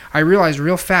own. I realized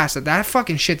real fast that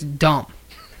fucking shit's dumb.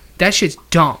 That shit's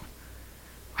dumb.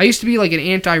 I used to be like an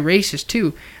anti-racist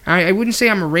too. I wouldn't say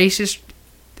I'm a racist.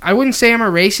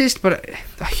 But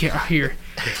here,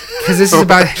 because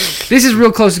this is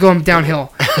real close to going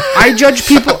downhill. I judge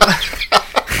people.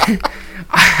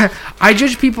 I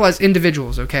judge people as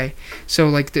individuals, okay? So,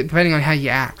 like, depending on how you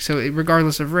act. So,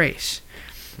 regardless of race.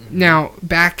 Now,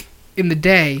 back in the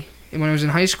day, when I was in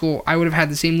high school, I would have had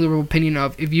the same liberal opinion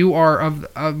of, if you are of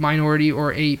a minority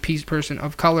or a person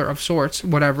of color of sorts,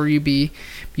 whatever you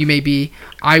may be,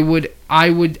 I would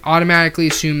automatically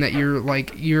assume that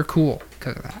you're cool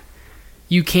because of that.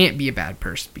 You can't be a bad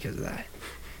person because of that.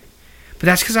 But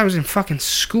that's because I was in fucking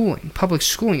schooling, public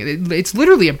schooling. It's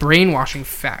literally a brainwashing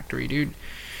factory, dude.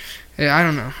 I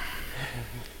don't know.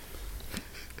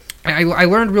 I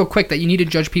learned real quick that you need to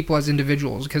judge people as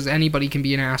individuals, because anybody can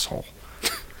be an asshole.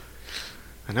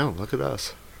 I know. Look at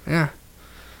us. Yeah.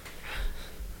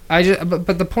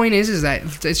 But the point is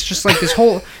that it's just like this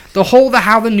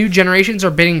how the new generations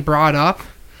are being brought up.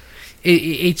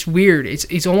 It's weird.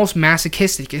 It's almost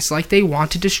masochistic. It's like they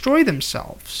want to destroy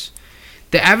themselves.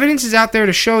 The evidence is out there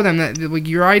to show them that, like,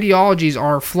 your ideologies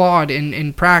are flawed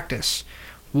in practice.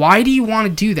 Why do you want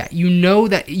to do that? You know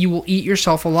that you will eat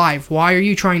yourself alive. Why are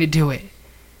you trying to do it?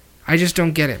 I just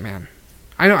don't get it, man.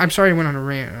 I know. I'm sorry I went on a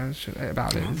rant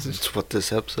about it. That's what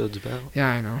this episode's about. Yeah,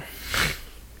 I know.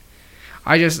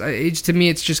 To me,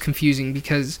 it's just confusing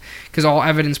because all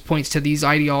evidence points to these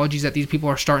ideologies that these people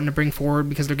are starting to bring forward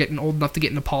because they're getting old enough to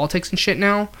get into politics and shit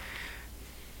now.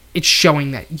 It's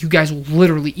showing that you guys will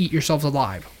literally eat yourselves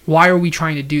alive. Why are we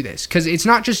trying to do this? Because it's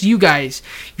not just you guys,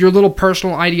 your little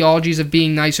personal ideologies of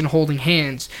being nice and holding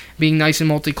hands, being nice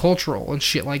and multicultural and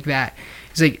shit like that.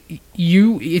 It's like,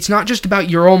 it's not just about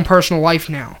your own personal life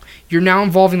now. You're now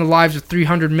involving the lives of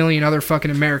 300 million other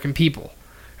fucking American people.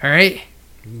 Alright?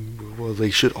 Well,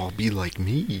 they should all be like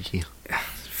me.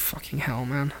 Fucking hell,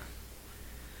 man.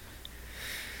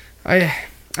 I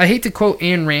hate to quote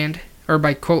Ayn Rand. Or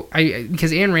by quote,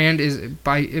 because Ayn Rand is,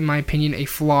 in my opinion, a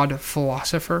flawed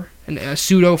philosopher, and a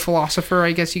pseudo philosopher,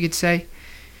 I guess you could say.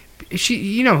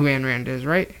 You know who Ayn Rand is,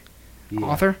 right? Yeah.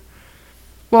 Author.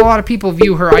 Well, a lot of people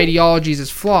view her ideologies as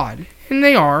flawed, and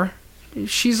they are.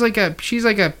 She's like a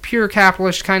pure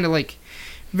capitalist, kind of like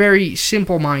very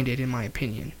simple-minded, in my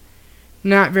opinion.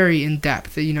 Not very in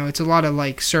depth. You know, it's a lot of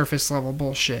like surface level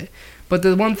bullshit. But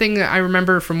the one thing that I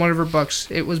remember from one of her books,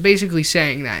 it was basically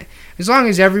saying that as long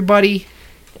as everybody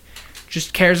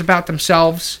just cares about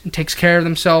themselves and takes care of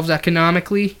themselves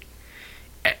economically,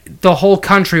 the whole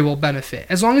country will benefit.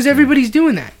 As long as everybody's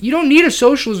doing that. You don't need a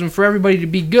socialism for everybody to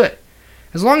be good.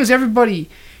 As long as everybody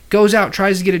goes out,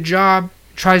 tries to get a job,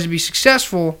 tries to be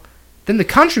successful, then the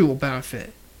country will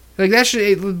benefit. Like, that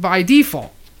should, by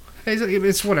default.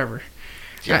 It's whatever.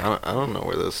 Yeah, I don't know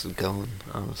where this is going,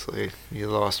 honestly. You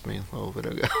lost me a little bit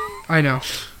ago. I know.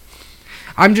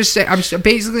 I'm just saying,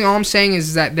 basically all I'm saying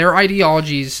is that their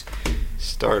ideologies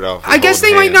Start off. I guess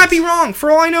they might not be hands. wrong. For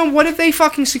all I know, what if they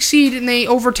fucking succeed and they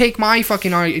overtake my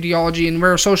fucking ideology and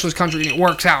we're a socialist country and it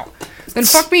works out? Then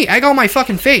fuck me. Egg on my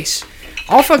fucking face.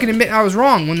 I'll fucking admit I was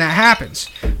wrong when that happens.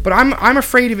 But I'm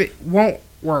afraid of it won't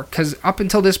work because up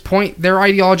until this point, their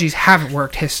ideologies haven't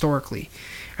worked historically.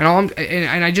 And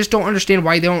I just don't understand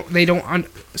why they don't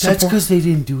That's because they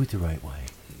didn't do it the right way.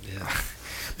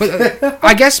 But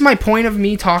I guess my point of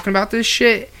me talking about this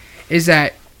shit is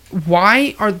that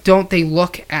why don't they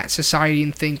look at society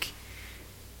and think,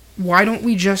 why don't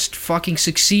we just fucking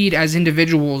succeed as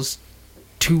individuals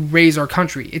to raise our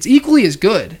country? It's equally as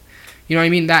good. You know what I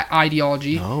mean? That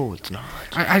ideology. No, it's not.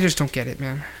 I just don't get it,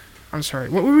 man. I'm sorry.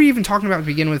 What were we even talking about to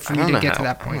begin with for me to get to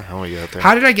that point? How we got there?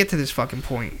 How did I get to this fucking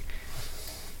point?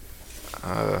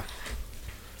 I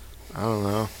don't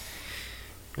know.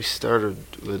 We started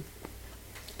with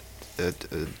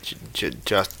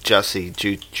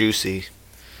Juicy.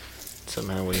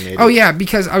 Somehow we made. Oh yeah,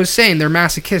 because I was saying they're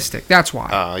masochistic. That's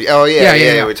why.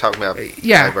 Yeah. We're talking about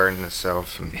Yeah. burning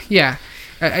itself. And Yeah.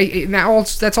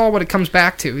 That's all what it comes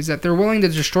back to, is that they're willing to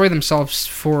destroy themselves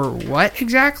for what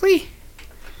exactly?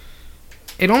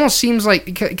 It almost seems like,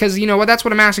 because you know what, that's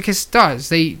what a masochist does.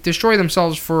 They destroy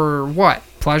themselves for what?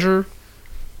 Pleasure?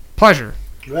 Pleasure.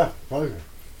 Yeah, pleasure.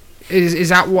 Is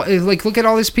that what, like, look at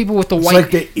all these people with the It's white...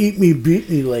 like the eat me, beat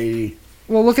me lady.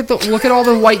 Well, look at all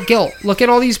the white guilt. Look at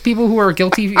all these people who are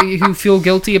guilty, who feel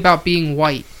guilty about being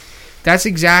white. That's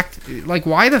like,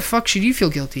 why the fuck should you feel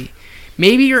guilty?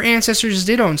 Maybe your ancestors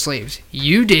did own slaves.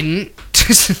 You didn't.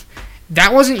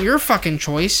 That wasn't your fucking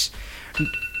choice.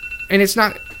 And it's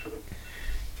not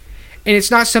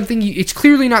something it's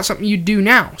clearly not something you do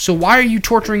now. So why are you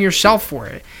torturing yourself for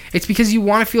it? It's because you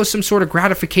want to feel some sort of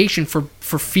gratification for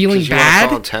feeling you want to bad.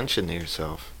 call attention to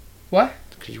yourself. What?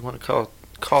 Because you want to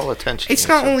call attention. It's to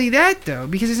yourself. not only that though,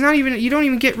 because it's not even, you don't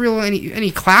even get any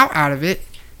clout out of it,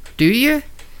 do you?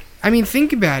 I mean,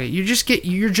 think about it.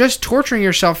 You're just torturing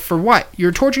yourself for what?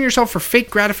 You're torturing yourself for fake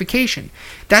gratification.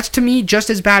 That's to me just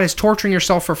as bad as torturing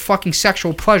yourself for fucking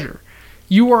sexual pleasure.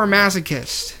 You are a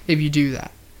masochist if you do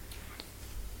that.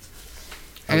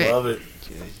 I love it.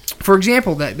 For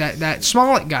example, that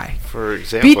Smollett guy. For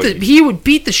example, He would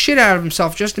beat the shit out of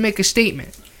himself just to make a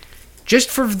statement. Just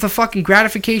for the fucking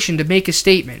gratification to make a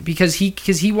statement. Because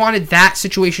he wanted that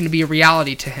situation to be a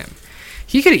reality to him.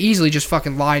 He could have easily just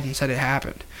fucking lied and said it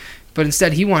happened. But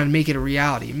instead, he wanted to make it a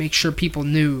reality. Make sure people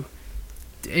knew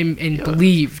and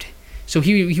believed. So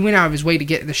he went out of his way to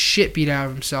get the shit beat out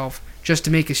of himself just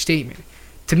to make a statement.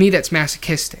 To me, that's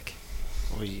masochistic.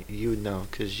 Well, you would know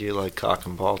because you like cock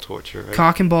and ball torture, right?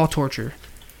 Cock and ball torture.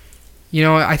 You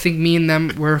know, I think me and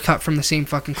them were cut from the same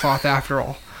fucking cloth after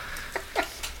all.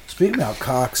 Speaking about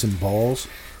cocks and balls,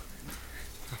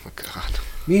 Oh my god.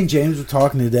 me and James were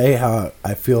talking today how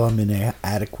I feel I'm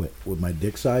inadequate with my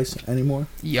dick size anymore.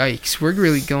 Yikes, we're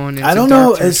really going into I don't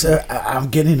dark know. territory. I'm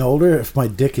getting older. If my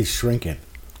dick is shrinking,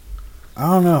 I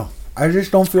don't know. I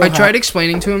just don't feel. I tried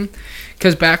explaining to him,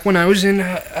 because back when I was in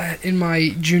my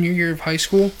junior year of high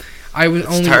school, I was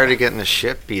It's only tired of getting the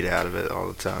shit beat out of it all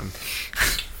the time.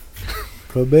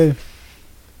 Could be.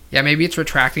 Yeah, maybe it's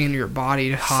retracting into your body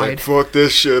to It's hide. like, fuck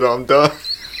this shit, I'm done.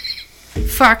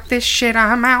 Fuck this shit,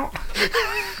 I'm out.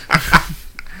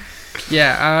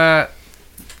 Yeah,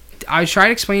 I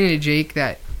tried explaining to Jake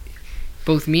that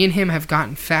both me and him have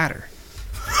gotten fatter.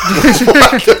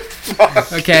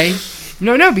 Okay?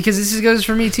 No, because this goes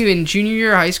for me too. In junior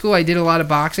year of high school, I did a lot of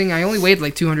boxing. I only weighed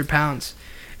like 200 pounds.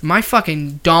 My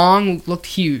fucking dong looked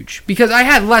huge because I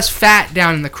had less fat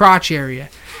down in the crotch area.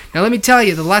 Now let me tell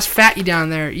you, the less fat you down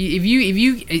there, if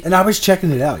you And I was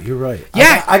checking it out. You're right.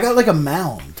 Yeah. I got like a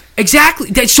mound. exactly.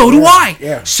 So do I.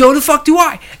 Yeah. So the fuck do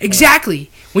I.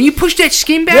 Exactly. When you push that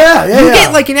skin back, Yeah, you yeah.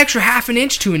 get like an extra half an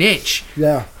inch to an inch,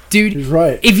 Yeah. dude. He's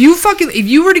right. If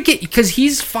you were to get, because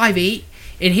he's 5'8",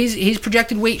 and his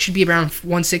projected weight should be around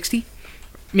 160,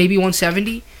 maybe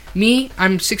 170. Me,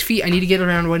 I'm 6 feet. I need to get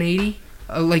around 180,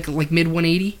 like mid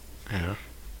 180. Yeah.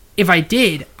 If I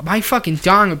did, my fucking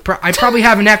dong, I'd probably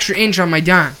have an extra inch on my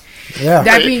dong. Yeah.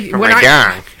 That being, Oh my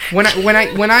god.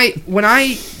 when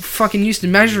I fucking used to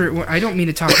measure it, I don't mean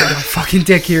to talk about my fucking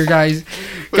dick here, guys.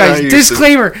 Well, Guys, I used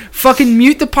disclaimer: fucking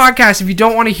mute the podcast if you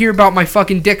don't want to hear about my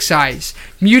fucking dick size.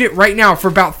 Mute it right now for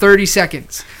about 30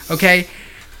 seconds, okay?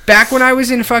 Back when I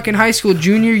was in fucking high school,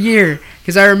 junior year,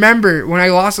 because I remember when I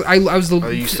lost, I was the. I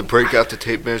used to break out the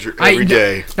tape measure every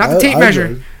day. Not the tape I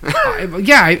measure.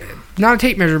 Not a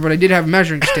tape measure, but I did have a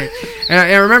measuring stick. And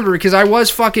I remember because I was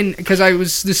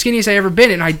the skinniest I ever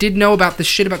been, and I did know about the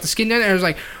shit about the skin. And I was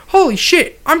like, holy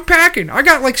shit, I'm packing. I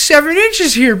got like 7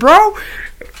 inches here, bro.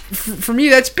 For me,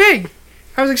 that's big.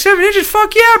 I was like, 7 inches?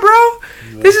 Fuck yeah, bro.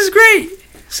 This is great.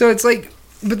 So it's like,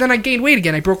 but then I gained weight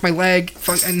again. I broke my leg,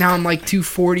 and now I'm like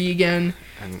 240 again.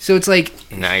 So it's like,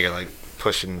 now you're like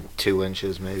pushing 2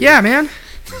 inches, maybe. yeah, man.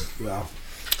 Well,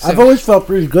 I've always felt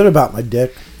pretty good about my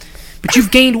dick. But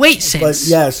you've gained weight since. But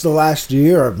yeah, it's the last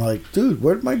year. I'm like, dude,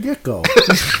 where'd my dick go?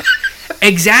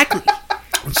 Exactly.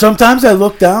 Sometimes I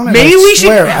look down and Maybe I we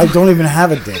swear should- I don't even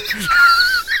have a dick.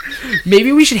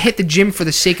 Maybe we should hit the gym for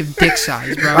the sake of dick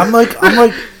size, bro. I'm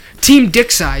like Team dick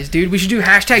size, dude. We should do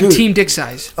hashtag Dude. team dick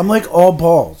size. all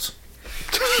balls.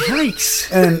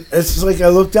 Yikes. And it's like I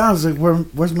look down, it's like,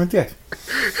 where's my dick?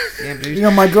 Damn, dude. You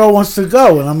know, my girl wants to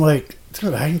go, and I'm like,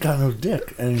 dude, I ain't got no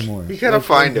dick anymore. You gotta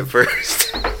find it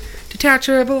first.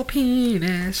 Detachable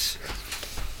penis.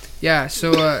 Yeah,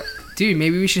 so, dude,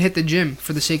 maybe we should hit the gym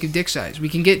for the sake of dick size. We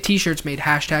can get t-shirts made,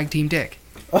 hashtag team dick.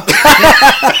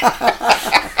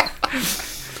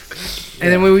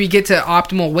 And then when we get to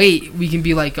optimal weight, we can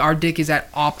be like, our dick is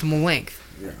at optimal length.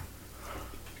 Yeah.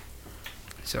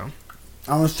 So,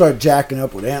 I'm gonna start jacking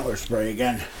up with antler spray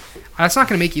again. that's not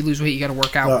going to make you lose weight. You got to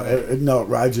work out No, with it. it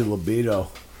rides your libido.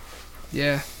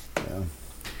 Yeah. Yeah.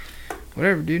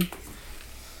 Whatever, dude.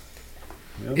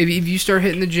 Yep. If you start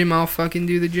hitting the gym, I'll fucking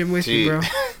do the gym with you, Dude. bro.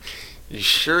 You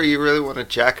sure you really want to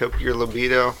jack up your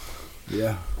libido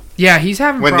Yeah. Yeah, he's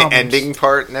having when problems. the ending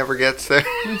part never gets there?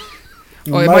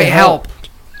 Oh, it might help.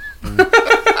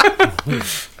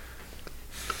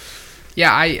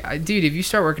 Yeah, I dude, if you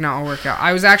start working out, I'll work out.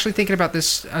 I was actually thinking about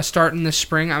this starting this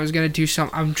spring. I was gonna do some.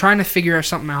 I'm trying to figure out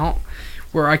something out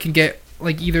where I can get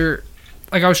like either,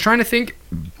 like I was trying to think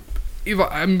if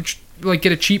I'm like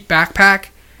get a cheap backpack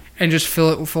and just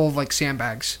fill it full of like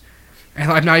sandbags. And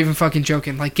I'm not even fucking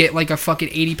joking. Like get like a fucking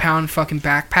 80-pound fucking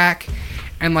backpack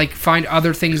and like find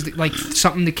other things that, like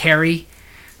something to carry.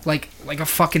 Like a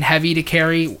fucking heavy to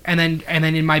carry, and then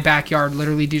in my backyard,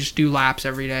 literally just do laps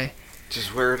every day.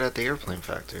 Just wear it at the airplane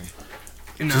factory.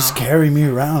 No, Just carry me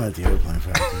around at the airplane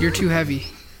factory. you're too heavy,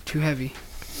 too heavy.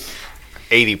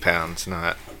 80 pounds,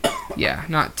 not. Yeah,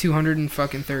 not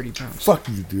 230 pounds. Fuck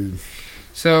you, dude.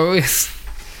 So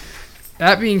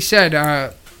that being said,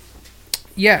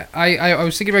 yeah, I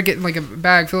was thinking about getting like a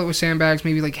bag, fill it with sandbags,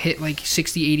 maybe like hit like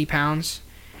 60, 80 pounds,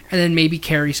 and then maybe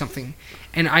carry something.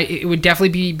 And it would definitely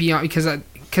be beyond because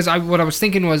what I was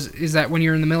thinking is that when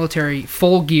you're in the military,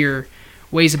 full gear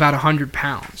weighs about 100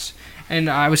 pounds, and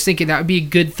I was thinking that would be a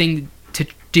good thing to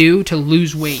do to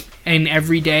lose weight. And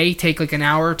every day, take like an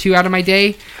hour or two out of my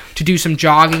day to do some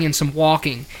jogging and some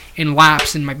walking in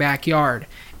laps in my backyard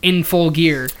in full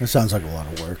gear. That sounds like a lot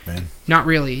of work, man. Not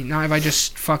really. Not if I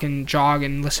just fucking jog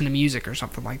and listen to music or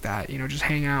something like that. You know, just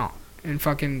hang out and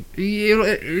fucking.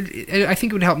 I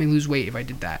think it would help me lose weight if I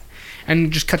did that.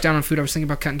 And just cut down on food. I was thinking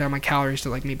about cutting down my calories to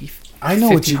like maybe. I know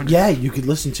what you. 1,500. Yeah, you could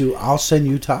listen to. I'll send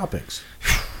you topics,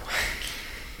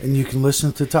 and you can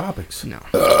listen to topics. No.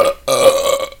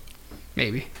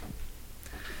 Maybe.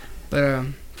 But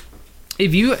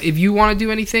if you want to do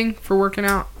anything for working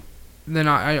out, then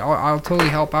I'll totally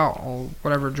help out. I'll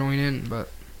whatever join in. But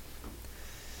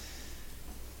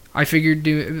I figured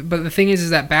do. But the thing is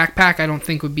that backpack I don't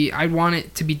think would be. I'd want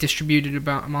it to be distributed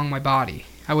among my body.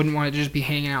 I wouldn't want it to just be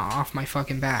hanging out off my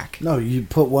fucking back. No, you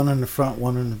put one in the front,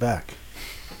 one in the back.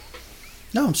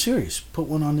 No, I'm serious. Put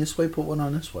one on this way, put one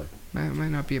on this way. That might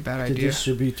not be a bad To idea.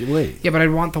 distribute the weight. Yeah, but I'd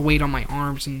want the weight on my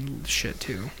arms and shit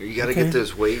too. You gotta Okay. get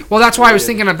those weight. Well, that's why I was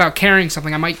thinking about carrying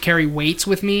something. I might carry weights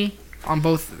with me on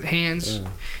both hands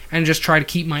and just try to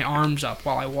keep my arms up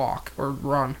while I walk or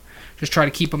run. Just try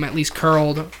to keep them at least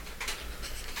curled.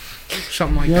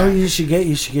 Something like You know, that. you should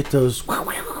get those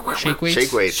Shake weights?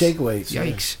 Shake weights. shake weights. yeah.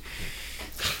 Yikes.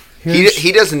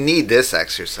 He doesn't need this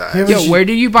exercise. Here- Yo, where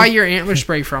did you buy your antler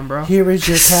spray from, bro? Here is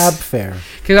your cab fare.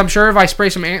 Because I'm sure if I spray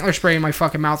some antler spray in my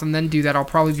fucking mouth and then do that, I'll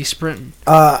probably be sprinting.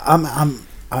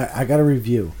 I got a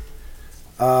review.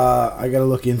 I got to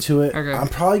look into it. Okay. I'm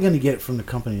probably going to get it from the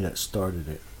company that started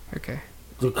it. Okay.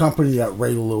 The company that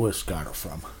Ray Lewis got it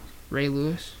from. Ray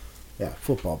Lewis? Yeah,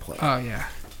 football player. Oh, yeah.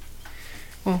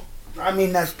 I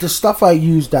mean, that's the stuff I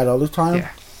used that other time. Yeah.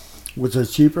 Was a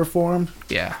cheaper form,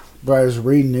 Yeah. but I was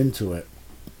reading into it.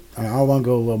 And I want to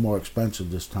go a little more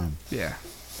expensive this time. Yeah.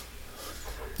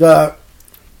 The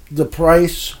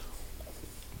price,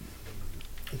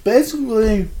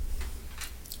 basically,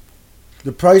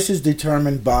 the price is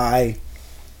determined by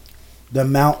the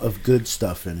amount of good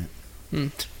stuff in it. Hmm.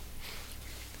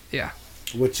 Yeah.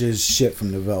 Which is shit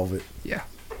from the Velvet.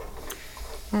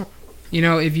 You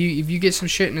know, if you get some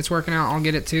shit and it's working out, I'll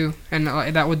get it too, and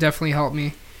that would definitely help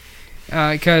me.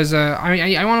 Because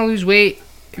I want to lose weight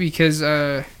because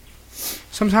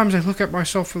sometimes I look at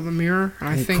myself in the mirror and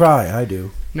I You think cry, I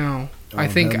do. No. Oh, I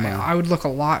think never mind. I would look a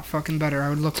lot fucking better. I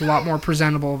would look a lot more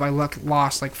presentable if I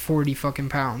lost like 40 fucking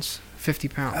pounds. 50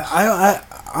 pounds. I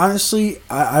honestly,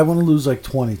 I want to lose like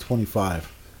 20,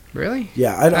 25. Really?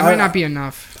 Yeah, That might not be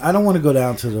enough. I don't want to go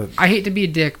down to the. I hate to be a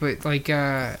dick, but like,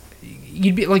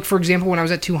 you'd be like, for example, when I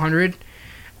was at 200,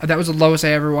 that was the lowest I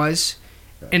ever was,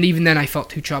 and even then I felt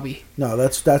too chubby. No,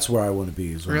 that's where I want to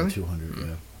be. Is around Really? 200.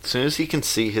 Yeah. As soon as he can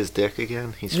see his dick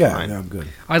again, he's Yeah, fine. yeah, I'm good.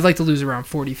 I'd like to lose around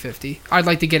 40, 50. I'd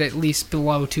like to get at least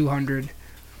below 200,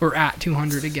 or at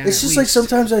 200 again. It's at just like least.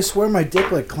 sometimes I swear my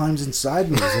dick like climbs inside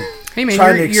me. It's like Hey man,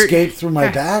 trying to you're- escape through my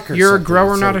yeah, back or You're something. a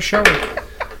grower, It's not like- a shower.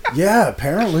 Yeah,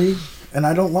 apparently, and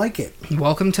I don't like it.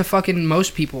 Welcome to fucking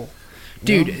most people,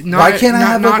 dude. Yeah. Not, Why can't I not,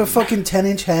 have not, like a fucking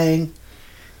 10-inch hang?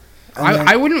 And then-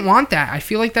 I wouldn't want that. I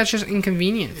feel like that's just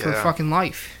inconvenient for Yeah. fucking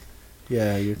life.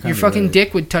 yeah, you're kind Your of fucking right.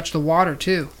 dick would touch the water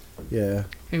too. Yeah.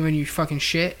 And when you fucking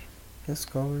shit. Yes,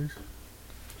 colors.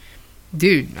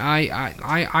 Dude,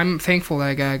 I'm thankful that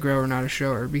I got a grower, not a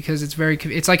shower, because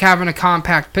it's like having a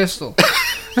compact pistol.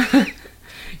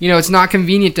 You know, it's not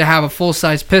convenient to have a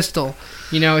full-size pistol.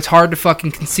 You know, it's hard to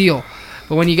fucking conceal.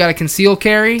 But when you got a conceal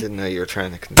carry, Didn't know you were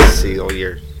trying to conceal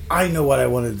your. I know what I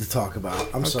wanted to talk about.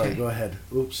 I'm sorry. Okay. Go ahead.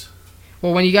 Oops.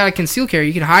 well, when you got a conceal carry,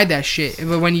 you can hide that shit.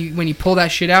 But when you pull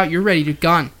that shit out, you're ready to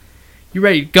gun. You're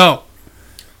ready to go.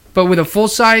 But with a full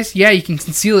size, yeah, you can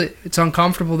conceal it. It's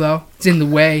uncomfortable though. It's in the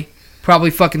way.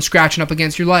 Probably fucking scratching up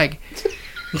against your leg.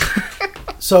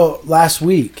 So last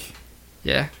week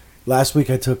Yeah. I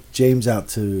took James out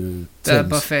to The Tim's.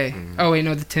 buffet. Oh wait,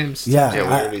 no, the Tim's. Yeah, Yeah, we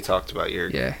I- already talked about your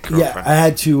Yeah. Yeah, girlfriend. I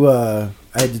had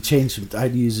to change some. I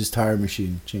had to use his tire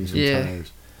machine, change some Yeah.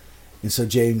 tires, and so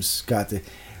James got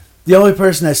the only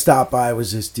person that stopped by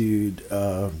was this dude.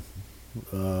 So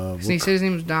he said his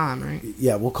name was Don, right?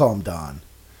 Yeah, we'll call him Don.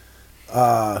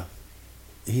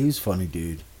 He was a funny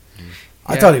dude.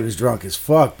 I Yeah. thought he was drunk as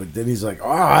fuck, but then he's like, "Oh,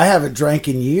 I haven't drank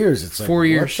in years." It's like 4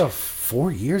 years. What the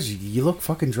 4 years? You look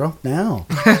fucking drunk now.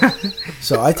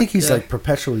 So I think he's Yeah. like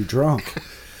perpetually drunk.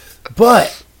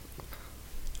 But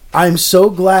I'm so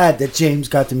glad that James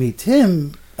got to meet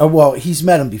Tim. Well, he's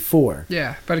met him before,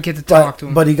 Yeah, but I get to talk to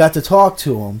him. but he got to talk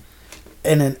to him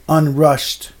in an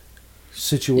unrushed yeah,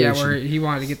 situation. where he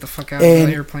wanted to get the fuck out of And-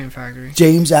 the airplane factory.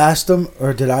 James asked him,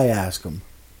 or did I ask him,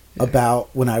 Yeah. about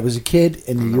when I was a kid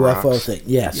and the The UFO rocks. thing?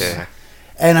 Yes. Yeah.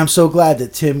 And I'm so glad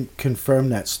that Tim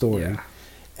confirmed that story. Yeah.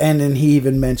 And then he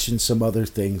even mentioned some other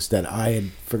things that I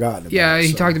had forgotten about. Yeah, he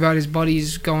so- talked about his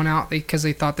buddies going out because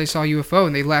they thought they saw UFO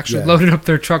and they actually Yeah. loaded up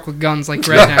their truck with guns like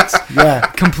rednecks. Yeah.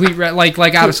 Complete red, like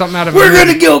out of something out of. a We're movie.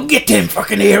 gonna go get them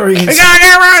fucking aliens.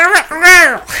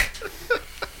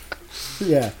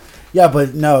 Yeah. Yeah,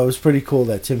 but no, it was pretty cool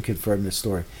that Tim confirmed this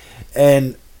story.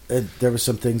 And there were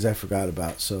some things I forgot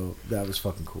about, so that was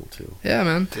fucking cool too. Yeah,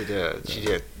 man. Did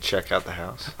you check out the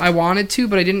house? I wanted to,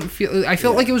 but I didn't feel. I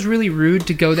felt Yeah. like it was really rude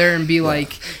to go there and be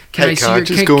like, "Can I see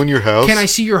your? in your house? Can I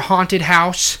see your haunted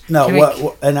house?" No, Can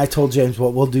I- and I told James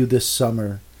what we'll do this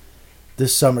summer,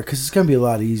 because it's going to be a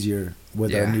lot easier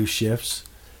with our Yeah. new shifts.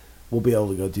 We'll be able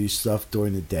to go do stuff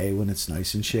during the day when it's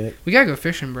nice and shit. We gotta go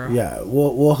fishing, bro. Yeah,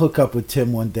 we'll hook up with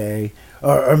Tim one day,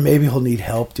 or maybe he'll need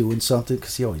help doing something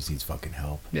because he always needs fucking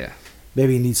help. Yeah.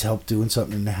 Maybe he needs help doing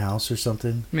something in the house or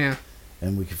something, Yeah.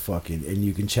 and we can and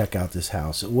you can check out this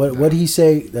house. What did he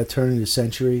say? That turn of the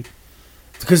century?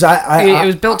 Because It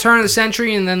was built turn of the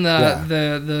century, and then Yeah.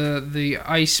 the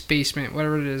ice basement,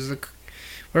 whatever it is,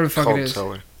 whatever the fuck Cold it is,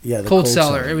 cellar. yeah, the cold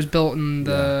cellar. It was built in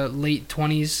the Yeah. late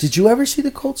 20s. Did you ever see the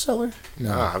cold cellar?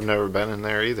 No, I've never been in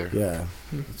there either. Yeah,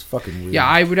 it's fucking weird. Yeah,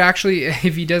 I would actually,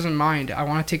 if he doesn't mind, I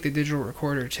want to take the digital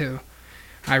recorder too.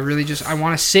 I really I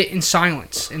want to sit in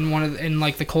silence in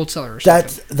like the cold cellar or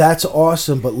something. That's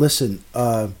awesome. But listen,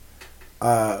 I'll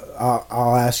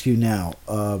ask you now.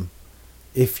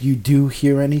 If you do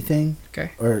hear anything,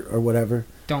 Okay. or whatever,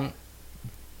 Don't.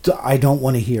 I don't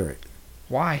want to hear it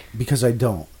Why? because I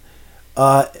don't.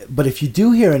 But if you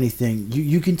do hear anything,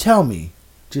 you can tell me.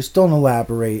 Just don't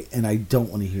elaborate, and I don't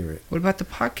want to hear it. What about the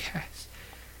podcast?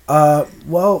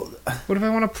 Well, What if I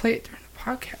want to play it during the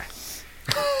podcast?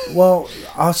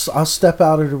 I'll step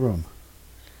out of the room.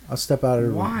 I'll step out of the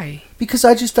room. Why? Because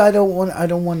I don't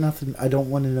want nothing. I don't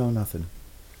want to know nothing.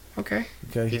 Okay.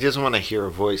 Okay. He doesn't want to hear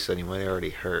a voice that he might already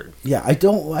heard. Yeah, I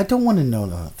don't want to know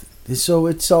nothing. So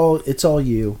it's all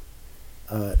you.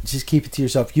 Just keep it to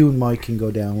yourself. You and Mike can go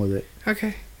down with it.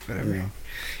 Okay. Whatever. You know.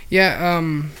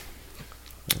 Yeah.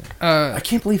 I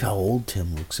can't believe how old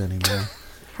Tim looks anymore.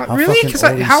 how Really? fucking Because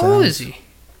old he how old sounds. is he?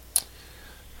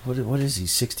 What is he?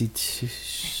 62.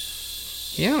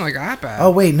 Yeah, like that bad. Oh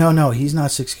wait, no, he's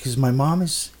not 60. Because my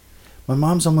mom's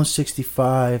almost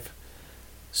 65.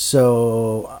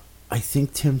 So I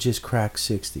think Tim just cracked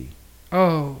 60.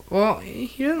 Oh, well,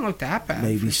 he doesn't look that bad.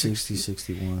 Maybe for 60,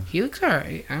 61. He looks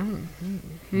alright. I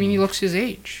mean, he looks his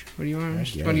age. What do you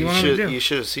want? Yeah, What do you want him to do? You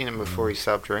should have seen him before he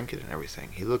stopped drinking and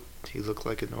everything. He looked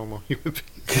like a normal human being.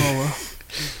 Oh well,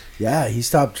 Yeah, he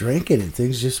stopped drinking and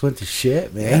things just went to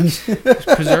shit, man. he's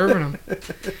preserving him.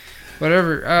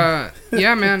 Whatever.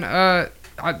 Yeah, man.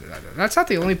 That's not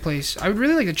the only place. I would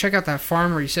really like to check out that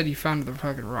farm where you said you found the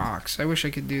fucking rocks. I wish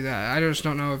I could do that. I just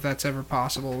don't know if that's ever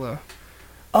possible though.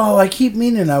 Oh, I keep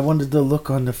meaning I wanted to look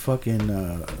on the fucking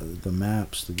the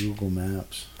maps, the Google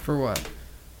Maps. For what?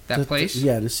 That place?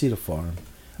 Yeah, to see the farm.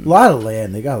 A lot of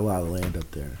land. They got a lot of land up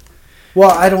there.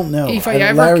 Well, I don't know.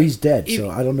 Larry's dead, so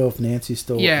I don't know if Nancy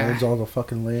still owns all the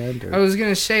fucking land. Or... I was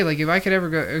gonna say, like, if I could ever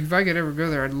go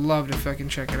there, I'd love to fucking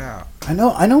check it out. I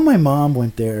know. My mom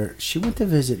went there. She went to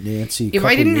visit Nancy. If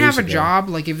I didn't have a job,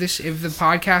 like if the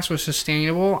podcast was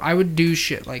sustainable, I would do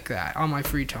shit like that on my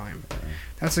free time.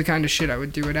 That's the kind of shit I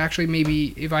would do. It actually,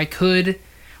 maybe if I could,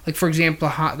 like for example,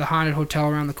 the haunted hotel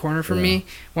around the corner from me.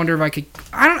 Wonder if I could.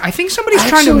 I think somebody's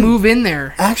trying to move in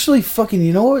there. Actually, fucking,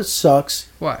 you know what sucks?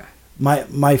 What? My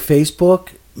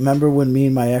Facebook. Remember when me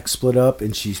and my ex split up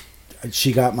and she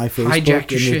got my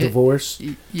Facebook in the divorce?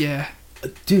 Yeah.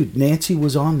 Dude, Nancy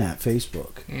was on that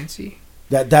Facebook. Nancy?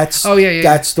 That's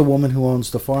that's the woman who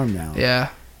owns the farm now. Yeah.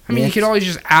 I mean, you could always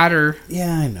just add her.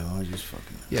 Yeah, I know. I just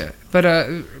fucking. Yeah, but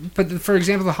for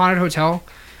example, the haunted hotel,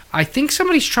 I think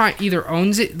somebody's either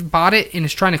owns it, bought it, and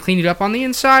is trying to clean it up on the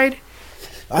inside.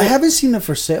 I haven't seen the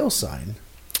for sale sign.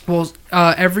 Well,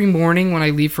 every morning when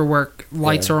I leave for work,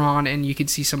 lights are on, and you can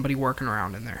see somebody working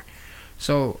around in there.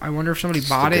 So I wonder if somebody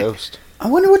bought it. Ghost. I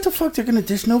wonder what the fuck they're gonna.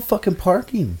 There's no fucking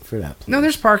parking for that place. No,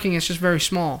 there's parking. It's just very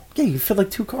small. Yeah, you fit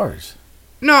like 2 cars.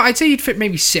 No, I'd say you'd fit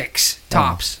maybe 6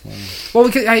 tops. Well,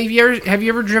 because have you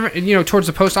ever driven, towards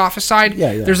the post office side?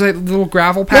 Yeah. There's a little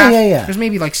gravel path. Yeah. There's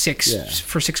maybe like 6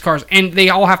 for 6 cars, and they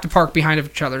all have to park behind of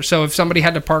each other. So if somebody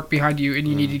had to park behind you and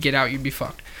you needed to get out, you'd be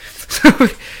fucked.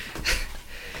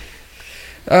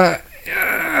 I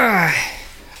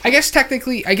guess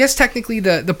technically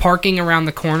the parking around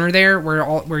the corner there,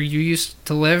 where you used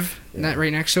to live, that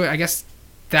right next to it, I guess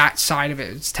that side of it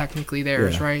is technically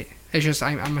theirs, right? It's just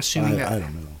I'm assuming that. I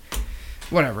don't know.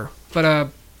 Whatever. But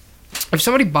if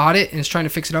somebody bought it and is trying to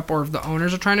fix it up, or if the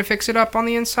owners are trying to fix it up on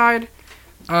the inside,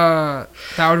 that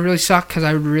would really suck, because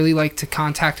I would really like to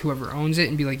contact whoever owns it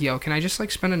and be like, yo, can I just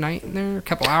like spend a night in there, a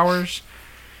couple hours?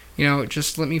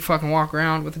 Just let me fucking walk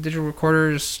around with a digital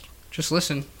recorder, just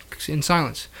listen in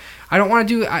silence. I don't want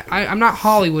to do. I'm not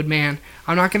Hollywood, man.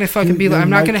 I'm not gonna fucking be. I'm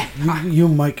not gonna. You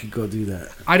might could go do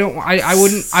that. I don't. I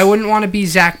wouldn't. I wouldn't want to be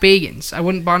Zach Bagans. I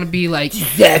wouldn't want to be like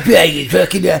Zach Bagans.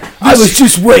 Fucking. I was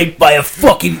just raped by a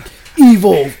fucking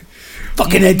evil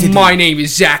fucking entity. My name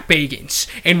is Zach Bagans,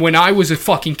 and when I was a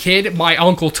fucking kid, my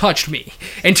uncle touched me,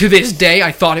 and to this day,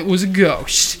 I thought it was a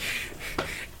ghost.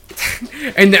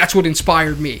 And that's what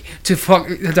inspired me to hunt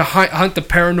the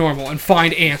paranormal and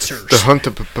find answers. To hunt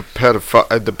the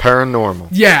paranormal.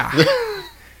 Yeah.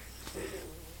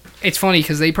 It's funny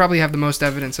because they probably have the most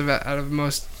evidence out of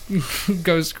most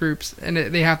ghost groups, and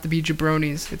they have to be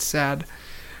jabronis. It's sad,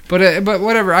 but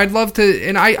whatever. I'd love to,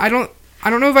 and I don't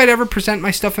know if I'd ever present my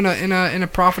stuff in a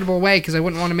profitable way, because I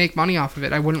wouldn't want to make money off of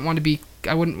it. I wouldn't want to be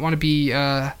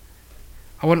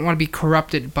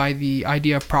corrupted by the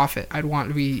idea of profit. I'd want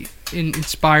to be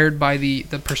inspired by the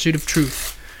pursuit of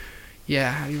truth.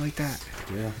 Yeah, how do you like that?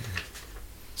 Yeah.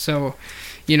 So,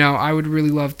 I would really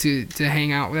love to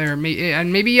hang out there, and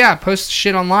maybe post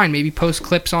shit online. Maybe post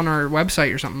clips on our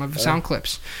website or something of sound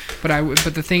clips. But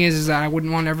the thing is that I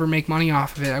wouldn't want to ever make money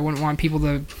off of it. I wouldn't want people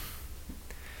to,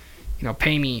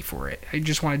 pay me for it. I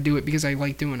just want to do it because I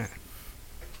like doing it.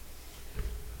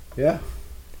 Yeah.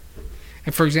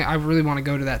 And for example, I really want to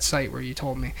go to that site where you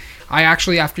told me. I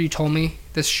actually, after you told me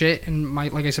this shit, and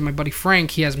like I said, my buddy Frank,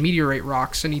 he has meteorite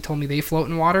rocks, and he told me they float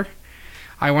in water.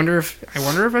 I wonder if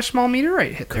a small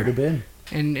meteorite hit there. Could have been.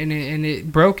 And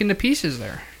it broke into pieces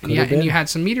there. And you had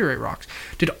some meteorite rocks.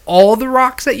 Did all the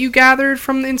rocks that you gathered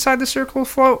from inside the circle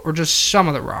float, or just some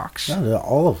of the rocks? No,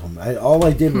 all of them. All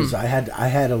I did was I had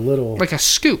a little, like a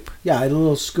scoop. Yeah, I had a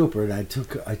little scooper, and I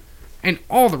took. And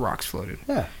all the rocks floated.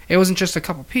 Yeah. It wasn't just a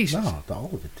couple pieces. No, all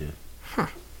of it did. Huh.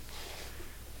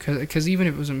 Because even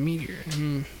if it was a meteor.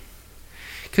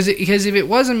 Because if it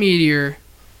was a meteor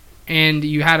and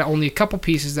you had only a couple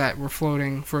pieces that were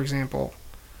floating, for example,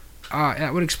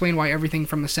 that would explain why everything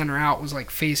from the center out was like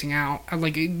facing out.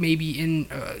 Like maybe in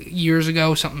years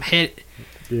ago something hit.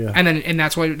 Yeah. And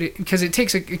that's why, because it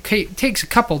takes a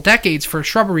couple decades for a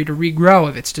shrubbery to regrow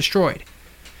if it's destroyed.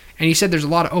 And he said there's a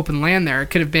lot of open land there.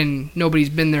 It could have been nobody's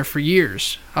been there for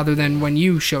years, other than when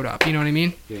you showed up. You know what I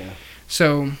mean? Yeah.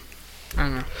 So, I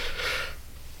don't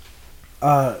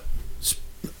know.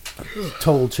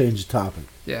 Total change of topic.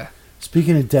 Yeah.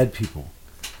 Speaking of dead people,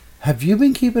 have you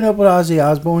been keeping up with Ozzy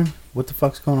Osbourne? What the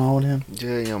fuck's going on with him?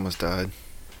 Yeah, he almost died.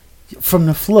 From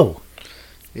the flu.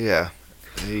 Yeah.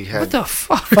 He had, What the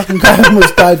fuck? Fucking guy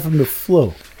almost died from the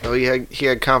flu. oh, he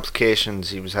had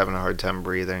complications. He was having a hard time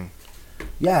breathing.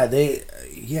 Yeah, They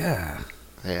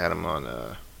had him on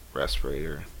a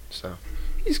respirator. So,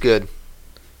 he's good.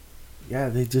 Yeah,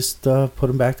 they just put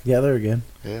him back together again.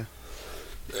 Yeah.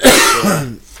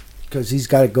 Because he's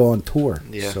got to go on tour.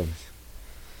 Yeah. So.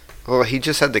 Well, he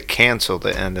just had to cancel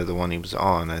the end of the one he was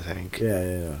on, I think.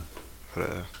 Yeah.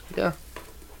 But, yeah.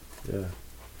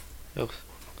 Yeah.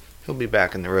 He'll be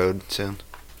back in the road soon.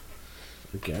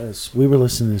 I guess. We were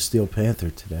listening to Steel Panther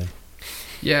today.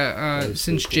 Yeah, That is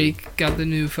since so cool. Jake got the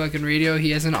new fucking radio, he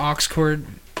has an aux cord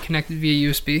connected via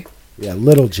USB. Yeah,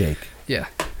 little Jake. Yeah.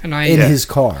 And I In his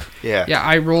car. Yeah. Yeah,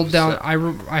 I rolled down.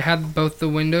 I had both the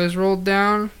windows rolled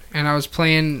down, and I was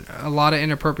playing a lot of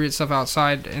inappropriate stuff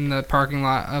outside in the parking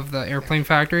lot of the airplane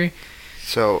factory.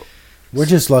 So, We're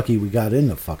just lucky we got in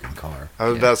the fucking car. I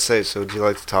was about to say, so would you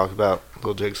like to talk about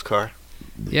Lil Jake's car?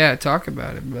 Yeah, talk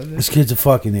about it, brother. This kid's a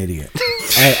fucking idiot.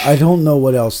 I don't know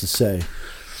what else to say.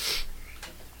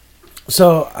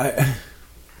 So,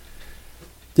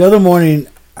 the other morning,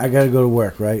 I got to go to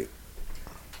work, right?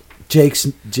 Jake's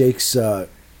got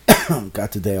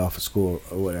the day off of school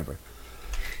or whatever.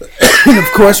 And of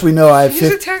course, we know I have You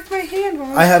just attacked my hand.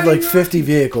 While I have was like cutting 50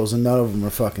 vehicles and none of them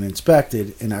are fucking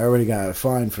inspected, and I already got a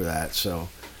fine for that. So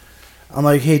I'm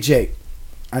like, hey Jake,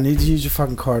 I need to use your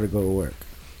fucking car to go to work.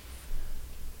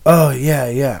 Oh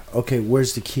yeah. Okay,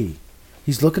 where's the key?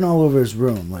 He's looking all over his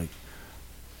room, like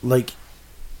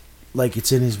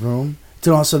it's in his room.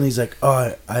 Then all of a sudden he's like,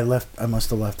 oh, I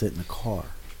must have left it in the car.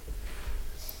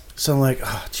 So I'm like,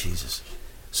 oh Jesus.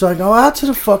 So I go out to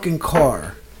the fucking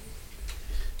car.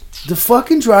 The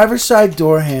fucking driver's side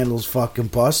door handle's fucking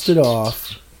busted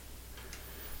off.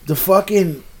 The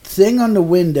fucking thing on the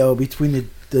window, between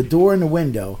the door and the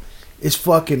window, is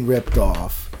fucking ripped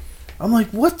off. I'm like,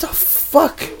 what the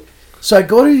fuck? So I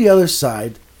go to the other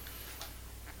side.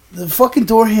 The fucking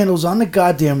door handle's on the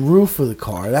goddamn roof of the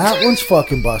car. That one's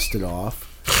fucking busted off.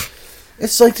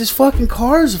 It's like this fucking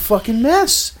car is a fucking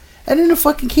mess. And then the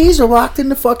fucking keys are locked in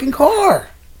the fucking car.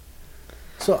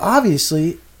 So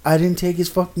obviously, I didn't take his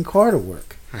fucking car to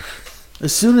work.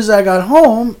 As soon as I got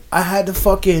home, I had to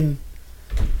fucking,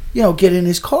 get in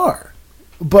his car.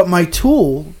 But my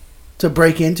tool to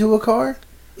break into a car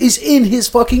is in his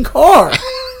fucking car.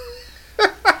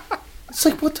 It's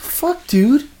like, what the fuck,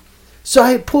 dude? So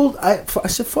I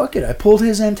said, fuck it. I pulled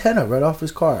his antenna right off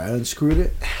his car. I unscrewed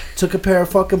it, took a pair of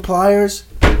fucking pliers,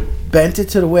 bent it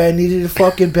to the way I needed it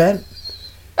fucking bent.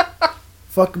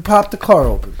 Fucking popped the car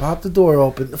open, popped the door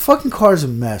open. The fucking car's a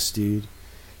mess, dude.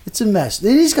 It's a mess.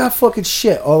 Then he's got fucking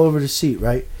shit all over the seat,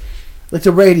 right? Like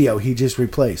the radio he just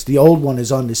replaced. The old one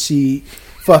is on the seat.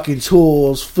 Fucking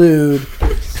tools, food,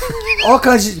 all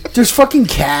kinds of... There's fucking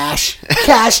cash.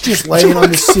 Cash just laying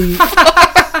on the seat.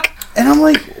 And I'm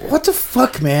like, what the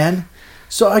fuck, man?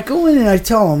 So I go in and I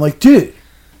tell him, I'm like, dude,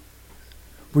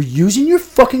 we're using your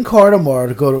fucking car tomorrow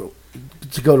to go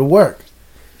to work.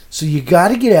 So you got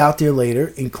to get out there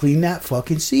later and clean that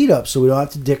fucking seat up so we don't have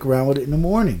to dick around with it in the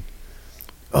morning.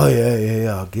 Oh,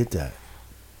 yeah, I'll get that.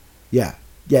 Yeah,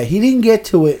 he didn't get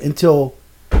to it until,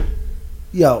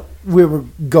 we were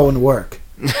going to work.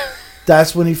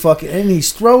 That's when he fucking... And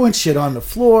he's throwing shit on the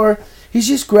floor. He's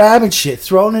just grabbing shit,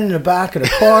 throwing it in the back of the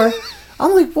car.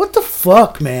 I'm like, what the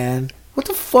fuck, man? What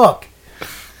the fuck?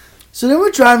 So then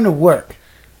we're driving to work.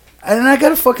 And then I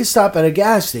gotta fucking stop at a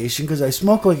gas station because I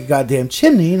smoke like a goddamn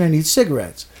chimney and I need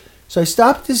cigarettes. So I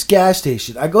stop at this gas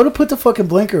station. I go to put the fucking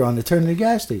blinker on to turn to the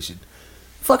gas station.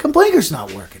 Fucking blinker's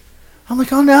not working. I'm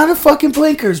like, oh, now the fucking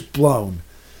blinker's blown.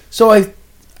 So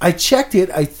I checked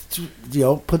it. I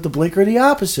put the blinker the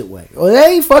opposite way. Well, that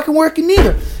ain't fucking working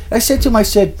neither. I said to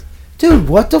him, dude,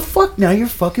 what the fuck? Now your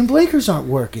fucking blinkers aren't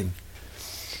working.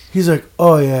 He's like,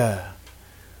 oh yeah.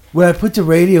 When I put the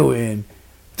radio in,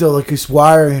 this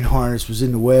wiring harness was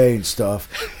in the way and stuff.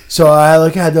 So I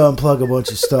had to unplug a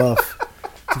bunch of stuff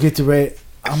to get the radio.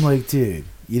 I'm like, dude,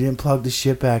 you didn't plug the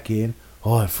shit back in?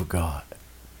 Oh, I forgot.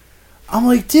 I'm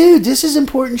like, dude, this is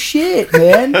important shit,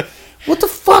 man. What the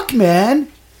fuck,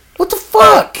 man? What the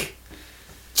fuck?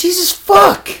 Jesus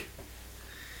fuck.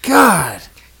 God.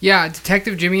 Yeah,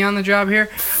 Detective Jimmy on the job here.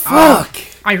 Fuck.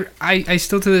 I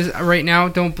still to this right now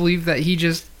don't believe that he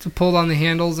just pulled on the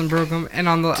handles and broke them. And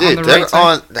on the Dude, on the right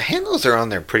side, the handles are on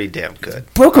there pretty damn good.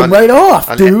 Broke him right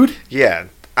off, dude. Yeah,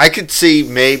 I could see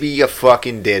maybe you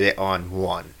fucking did it on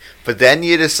one, but then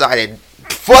you decided,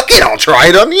 fuck it, I'll try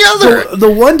it on the other. The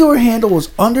one door handle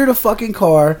was under the fucking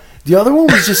car. The other one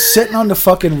was just sitting on the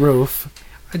fucking roof.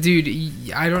 dude,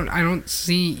 I don't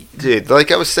see. Dude,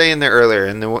 like I was saying there earlier,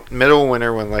 in the middle of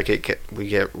winter when like we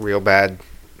get real bad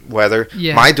weather,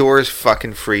 Yeah. my doors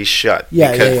fucking freeze shut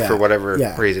for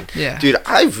whatever reason. Yeah. Dude,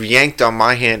 I've yanked on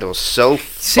my handles so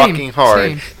Same, fucking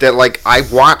hard same. that like I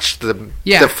watched the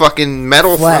fucking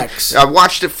metal flex. I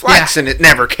watched it flex and it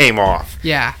never came off.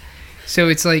 Yeah. So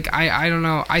it's like I don't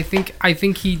know. I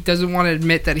think he doesn't want to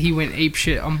admit that he went ape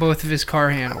shit on both of his car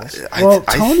handles. Well,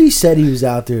 Tony said he was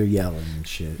out there yelling and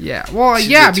shit. Yeah. Well,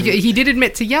 yeah, because he did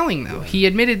admit to yelling though. He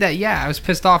admitted that I was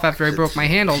pissed off after I broke my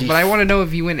handles, but I want to know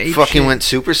if he went ape fucking shit. went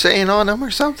Super Saiyan on him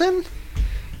or something.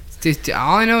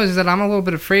 All I know is that I'm a little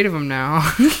bit afraid of him now.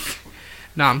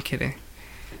 No, I'm kidding.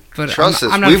 But Trust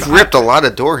us, we've ripped a lot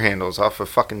of door handles off of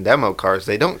fucking demo cars.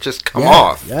 They don't just come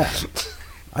off. Yeah.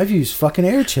 I've used fucking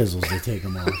air chisels to take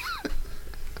them off.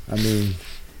 I mean...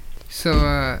 So,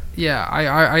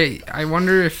 I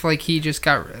wonder if, like, he just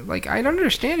got... Like, I don't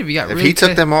understand if he got If really he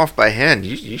took pissed. them off by hand,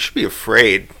 you should be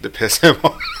afraid to piss him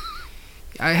off.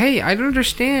 Hey, I don't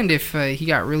understand if he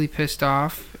got really pissed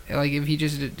off. Like, if he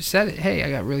just said it. Hey,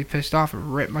 I got really pissed off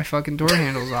and ripped my fucking door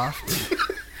handles off.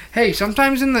 Hey,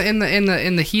 sometimes in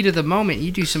the heat of the moment,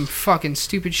 you do some fucking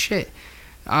stupid shit.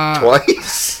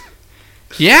 Twice?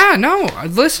 Yeah, no.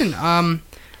 Listen, I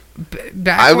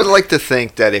would like to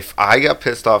think that if I got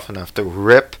pissed off enough to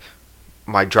rip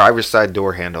my driver's side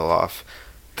door handle off,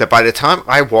 that by the time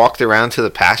I walked around to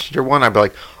the passenger one, I'd be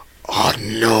like, oh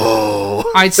no.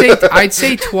 I'd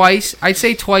say twice. I'd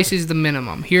say twice is the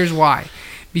minimum. Here's why.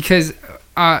 Because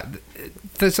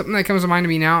something that comes to mind to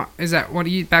me now is that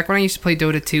back when I used to play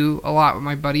Dota 2 a lot with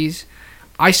my buddies,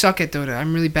 I suck at Dota.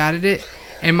 I'm really bad at it.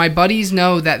 And my buddies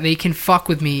know that they can fuck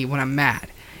with me when I'm mad.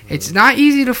 It's not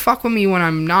easy to fuck with me when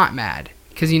I'm not mad,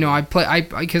 because I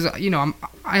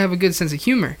have a good sense of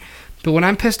humor. But when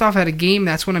I'm pissed off at a game,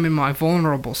 that's when I'm in my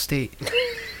vulnerable state,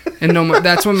 and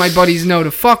that's when my buddies know to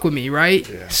fuck with me, right?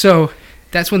 Yeah. So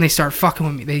that's when they start fucking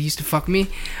with me. They used to fuck me.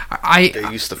 They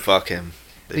used to fuck him.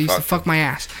 They used to fuck my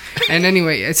ass. And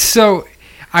anyway,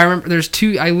 I remember there's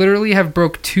two. I literally have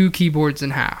broke 2 keyboards in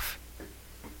half.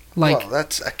 Like, well,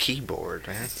 that's a keyboard,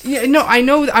 man. Yeah, no, I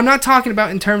know. I'm not talking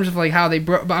about in terms of like how they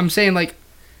broke, but I'm saying like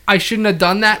I shouldn't have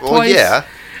done that twice. Well, yeah,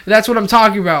 that's what I'm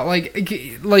talking about. I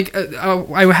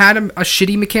had a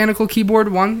shitty mechanical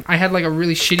keyboard. One, I had like a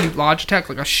really shitty Logitech,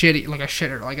 like a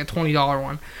shitter, like a $20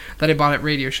 one that I bought at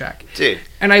Radio Shack. Dude,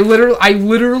 and I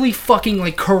literally fucking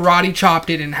like karate chopped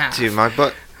it in half. Dude, my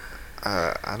butt.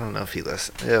 I don't know if he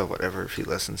listens. Yeah, whatever. If he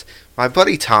listens, my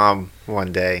buddy Tom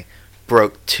one day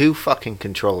broke 2 fucking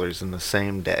controllers in the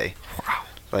same day. Wow.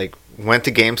 Like, went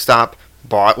to GameStop,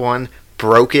 bought one,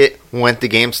 broke it, went to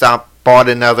GameStop, bought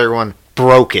another one,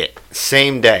 broke it.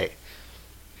 Same day.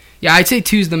 Yeah, I'd say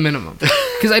 2's the minimum.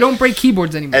 Because I don't break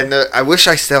keyboards anymore. And I wish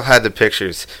I still had the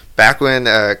pictures. Back when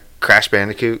Crash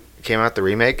Bandicoot came out, the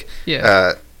remake,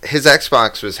 his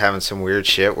Xbox was having some weird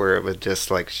shit where it would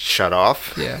just, like, shut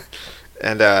off. Yeah.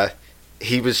 And,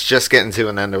 he was just getting to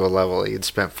an end of a level he had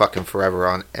spent fucking forever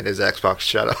on, and his Xbox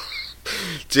shut off.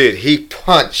 Dude, he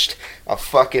punched a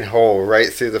fucking hole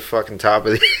right through the fucking top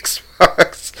of the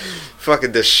Xbox.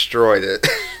 Fucking destroyed it.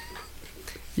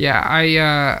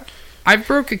 Yeah, I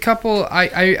broke a couple.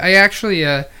 I actually,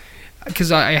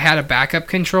 because I had a backup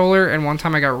controller, and one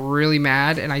time I got really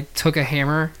mad, and I took a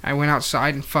hammer. I went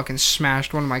outside and fucking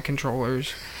smashed one of my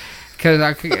controllers. Because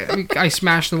I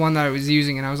smashed the one that I was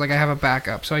using, and I was like, I have a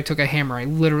backup. So I took a hammer. I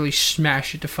literally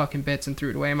smashed it to fucking bits and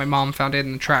threw it away. And my mom found it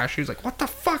in the trash. She was like, what the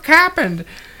fuck happened?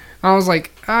 I was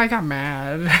like, I got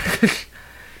mad.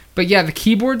 But yeah, the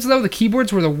keyboards, though, the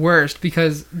keyboards were the worst.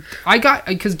 Because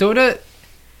Dota,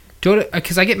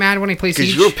 because I get mad when I play Siege.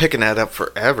 Because you were picking that up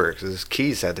forever, because his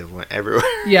keys had to went everywhere.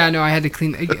 Yeah, no, I had to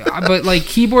clean. But like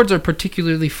keyboards are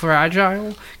particularly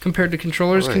fragile compared to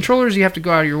controllers. Right. Controllers, you have to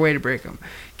go out of your way to break them.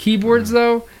 Keyboards,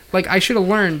 though, like I should have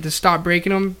learned to stop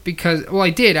breaking them because, well, I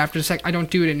did after a sec. I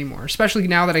don't do it anymore, especially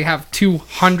now that I have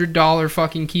 $200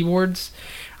 fucking keyboards.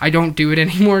 I don't do it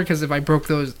anymore because if I broke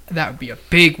those, that would be a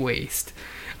big waste.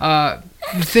 The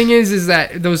thing is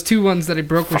that those 2 ones that I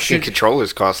broke were shit.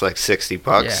 Controllers cost like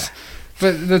 $60. Yeah.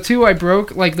 But the 2 I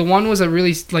broke, like the one was a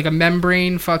really like a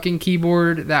membrane fucking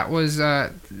keyboard that was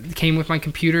came with my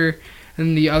computer,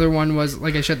 and the other one was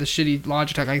like I said, the shitty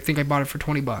Logitech. I think I bought it for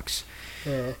 $20.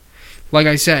 like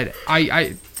I said,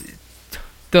 I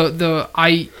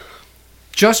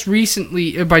just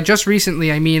recently, by just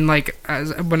recently I mean like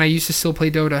when I used to still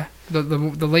play Dota,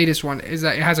 the latest one is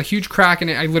that it has a huge crack in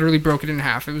it. I literally broke it in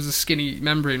half. It was a skinny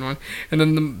membrane one, and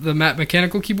then the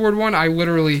mechanical keyboard one, I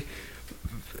literally,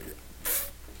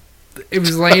 it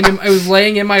was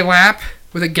laying in my lap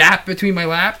with a gap between my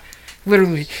lap,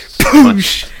 literally,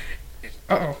 poosh.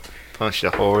 Punched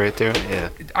a hole right there. Yeah.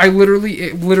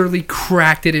 It literally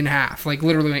cracked it in half, like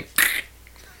literally went,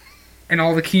 and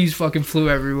all the keys fucking flew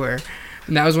everywhere.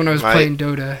 And that was when I was playing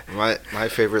Dota. My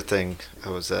favorite thing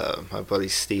was my buddy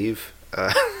Steve.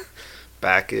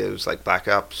 Back, it was like Black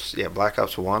Ops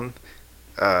 1.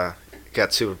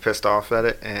 Got super pissed off at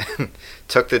it and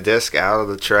took the disc out of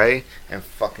the tray and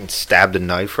fucking stabbed a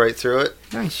knife right through it.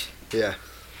 Nice. Yeah.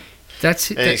 That's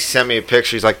it. And he sent me a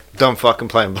picture. He's like, "Don't fucking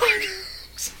play Black."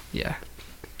 Yeah.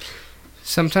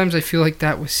 Sometimes I feel like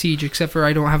that with Siege, except for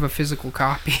I don't have a physical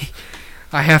copy.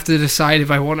 I have to decide if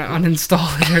I want to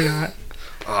uninstall it or not.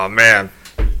 Oh man,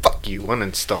 fuck you,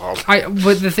 uninstalled.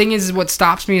 But the thing is, what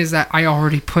stops me is that I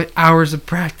already put hours of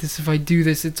practice. If I do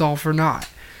this, it's all for naught.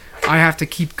 I have to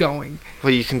keep going.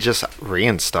 Well, you can just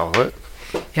reinstall it.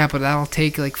 Yeah, but that'll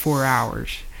take like 4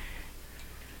 hours.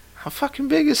 How fucking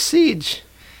big is Siege?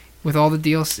 With all the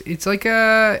DLC, it's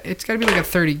gotta be like a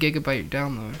 30 gigabyte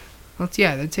download.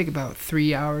 That'd take about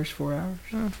 3 hours, 4 hours.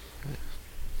 Oh.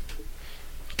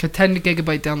 A 10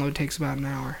 gigabyte download takes about an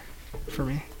hour for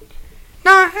me.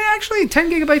 Nah, actually,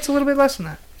 10 gigabytes a little bit less than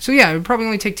that. So yeah, it would probably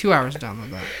only take 2 hours to download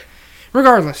that.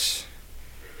 Regardless,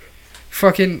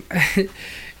 fucking.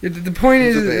 The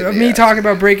point of me talking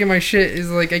about breaking my shit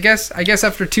is like I guess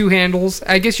after 2 handles,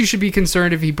 I guess you should be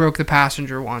concerned if he broke the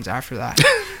passenger ones after that.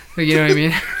 You know what I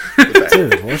mean?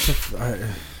 Dude,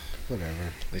 whatever.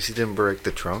 At least he didn't break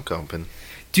the trunk open.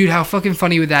 Dude, how fucking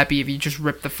funny would that be if you just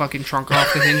ripped the fucking trunk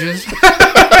off the hinges?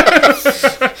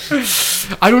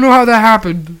 I don't know how that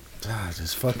happened. God,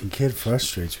 this fucking kid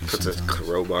frustrates me Puts sometimes. a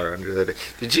crowbar under the.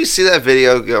 Did you see that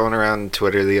video going around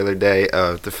Twitter the other day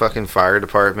of the fucking fire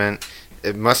department?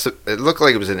 It looked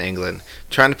like it was in England,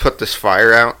 trying to put this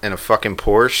fire out in a fucking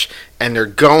Porsche, and they're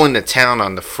going to town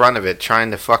on the front of it,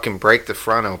 trying to fucking break the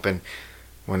front open,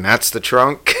 when that's the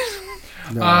trunk.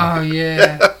 No. Oh,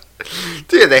 yeah.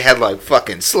 Dude, they had like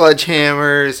fucking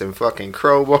sledgehammers and fucking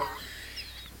crowbars.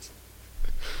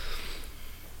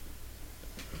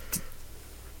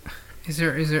 Is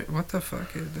there, what the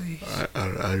fuck is they? I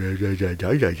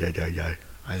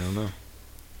don't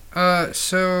know.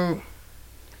 So,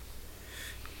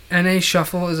 NA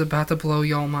Shuffle is about to blow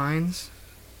y'all minds.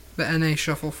 The NA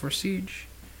Shuffle for Siege.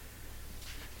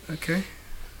 Okay.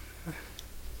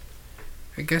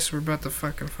 I guess we're about to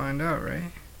fucking find out,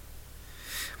 right?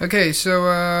 Okay,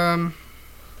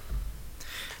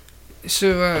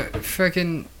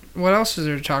 fucking, what else is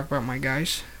there to talk about, my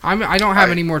guys? I don't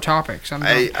have any more topics.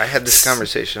 I had this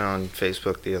conversation on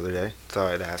Facebook the other day.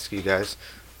 Thought I'd ask you guys.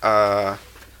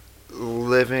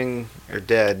 Living or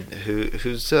dead,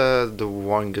 who's the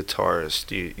one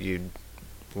guitarist you'd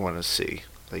want to see?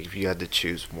 Like, if you had to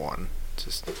choose one.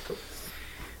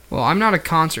 Well, I'm not a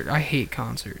concert. I hate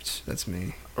concerts. That's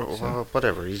me. Well,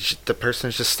 whatever. The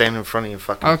person's just standing in front of you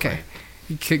fucking Okay.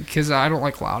 Because I don't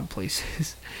like loud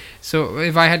places. So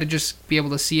if I had to just be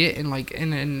able to see it and like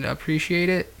and appreciate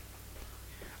it,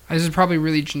 this is probably a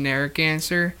really generic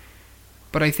answer,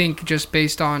 but I think just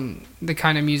based on the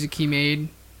kind of music he made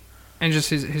and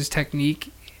just his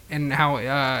technique and how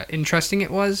interesting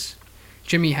it was,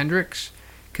 Jimi Hendrix,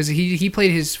 because he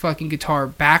played his fucking guitar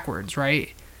backwards,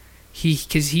 right?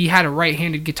 Because he had a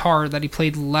right-handed guitar that he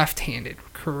played left-handed,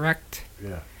 correct?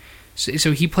 Yeah.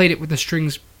 So he played it with the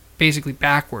strings basically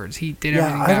backwards. He did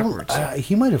everything backwards.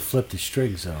 He might have flipped the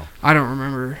strings though. I don't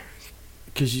remember.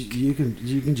 Because you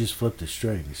can just flip the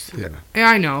strings too. Yeah,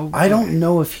 I know. I don't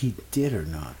know if he did or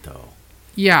not though.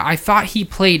 Yeah, I thought he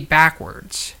played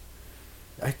backwards.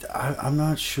 I'm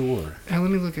not sure. Let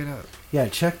me look it up. Yeah,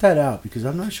 check that out because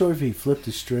I'm not sure if he flipped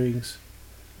the strings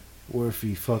or if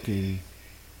he fucking.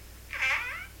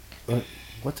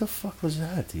 What the fuck was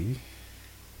that, dude?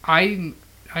 I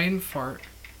didn't fart.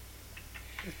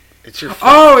 It's your.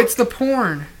 Oh, it's the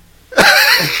porn.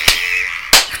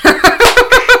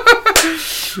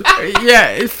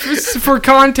 Yeah, for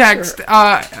context.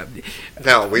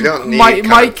 No, we don't need.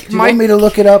 Mike, Do you want me to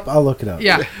look it up? I'll look it up.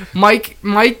 Yeah, Mike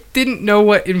didn't know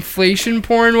what inflation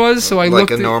porn was, so I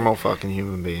looked. Like a normal fucking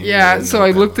human being. Yeah, so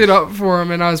I looked it up for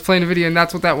him, and I was playing a video, and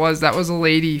that's what that was. That was a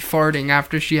lady farting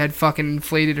after she had fucking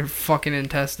inflated her fucking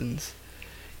intestines.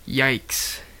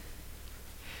 Yikes.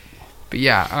 But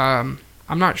yeah,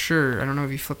 I'm not sure. I don't know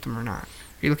if he flipped them or not.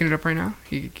 Are you looking it up right now?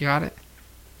 You got it?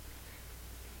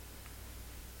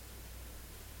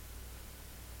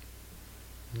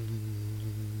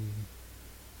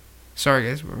 Sorry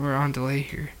guys, we're on delay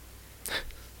here.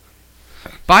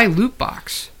 Buy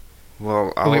Lootbox.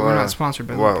 Well, Oh wait, we're not sponsored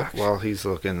by Lootbox. while he's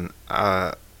looking,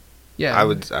 Yeah, I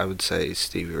would say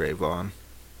Stevie Ray Vaughan.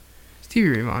 Stevie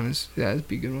Ray Vaughan that'd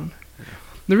be a good one.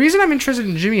 The reason I'm interested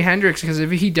in Jimi Hendrix because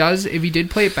if he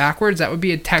did play it backwards, that would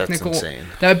be a technical. That's insane.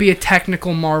 That would be a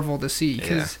technical marvel to see.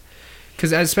 Yeah.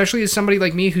 Because especially as somebody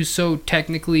like me who's so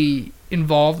technically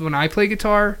involved when I play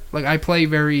guitar, like I play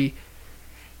very.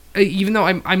 Even though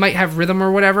I might have rhythm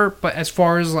or whatever, but as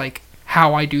far as like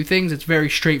how I do things, it's very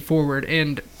straightforward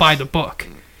and by the book.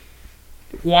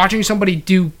 Watching somebody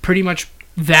do pretty much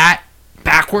that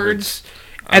backwards.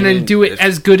 And then do it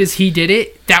as good as he did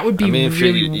it. That would be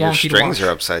really wonky your to strings watch.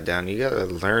 are upside down. You gotta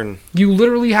learn You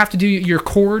literally have to do your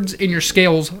chords and your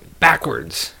scales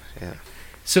backwards. Yeah.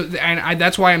 So,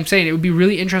 that's why I'm saying it would be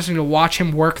really interesting to watch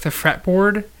him work the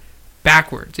fretboard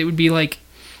backwards. It would be like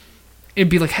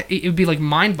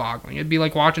mind-boggling. It'd be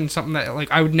like watching something that like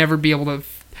I would never be able to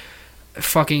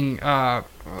fucking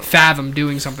fathom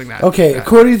doing something that. Okay, that.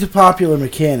 according to Popular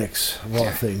Mechanics, of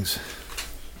all things.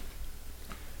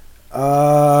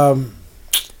 Let's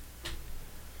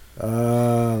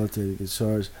take the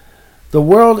guitars. The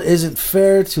world isn't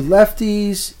fair to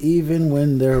lefties, even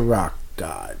when they're rock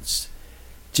gods.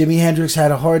 Jimi Hendrix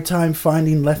had a hard time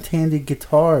finding left-handed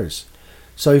guitars,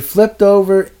 so he flipped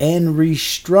over and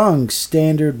restrung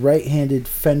standard right-handed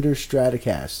Fender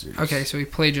Stratocasters. Okay, so he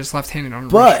played just left-handed on.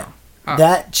 But Oh.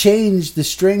 that changed the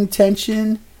string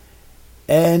tension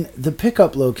and the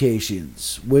pickup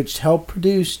locations, which helped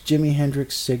produce Jimi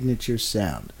Hendrix's signature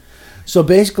sound. So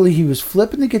basically, he was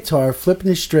flipping the guitar, flipping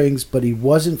the strings, but he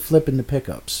wasn't flipping the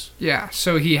pickups. Yeah,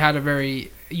 so he had a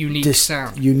very unique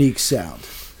sound. Unique sound.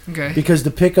 Okay. Because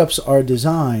the pickups are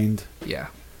designed Yeah.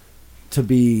 to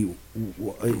be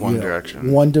One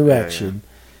direction. One direction,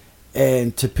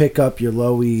 and to pick up your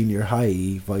low E and your high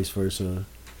E, vice versa,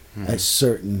 at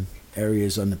certain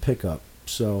areas on the pickup.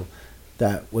 So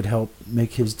that would help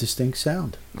make his distinct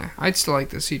sound. Yeah, I'd still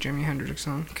like to see Jimi Hendrix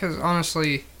on because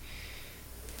honestly,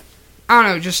 I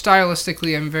don't know. Just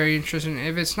stylistically, I'm very interested.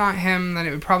 If it's not him, then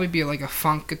it would probably be like a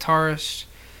funk guitarist.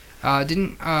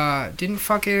 Didn't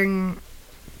fucking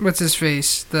what's his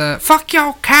face? The fuck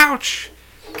your couch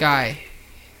guy.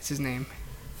 It's his name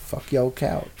Fuck yo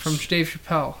couch. from Dave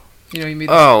Chappelle. You know he made.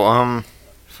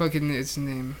 Fucking it's his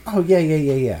name. Oh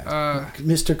yeah.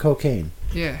 Mr. Cocaine.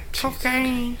 Yeah.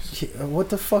 Cocaine. What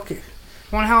the fuck?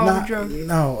 One hell of a drug.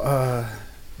 No,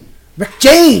 Rick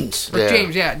James. Rick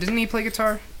James, yeah. Doesn't he play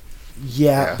guitar?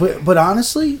 Yeah, but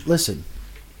honestly, listen.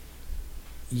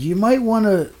 You might want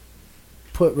to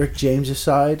put Rick James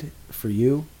aside for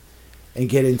you, and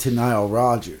get into Nile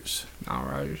Rodgers. Nile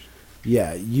Rodgers.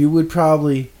 Yeah, you would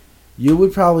probably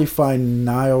find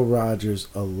Nile Rodgers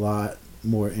a lot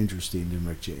more interesting than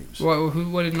Rick James.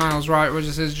 What did Niles Rodgers? What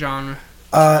is his genre?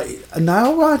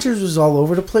 Nile Rodgers was all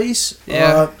over the place.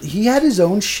 Yeah. He had his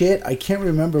own shit. I can't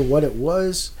remember what it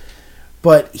was,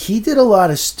 but he did a lot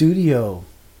of studio.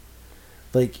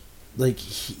 Like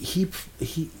he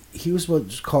was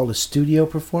what's called a studio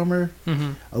performer.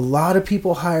 Mm-hmm. A lot of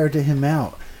people hired him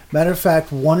out. Matter of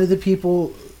fact, one of the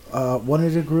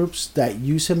groups that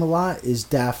use him a lot is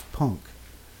Daft Punk.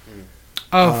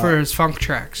 Oh, for his funk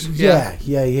tracks. Yeah.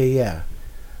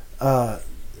 That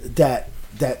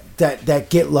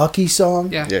Get Lucky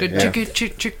song. Yeah.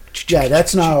 Yeah,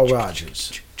 that's Nile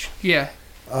Rodgers. Yeah.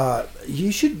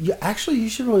 You should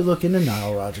really look into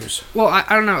Nile Rodgers. Well, I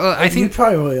don't know. I think you'd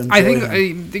probably really enjoy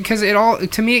him. Because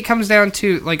to me it comes down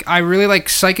to like I really like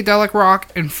psychedelic rock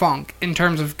and funk in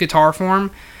terms of guitar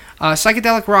form.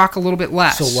 Psychedelic rock a little bit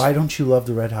less. So why don't you love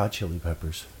the Red Hot Chili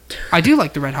Peppers? I do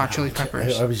like the Red Hot Chili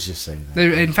Peppers. I was just saying that.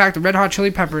 In fact, the Red Hot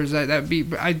Chili Peppers, I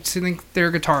think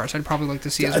they're guitarists. I'd probably like to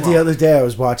see as well. The other day I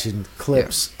was watching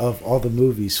clips of all the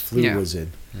movies Flea was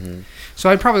in. Mm-hmm. So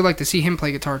I'd probably like to see him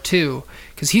play guitar too,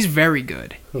 because he's very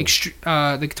good. The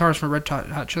guitarist from Red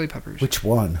Hot Chili Peppers. Which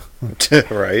one?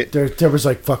 Right. There was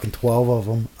like fucking 12 of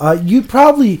them. You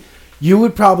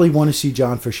would probably want to see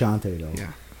John Frusciante though.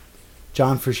 Yeah.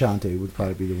 John Frusciante would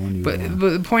probably be the one you want.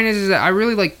 But the point is that I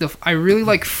really like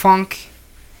funk.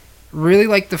 Really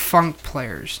like the funk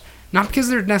players. Not because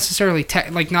they're necessarily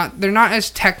they're not as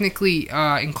technically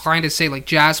inclined as say like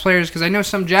jazz players, because I know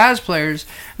some jazz players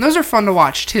and those are fun to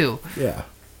watch too. Yeah.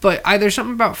 But there's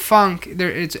something about funk.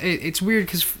 It's weird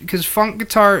because funk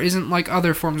guitar isn't like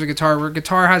other forms of guitar, where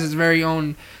guitar has its very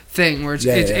own thing, where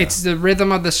it's the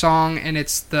rhythm of the song and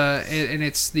it's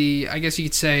the I guess you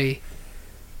could say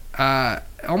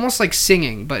almost like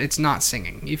singing, but it's not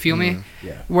singing. You feel me?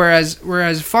 Yeah. Whereas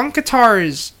funk guitar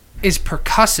is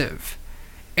percussive.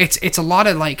 It's a lot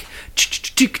of like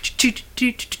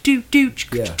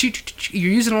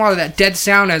you're using a lot of that dead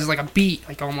sound as like a beat,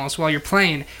 like almost while you're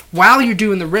playing, while you're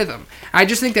doing the rhythm. I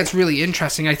just think that's really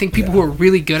interesting. I think people who are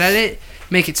really good at it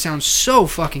make it sound so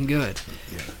fucking good.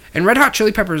 Yeah. And Red Hot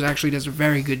Chili Peppers actually does a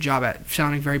very good job at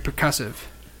sounding very percussive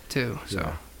too.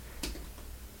 So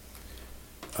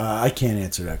I can't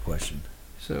answer that question.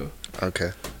 So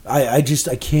Okay. I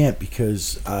can't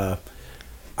because I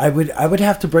would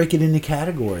have to break it into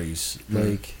categories.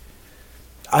 Like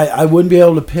I wouldn't be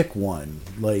able to pick one.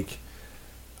 Like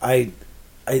I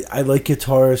like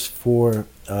guitars for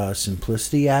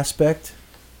simplicity aspect.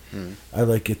 I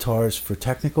like guitars for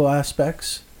technical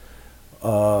aspects.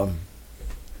 I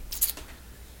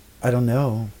don't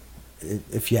know.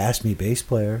 If you ask me bass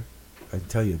player, I can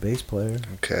tell you a bass player.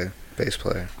 Okay, bass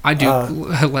player. I do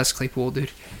Les Claypool,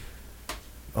 dude.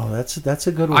 Oh, that's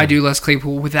a good one. I do Les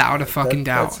Claypool without a fucking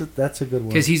doubt. That's a good one.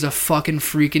 Because he's a fucking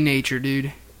freak in nature,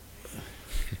 dude.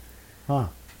 Huh.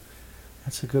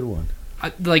 That's a good one.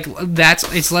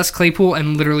 It's Les Claypool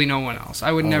and literally no one else.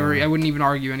 I wouldn't even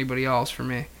argue anybody else for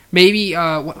me. Maybe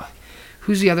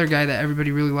who's the other guy that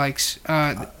everybody really likes?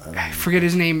 I forget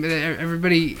his name.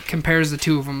 Everybody compares the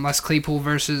two of them, Les Claypool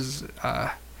versus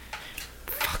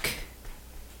fuck.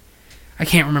 I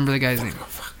can't remember the guy's name.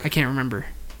 I can't remember.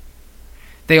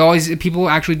 People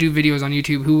actually do videos on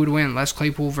YouTube. Who would win, Les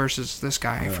Claypool versus this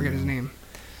guy? I forget his name.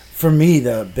 For me,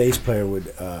 the bass player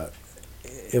would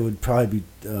probably be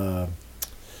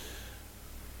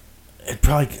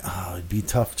it'd be a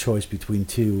tough choice between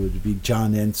two. It would be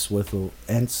John Entwistle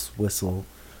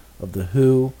of the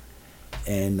Who,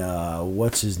 and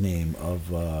what's his name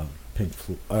of Pink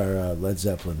Floyd or Led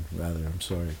Zeppelin rather. I'm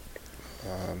sorry.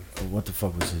 What the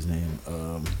fuck was his name?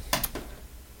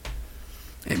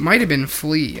 It might have been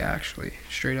Flea, actually,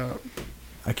 straight up.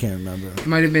 I can't remember. It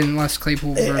might have been Les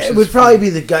Claypool versus... It would probably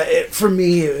be the guy... For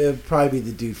me, it would probably be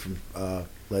the dude from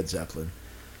Led Zeppelin.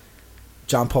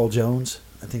 John Paul Jones.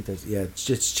 I think that's... Yeah, it's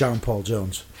just John Paul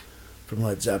Jones from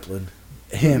Led Zeppelin.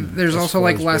 Him. There's also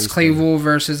like Les Claypool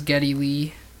versus Geddy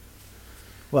Lee.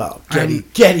 Well, Geddy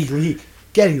Lee.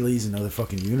 Geddy Lee's another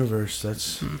fucking universe.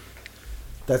 That's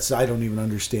I don't even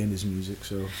understand his music.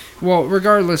 So well,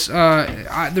 regardless,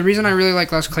 the reason I really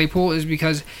like Les Claypool is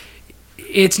because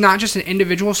it's not just an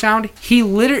individual sound. Can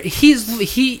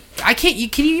you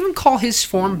even call his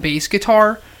form bass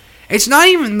guitar? It's not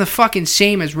even the fucking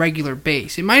same as regular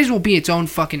bass. It might as well be its own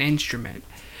fucking instrument,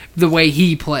 the way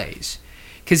he plays.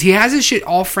 Because he has his shit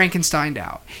all Frankensteined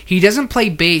out. He doesn't play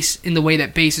bass in the way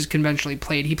that bass is conventionally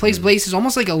played. He plays bass as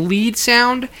almost like a lead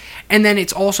sound, and then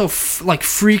it's also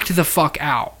freaked the fuck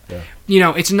out. Yeah. You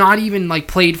know, it's not even like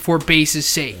played for bass's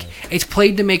sake. Yeah. It's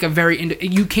played to make a very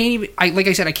you can't even like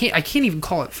I said I can't even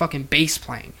call it fucking bass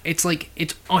playing. It's like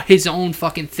it's his own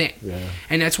fucking thing. Yeah.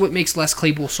 And that's what makes Les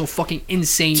Claypool so fucking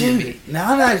insane to me.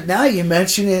 Now you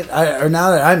mention it,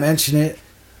 now that I mention it,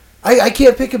 I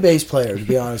can't pick a bass player, to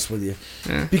be honest with you.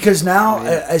 Yeah. Because now,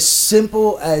 as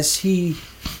simple as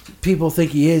people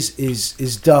think he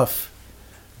is Duff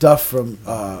from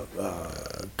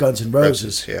Guns N'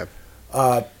 Roses. Yeah.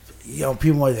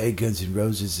 People are like, hey, Guns N'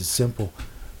 Roses is simple.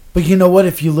 But you know what?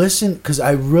 If you listen, because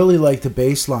I really like the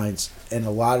bass lines and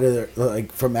a lot of their,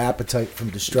 like from Appetite,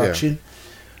 from Destruction. Yeah.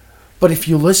 But if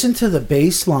you listen to the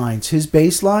bass lines, his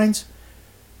bass lines,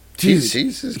 dude,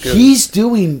 he's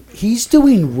doing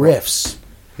riffs.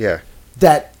 Yeah.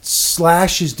 That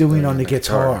Slash is doing on the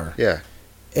guitar. Yeah.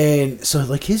 And so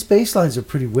like his bass lines are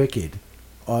pretty wicked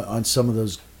on some of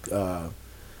those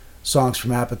songs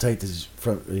from Appetite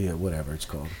whatever it's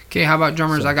called. Okay, how about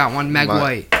drummers? I got one, Meg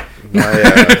White.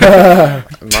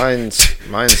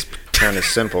 Mine's kind of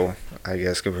simple, I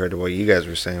guess, compared to what you guys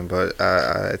were saying, but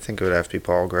I think it would have to be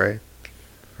Paul Gray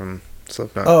from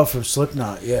Slipknot. Oh, from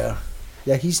Slipknot, yeah.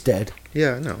 Yeah, he's dead.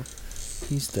 Yeah, I know.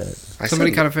 He's dead.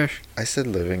 Somebody caught a fish. I said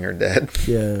living or dead.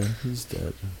 Yeah, he's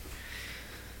dead.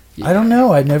 Yeah. I don't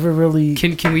know. I never really...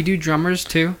 Can we do drummers,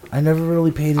 too? I never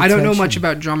really paid attention. I don't know much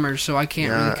about drummers, so I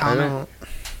can't really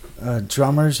comment.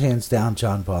 Drummers, hands down,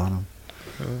 John Bonham.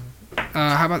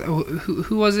 How about...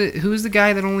 Who was it? Who's the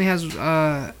guy that only has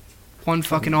one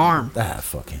fucking arm?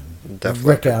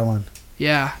 Rick Allen.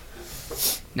 Yeah.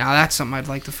 Now that's something I'd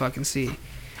like to fucking see.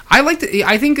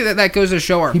 I think that goes to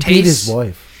show our taste. He beat his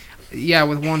wife. Yeah,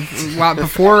 with one. Well,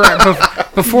 before or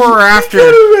after. He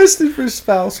got arrested for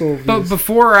spousal abuse. But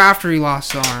before or after he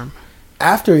lost his arm?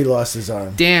 After he lost his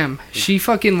arm. Damn, she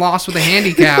fucking lost with a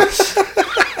handicap.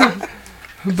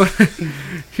 But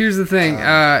here's the thing.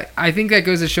 I think that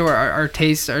goes to show our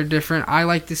tastes are different. I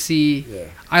like to see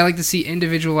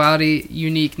individuality,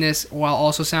 uniqueness, while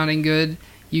also sounding good.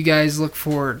 You guys look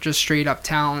for just straight up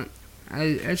talent.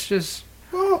 It's just.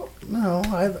 Well, no,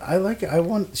 I like it. I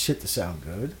want shit to sound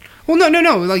good. Well,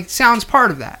 no. Like, sound's part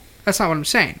of that. That's not what I'm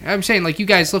saying. I'm saying, like, you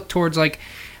guys look towards, like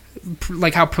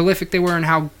how prolific they were and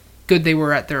how good they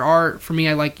were at their art. For me,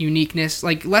 I like uniqueness.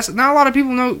 Like, not a lot of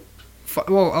people know.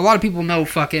 Well, a lot of people know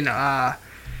fucking.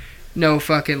 No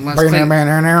fucking Les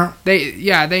Claypool.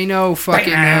 They know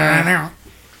fucking.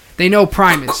 They know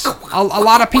Primus. A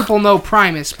lot of people know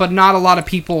Primus, but not a lot of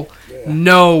people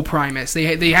know Primus.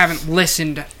 They haven't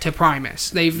listened to Primus.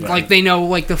 They've like they know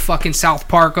like the fucking South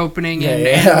Park opening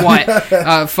and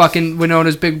what fucking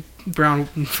Winona's Big Brown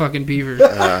fucking Beaver.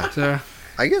 So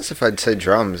I guess if I'd say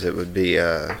drums, it would be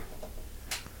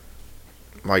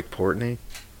Mike Portney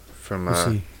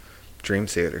from Dream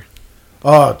Theater.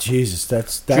 Oh Jesus,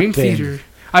 that Dream band. Theater.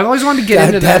 I've always wanted to get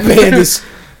into that.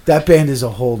 That band is a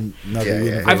whole nother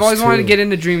universe. I've always wanted to too. get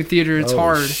into Dream Theater. It's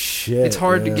hard. Shit, It's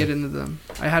hard to get into them.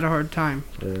 I had a hard time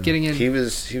getting in. He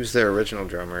was their original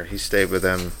drummer. He stayed with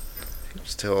them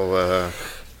till I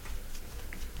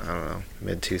don't know,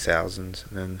 mid 2000s, and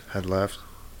then had left.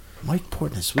 Mike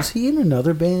Portness, was he in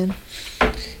another band?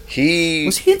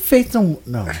 Was he in Faith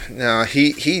No? No,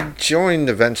 he joined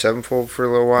Avenged Sevenfold for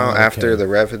a little while after the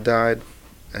Rev had died,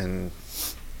 and.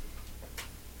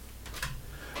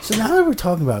 So now that we're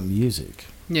talking about music,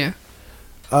 me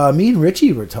and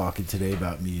Richie were talking today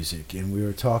about music, and we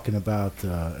were talking about.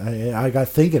 I got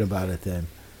thinking about it. Then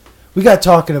we got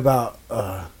talking about.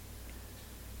 I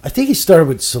think he started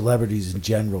with celebrities in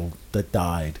general that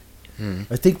died.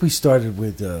 I think we started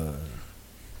with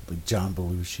like John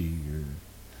Belushi,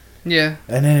 and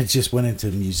then it just went into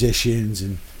musicians,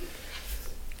 and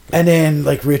then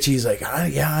like Richie's like,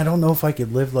 I don't know if I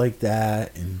could live like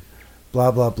that, and.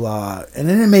 Blah, blah, blah. And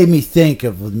then it made me think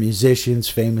of musicians,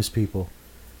 famous people.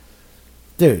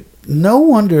 Dude, no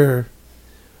wonder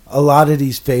a lot of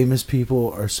these famous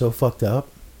people are so fucked up.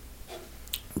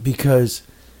 Because,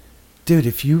 dude,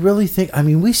 if you really think... I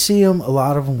mean, we see them, a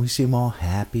lot of them, we see them all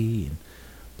happy and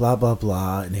blah, blah,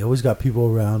 blah. And they always got people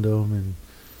around them.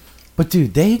 But,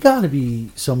 dude, they gotta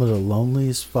be some of the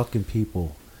loneliest fucking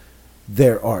people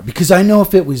there are. Because I know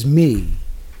if it was me,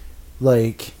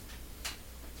 like...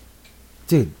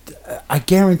 Dude, I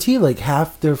guarantee like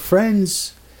half their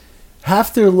friends,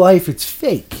 half their life, it's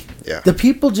fake. Yeah. The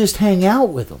people just hang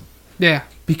out with them. Yeah.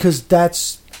 Because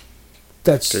that's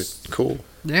cool.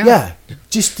 Yeah. Yeah.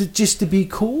 Just to be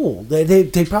cool.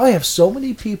 They probably have so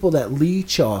many people that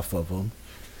leech off of them.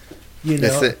 You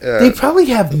know, they probably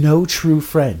have no true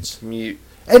friends. And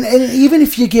even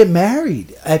if you get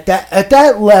married at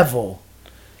that level,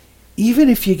 even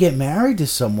if you get married to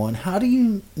someone, how do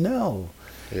you know?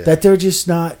 Yeah. That they're just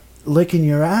not licking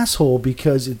your asshole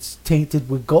because it's tainted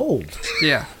with gold.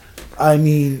 Yeah. I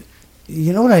mean,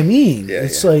 you know what I mean? Yeah,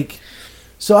 it's like,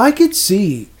 so I could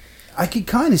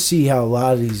kind of see how a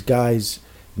lot of these guys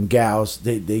and gals,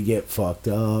 they get fucked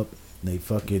up. They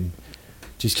fucking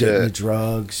just get into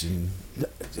drugs. And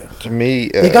to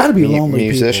me, they got to be lonely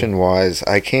musician-wise,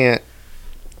 I can't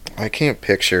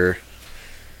picture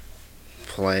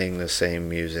playing the same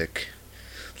music.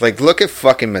 Like, look at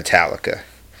fucking Metallica.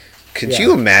 Could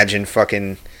you imagine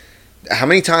fucking... How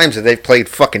many times have they played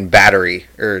fucking Battery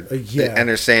or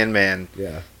Enter Sandman?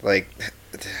 Yeah. Like...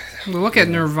 Well, look at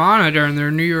Nirvana during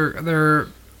their New York... Their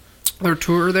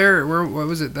tour there. What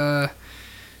was it?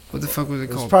 What the fuck was it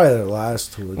called? It was probably their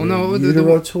last tour. Well, no.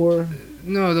 The tour?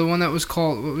 No, the one that was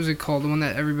called... What was it called? The one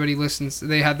that everybody listens...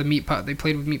 They had the Meat Puppet. They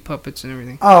played with Meat Puppets and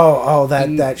everything.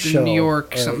 That show. New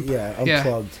York something. Yeah,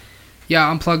 Unplugged.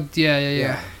 Yeah, Unplugged.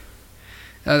 Yeah.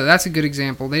 That's a good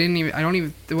example. They didn't even. I don't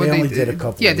even. They only did a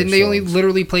couple. Yeah, didn't they only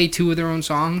literally play 2 of their own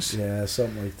songs? Yeah,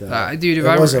 something like that. Dude, if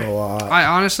it wasn't a lot. I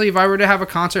honestly, if I were to have a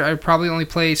concert, I'd probably only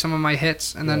play some of my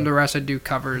hits, and then the rest I'd do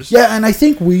covers. Yeah, and I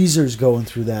think Weezer's going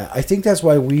through that. I think that's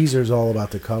why Weezer's all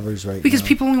about the covers right now. Because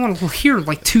people only want to hear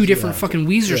like 2 different fucking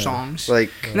Weezer songs.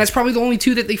 Like, and that's probably the only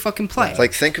 2 that they fucking play.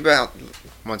 Like, think about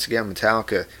once again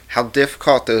Metallica. How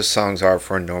difficult those songs are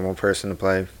for a normal person to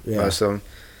play. Most of them.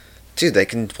 Dude, they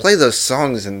can play those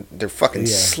songs and they're fucking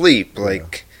sleep.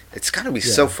 Like, it's got to be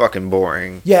so fucking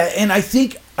boring. Yeah, and I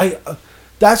think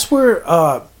that's where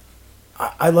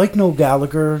I like Noel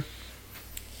Gallagher,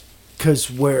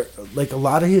 because where like a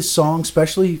lot of his songs,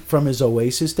 especially from his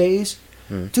Oasis days,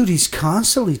 dude, he's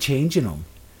constantly changing them,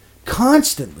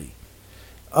 constantly.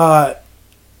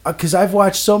 Because I've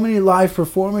watched so many live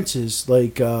performances,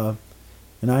 like, and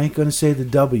I ain't gonna say the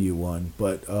W one,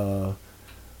 but.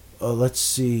 Let's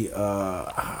see.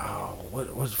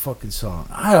 What was the fucking song?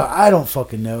 I don't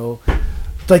fucking know.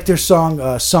 Like their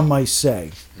song, "Some Might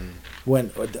Say," when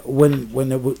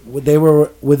they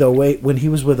were with when he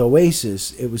was with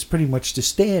Oasis, it was pretty much the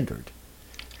standard.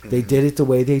 They did it the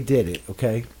way they did it,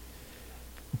 okay?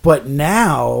 But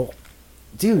now,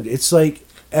 dude, it's like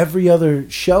every other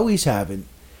show he's having,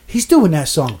 he's doing that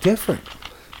song different.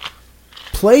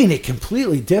 Playing it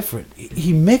completely different.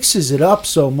 He mixes it up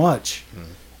so much.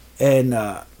 And,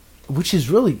 which is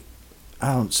really,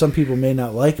 some people may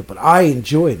not like it, but I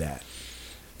enjoy that.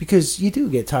 Because you do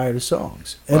get tired of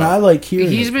songs. And I like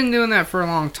hearing He's it. been doing that for a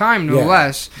long time, no Yeah.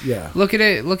 less. Yeah. Look at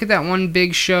it. Look at that one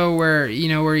big show where he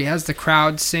has the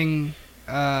crowd sing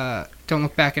 "Don't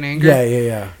Look Back in Anger."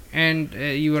 Yeah. And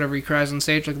he cries on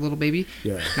stage like a little baby.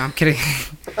 Yeah. No, I'm kidding.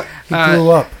 He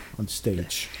grew up on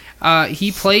stage.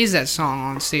 He plays that song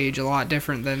on stage a lot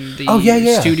different than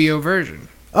the studio version.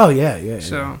 Oh, yeah.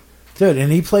 So, Dude,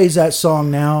 and he plays that song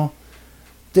now.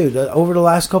 Dude, over the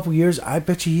last couple years, I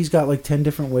bet you he's got like 10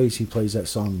 different ways he plays that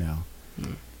song now.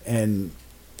 And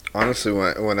honestly,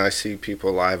 when I see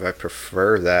people live, I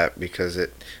prefer that because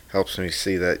it helps me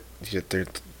see that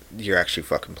you're actually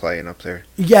fucking playing up there.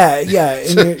 yeah,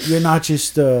 and you're not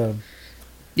just. yeah,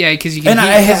 because you can And hear,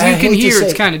 I 'cause you hate can to hear say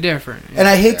it's it. kind of different. And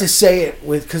I hate to say it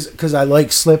because I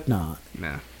like Slipknot,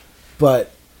 Yeah.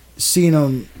 but seeing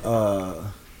him.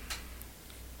 How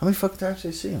many fucking times did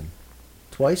I see him?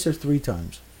 Twice or 3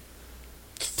 times?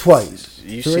 Twice.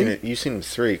 You've 3? seen him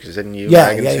 3 because didn't you? Yeah,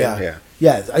 Megan see him? yeah.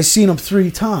 Yeah, I seen him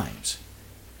 3 times,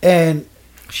 and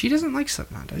She doesn't like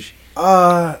Slipknot, does she?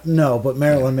 no, but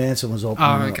Marilyn Manson was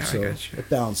opening okay, up, I so got you. it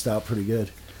balanced out pretty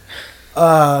good.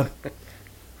 But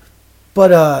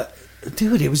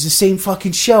dude, it was the same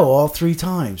fucking show all 3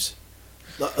 times,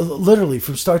 literally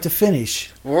from start to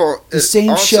finish. Well, The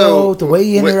same also, show, the way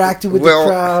he interacted with well, the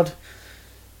crowd,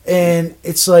 and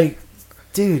it's like,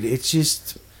 dude, it's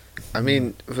just. I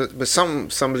mean, with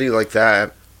somebody like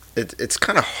that, it's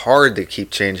kind of hard to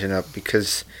keep changing up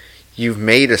because you've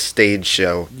made a stage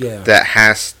show that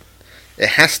has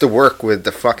to work with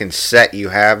the fucking set you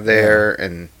have there,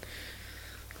 and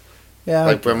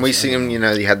like when we see him, you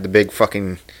had the big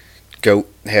fucking goat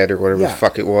head or whatever the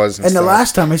fuck it was, and the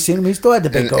last time I seen him, he still had the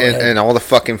big goat head, and all the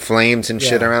fucking flames and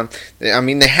shit around. I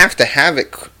mean, they have to have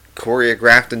it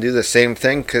choreographed and do the same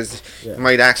thing because you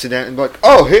might accidentally be like,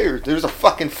 oh, there's a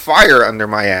fucking fire under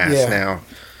my ass now.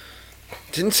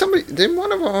 Didn't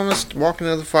one of them almost walk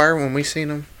into the fire when we seen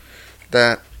him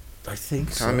that I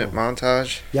think time so. at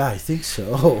Montage? Yeah, I think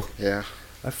so. Yeah.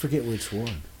 I forget which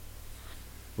one.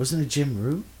 Wasn't it Jim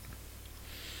Root?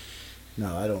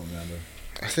 No, I don't remember.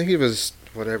 I think it was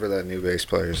whatever that new bass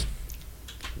player's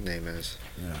name is.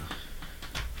 Yeah.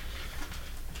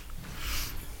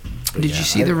 Did you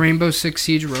see the Rainbow Six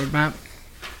Siege roadmap?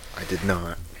 I did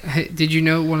not. Did you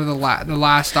know one of the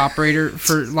last operator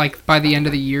for by the end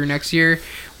of the year next year,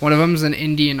 one of them's an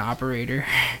Indian operator,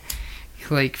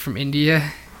 like from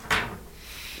India.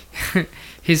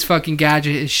 His fucking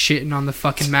gadget is shitting on the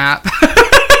fucking map.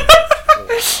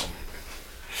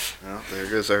 Well, there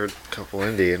goes our couple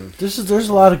Indian. There's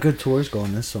a lot of good tours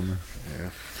going this summer.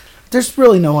 Yeah. There's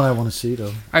really no one I want to see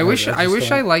though. I wish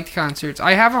I liked concerts.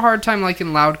 I have a hard time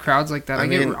liking loud crowds like that.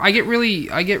 I get really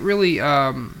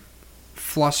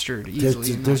flustered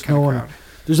easily. There's no one.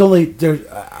 There's only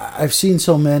I've seen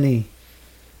so many.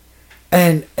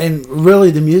 And really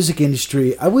the music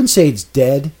industry, I wouldn't say it's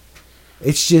dead.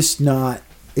 It's just not.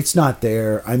 It's not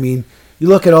there. I mean, you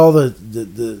look at all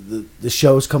the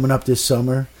shows coming up this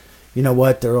summer. You know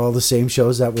what? They're all the same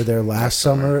shows that were there last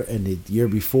summer and the year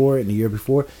before and the year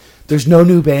before. There's no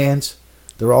new bands.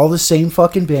 They're all the same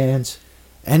fucking bands.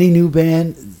 Any new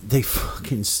band, they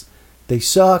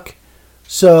suck.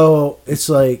 So it's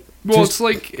like, there's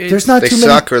not they too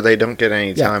suck many, or they don't get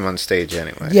any time on stage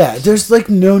anyway. Yeah, there's like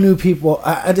no new people.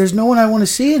 There's no one I want to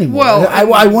see anymore. Well,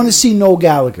 I want to see Noel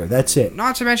Gallagher. That's it.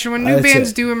 Not to mention when new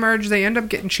bands do emerge, they end up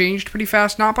getting changed pretty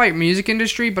fast. Not by music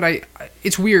industry, but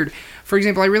it's weird. For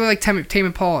example, I really like Tame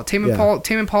Impala. Tame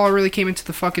Impala really came into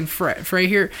the fucking fray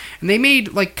here, and they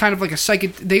made like kind of like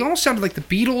they almost sounded like the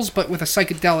Beatles, but with a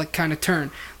psychedelic kind of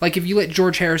turn. Like if you let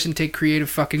George Harrison take creative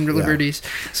fucking liberties.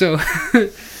 So,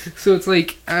 so it's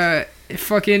like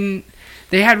fucking.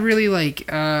 They had really like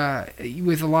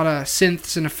with a lot of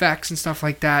synths and effects and stuff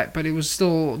like that, but it was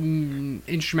still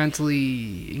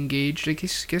instrumentally engaged. I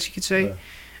guess you could say.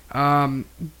 Yeah.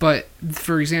 But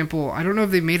for example, I don't know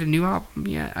if they made a new album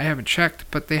yet. I haven't checked,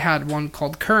 but they had one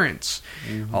called Currents.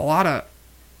 Mm-hmm. A lot of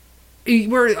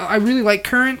where I really like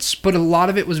Currents, but a lot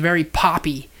of it was very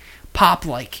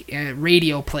pop-like,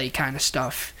 radio play kind of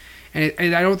stuff. And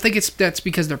I don't think that's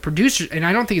because their producers, and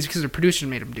I don't think it's because their producers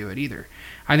made them do it either.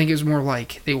 I think it was more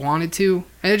like they wanted to,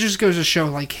 and it just goes to show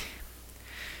like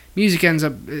music ends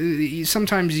up.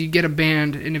 Sometimes you get a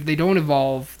band, and if they don't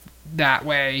evolve that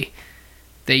way,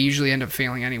 they usually end up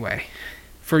failing anyway.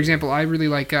 for example, I really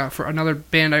like for another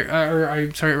band,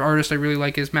 artist I really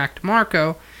like is Mac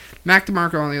DeMarco. Mac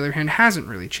DeMarco, on the other hand, hasn't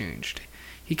really changed.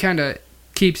 He kind of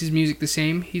keeps his music the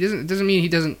same. It doesn't mean he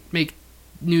doesn't make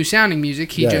new sounding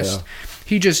music. His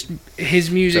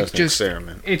music Doesn't just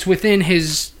experiment. it's within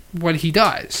what he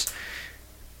does.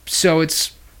 So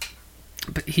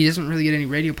but he doesn't really get any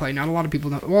radio play. Not a lot of people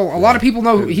know. Well, a lot of people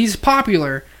know he's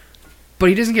popular, but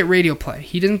he doesn't get radio play.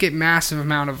 He doesn't get massive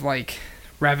amount of like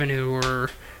revenue or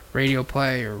radio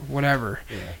play or whatever.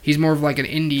 Yeah. He's more of like an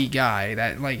indie guy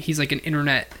that like he's like an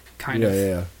internet kind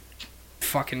of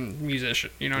fucking musician.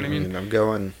 You know what I mean? I'm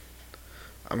going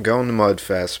to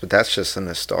Mudfest, but that's just a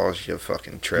nostalgia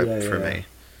fucking trip for me.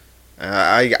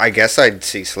 I guess I'd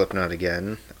see Slipknot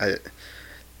again.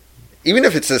 Even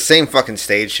if it's the same fucking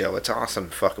stage show, it's awesome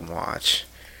to fucking watch.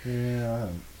 Yeah,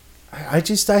 I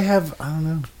don't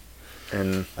know.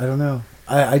 And I don't know.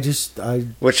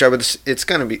 It's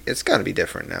gonna be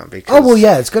different now because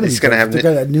it's gonna have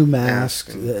a new mask,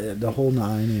 the whole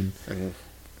nine,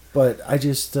 but I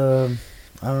just I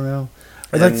don't know.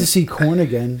 I'd like to see Korn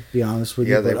again. Be honest with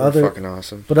you. Yeah, they were fucking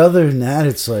awesome. But other than that,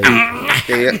 it's like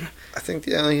I think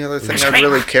the only other thing I'd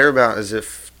really care about is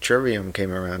if Trivium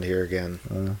came around here again.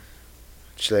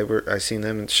 I seen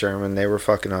them in Sherman. They were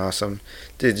fucking awesome.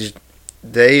 For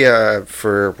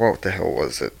what the hell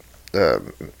was it?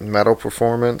 The metal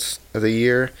performance of the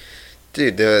year,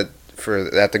 dude. At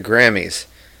the Grammys,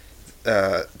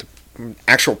 the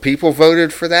actual people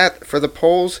voted for that for the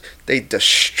polls. They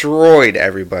destroyed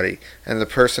everybody, and the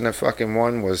person that fucking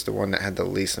won was the one that had the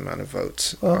least amount of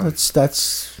votes. Well,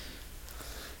 that's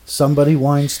somebody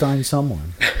Weinstein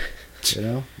someone. You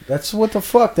know, that's what the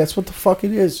fuck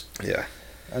it is. Yeah.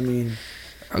 I mean,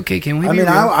 okay. Can we?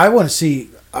 I want to see,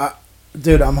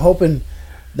 dude. I'm hoping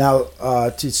now.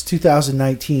 It's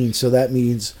 2019, so that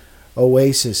means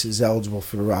Oasis is eligible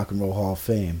for the Rock and Roll Hall of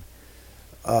Fame.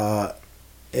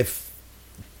 If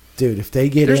they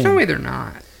get there's in, no way they're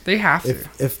not. They have to.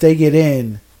 If they get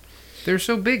in, they're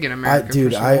so big in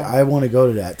America. I want to go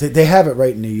to that. They have it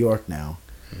right in New York now.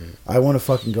 I want to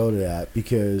fucking go to that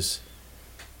because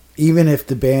even if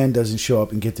the band doesn't show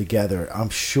up and get together, I'm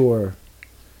sure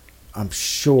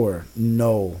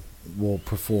No will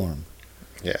perform.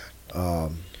 Yeah.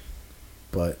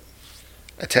 But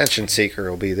Attention Seeker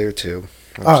will be there too.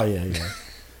 Oh yeah.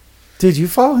 Dude, you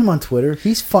follow him on Twitter?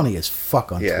 He's funny as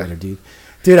fuck on Twitter, dude.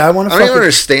 Dude, I want to. I don't even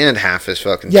understand half his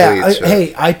fucking tweets.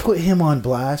 Hey, I put him on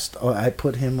blast. I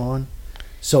put him on.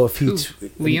 So if he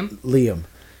Liam.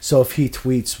 So if he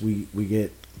tweets, we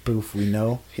get proof. We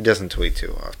know he doesn't tweet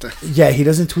too often. Yeah, he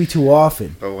doesn't tweet too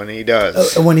often. But when he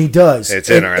does, it's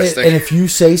interesting. And if you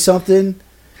say something,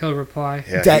 he'll reply.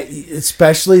 Yeah,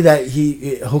 especially that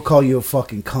he'll call you a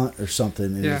fucking cunt or something,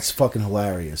 and it's fucking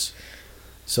hilarious.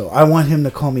 So I want him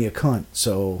to call me a cunt.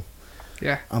 So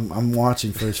yeah, I'm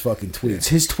watching for his fucking tweets.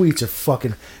 His tweets are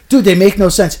fucking dude. They make no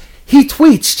sense. He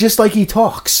tweets just like he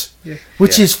talks,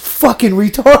 which is fucking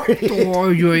retarded.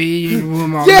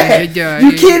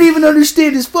 You can't even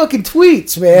understand his fucking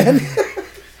tweets, man.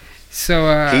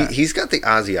 So he's got the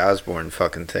Ozzy Osbourne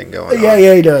fucking thing going on.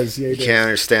 Yeah, he does. Yeah, you can't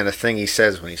understand a thing he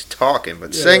says when he's talking,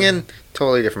 but singing,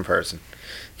 totally different person.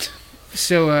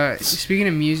 So speaking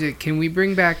of music, can we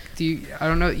bring back? I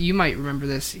don't know. You might remember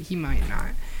this. He might not.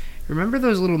 Remember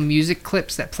those little music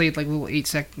clips that played like little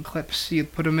 8-second clips? You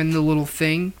put them in the little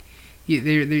thing.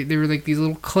 They were like these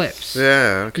little clips.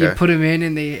 Yeah, okay. You put them in,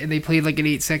 and they played like an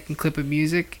 8-second clip of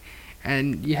music,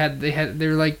 and they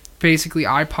were like basically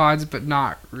iPods, but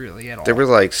not really at all. They were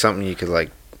like something you could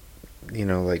like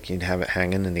you'd have it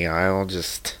hanging in the aisle,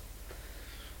 just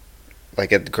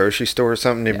like at the grocery store or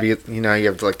something. It'd be you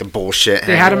have like the bullshit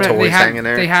hanging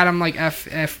there. They had them like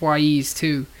FYEs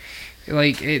too.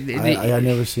 Like I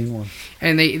never seen one.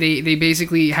 And they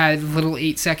basically had little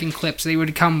 8-second clips. They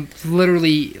would come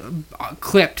literally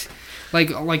clipped,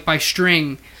 like by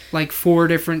string, like 4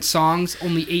 different songs,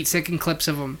 only 8-second clips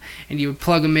of them, and you would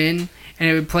plug them in, and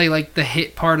it would play like the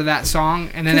hit part of that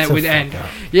song, and then that would end.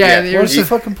 What's the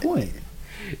fucking point?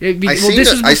 This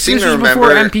was before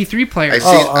MP3 players.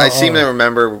 I seem to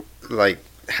remember like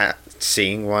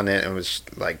seeing one, and it was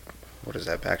like, what is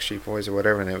that, Backstreet Boys or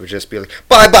whatever, and it would just be like,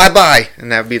 bye, bye, bye,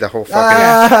 and that would be the whole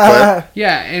fucking clip.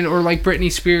 Yeah, or like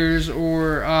Britney Spears,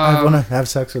 or... I want to have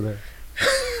sex with her.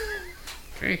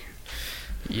 Okay.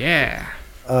 Yeah.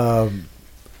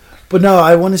 But no,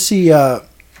 I want to see...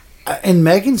 and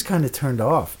Megan's kind of turned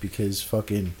off, because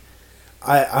fucking...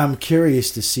 I'm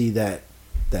curious to see that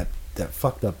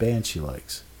fucked up band she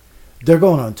likes. They're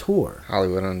going on tour.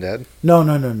 Hollywood Undead? No.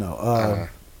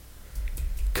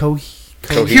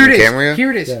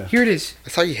 Here it is. I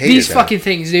thought you hated these that. fucking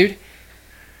things, dude.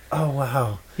 Oh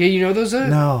wow. Yeah, you know those?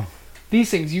 No. These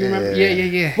things, you remember?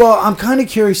 Yeah. Well, I'm kind of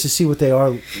curious to see what they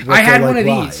are. I had one of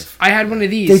these. I had one of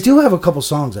these. They do have a couple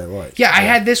songs I like. Yeah, I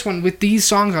had this one with these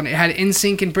songs on it. It had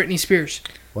NSYNC and Britney Spears.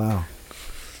 Wow.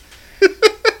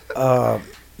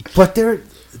 But they're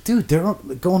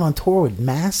going on tour with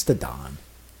Mastodon.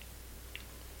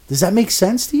 Does that make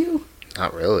sense to you?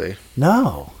 Not really.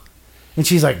 No. And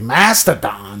she's like,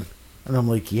 Mastodon. And I'm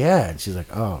like, yeah. And she's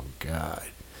like, oh, God.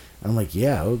 And I'm like,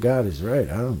 yeah, oh, God is right.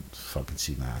 I don't fucking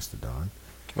see Mastodon.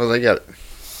 Well, they got...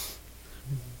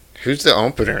 Who's the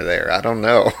opener there? I don't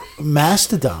know.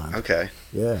 Mastodon. Okay.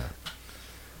 Yeah.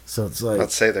 So it's like...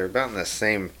 Let's say they're about in the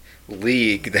same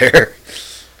league there.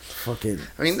 Fucking...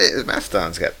 I mean,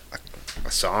 Mastodon's got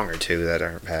a song or two that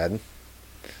aren't bad.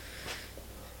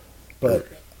 But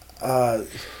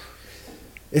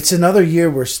it's another year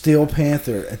where Steel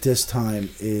Panther at this time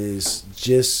is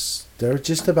just... They're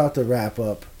just about to wrap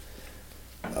up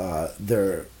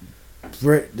their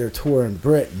tour in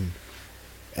Britain,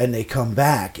 and they come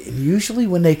back. And usually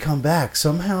when they come back,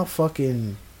 somehow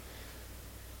fucking...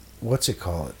 What's it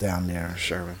called down there?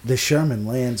 Sherman. The Sherman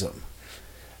lands them.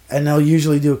 And they'll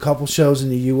usually do a couple shows in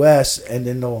the U.S., and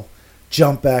then they'll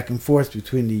jump back and forth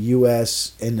between the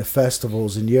U.S. and the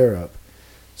festivals in Europe.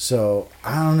 So,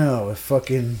 I don't know. If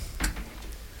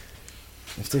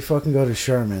they fucking go to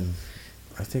Sherman,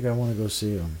 I think I want to go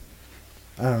see them.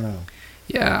 I don't know.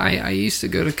 Yeah, I used to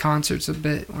go to concerts a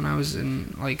bit when I was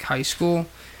in, like, high school.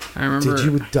 I remember... Dude,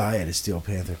 you would die at a Steel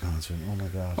Panther concert. Oh, my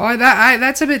God. Well,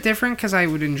 that's a bit different because I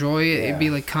would enjoy it. Yeah. It'd be,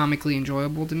 like, comically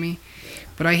enjoyable to me.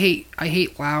 But I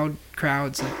hate loud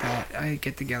crowds like that. I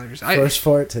get togethers. First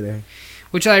fart today.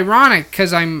 Which is ironic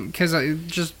because I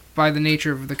just by the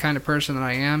nature of the kind of person that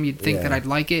I am, you'd think that I'd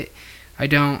like it. I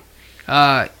don't.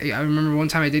 I remember one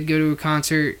time I did go to a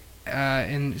concert,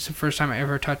 and it's the first time I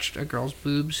ever touched a girl's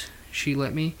boobs. She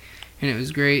let me, and it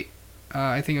was great.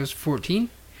 I think I was 14,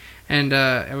 and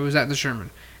it was at the Sherman.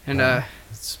 And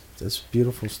that's a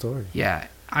beautiful story. Yeah.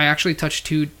 I actually touched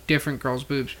two different girls'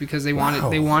 boobs because they wanted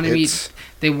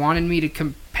me to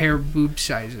compare boob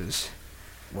sizes.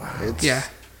 Wow.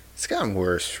 It's gotten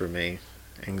worse for me,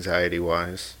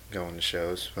 anxiety-wise, going to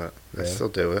shows, but I still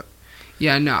do it.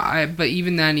 Yeah, no, but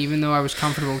even then, even though I was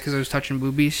comfortable because I was touching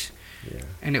boobies,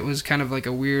 and it was kind of like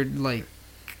a weird, like...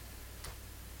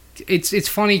 It's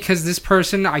funny because this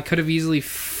person, I could have easily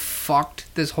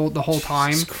fucked the whole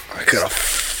time. I could have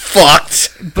fucked.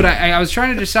 But I was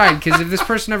trying to decide because if this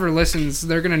person ever listens,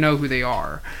 they're gonna know who they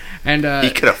are, and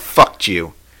he could have fucked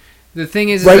you. The thing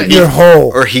is, right in your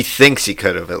hole, or he thinks he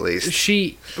could have at least.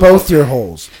 Both your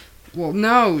holes. Well,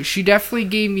 no, she definitely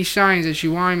gave me signs that she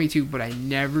wanted me to, but I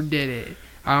never did it.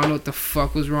 I don't know what the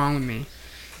fuck was wrong with me.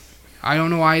 I don't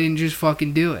know why I didn't just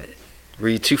fucking do it. Were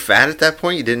you too fat at that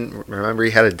point? You didn't remember you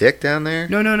had a dick down there?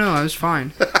 No, I was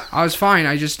fine. I was fine.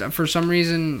 I just, for some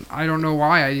reason, I don't know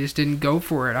why, I just didn't go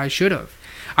for it. I should have.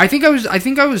 I think I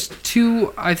was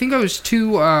too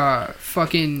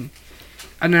fucking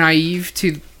naive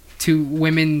to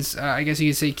women's, I guess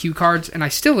you could say, cue cards, and I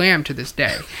still am to this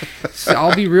day. So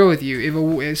I'll be real with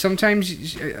you.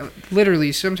 Sometimes a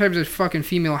fucking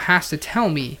female has to tell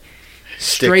me,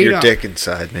 stick your dick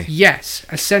inside me. Yes,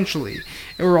 essentially,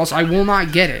 or else I will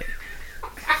not get it.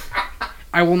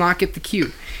 I will not get the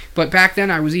cue. But back then,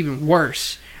 I was even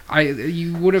worse.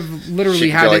 You would have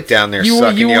literally had to down there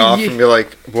sucking you off and be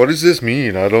like, "What does this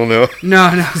mean? I don't know."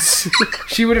 No.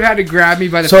 She would have had to grab me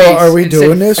by the face. So are we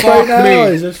doing this right now?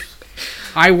 Is this...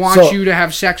 I want you to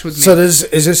have sex with me. So is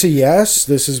this a yes?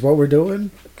 This is what we're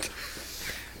doing?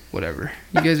 Whatever.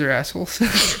 You guys are assholes.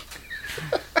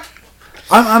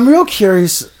 I'm real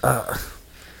curious.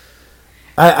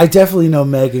 I definitely know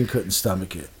Megan couldn't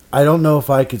stomach it. I don't know if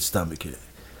I could stomach it.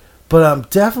 But I'm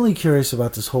definitely curious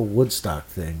about this whole Woodstock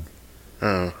thing.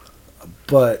 Oh.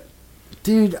 But,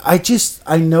 dude,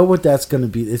 I know what that's going to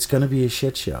be. It's going to be a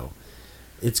shit show.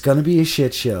 It's going to be a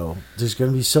shit show. There's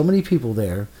going to be so many people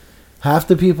there. Half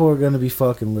the people are going to be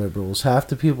fucking liberals. Half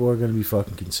the people are going to be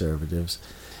fucking conservatives.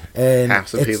 And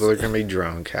half the people are going to be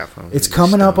drunk. Half of them. It's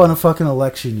coming up on a fucking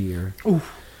election year.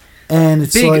 Oof. And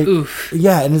it's big like, oof.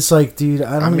 Yeah, and it's like, dude,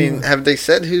 I mean, have they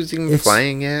said who's even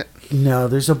playing yet? No,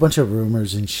 there's a bunch of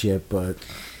rumors and shit, but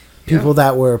people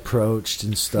that were approached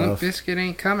and stuff. Limp Bizkit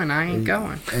ain't coming. I ain't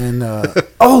going. And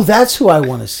that's who I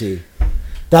want to see.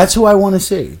 That's who I want to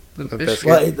see. Limp Bizkit.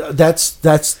 Well,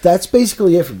 that's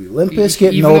basically it for me. Limp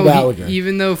Bizkit, Noel Gallagher.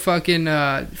 Even though fucking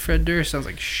Fred Durst sounds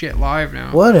like shit live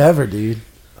now. Whatever, dude.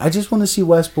 I just want to see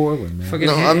Wes Borland, man. Fucking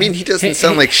No, hit- I mean he doesn't hit-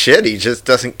 sound hit- like shit. He just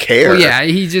doesn't care. Well, yeah,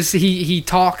 he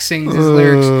talks, sings his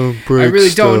lyrics. I really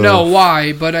don't know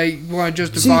why, but I want to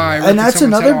See, justify. and that's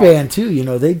someone another said, band too. You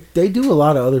know, they do a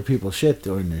lot of other people's shit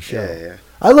during their show. Yeah.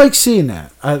 I like seeing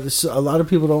that. A lot of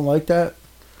people don't like that.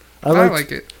 I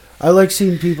like it. I like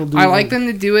seeing people do. I like them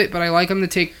to do it, but I like them to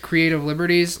take creative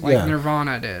liberties, like Yeah.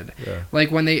 Nirvana did. Yeah.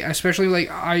 Like when they, especially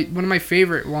one of my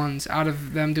favorite ones out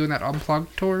of them doing that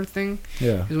Unplugged tour thing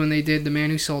Yeah. is when they did "The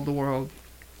Man Who Sold the World,"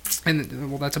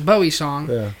 and well, that's a Bowie song,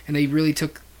 Yeah. and they really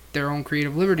took their own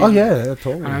creative liberties. Oh yeah,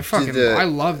 totally. And I fucking, I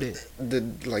loved it. The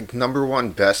like number one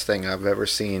best thing I've ever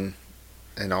seen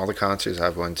in all the concerts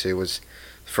I've went to was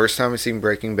the first time I seen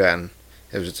Breaking Ben.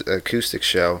 It was an acoustic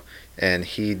show, and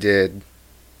he did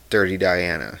Dirty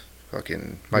Diana,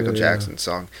 fucking Michael Yeah. Jackson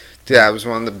song. Yeah, it was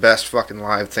one of the best fucking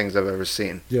live things I've ever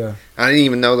seen. Yeah. I didn't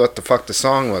even know what the fuck the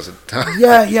song was at the time.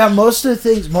 Yeah. Most of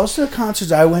the concerts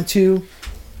I went to,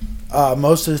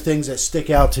 most of the things that stick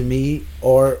out to me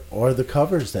are the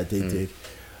covers that they did.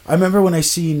 I remember when I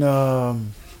seen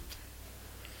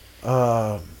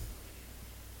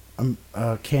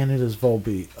Canada's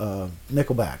Volbeat,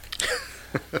 Nickelback.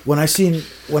 when I seen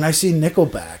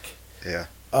Nickelback,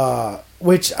 Yeah.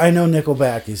 which I know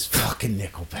Nickelback is fucking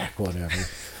Nickelback, whatever.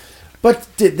 But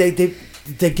they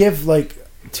give like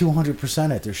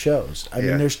 200% at their shows. I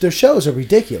mean, their shows are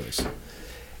ridiculous.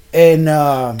 And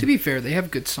To be fair, they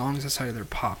have good songs outside of their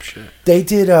pop shit. they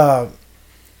did.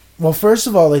 Well, first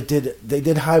of all, they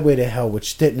did Highway to Hell,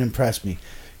 which didn't impress me,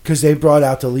 because they brought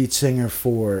out the lead singer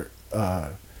for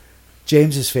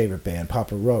James's favorite band,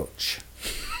 Papa Roach.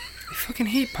 I fucking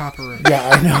hate Papa Roach. Yeah,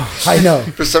 I know.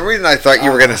 For some reason, I thought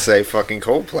you were gonna say fucking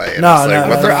Coldplay. And No, I was like, no,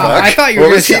 what no, the no. fuck? I thought you what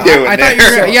were was gonna he say, doing I thought you were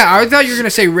there? gonna, yeah, I thought you were gonna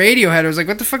say Radiohead. I was like,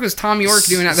 what the fuck was Tom York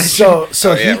doing at that show?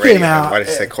 So Oh, yeah, he came Radiohead. out. Why did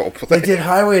I say Coldplay? They did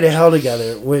Highway to Hell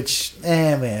together, which,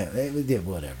 man, they did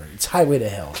whatever. It's Highway to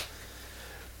Hell.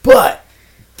 But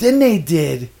then they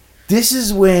did. This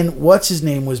is when what's his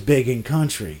name was big in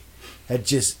country.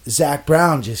 Zach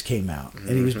Brown just came out, and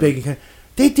he was big in country.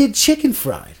 They did Chicken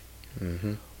Fried.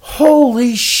 Mm-hmm.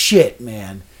 Holy shit,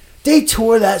 man! They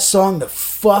tore that song the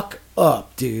fuck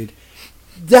up, dude.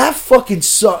 That fucking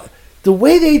song, the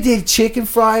way they did Chicken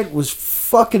Fried was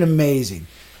fucking amazing.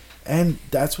 And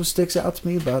that's what sticks out to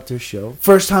me about their show.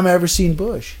 First time I ever seen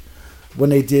Bush, when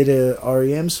they did a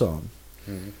REM song.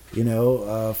 You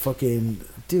know, fucking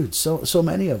dude, so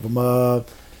many of them.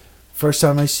 First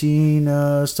time I seen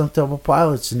Stone Temple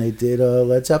Pilots, and they did a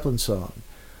Led Zeppelin song.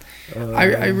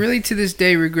 I really to this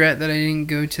day regret that I didn't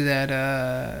go to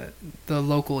that the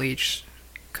Local H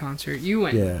concert. You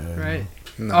went, Yeah. right?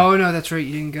 No. Oh no, that's right,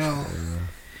 you didn't go.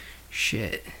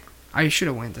 Shit, I should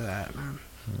have went to that, man.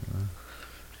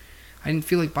 I didn't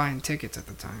feel like buying tickets at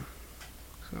the time.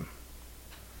 So,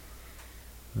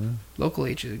 Local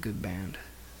H is a good band.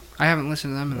 I haven't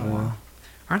listened to them in a while.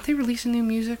 Aren't they releasing new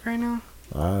music right now?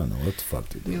 I don't know what the fuck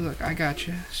they Let me do. look. I got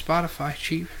you. Spotify,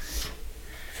 cheap.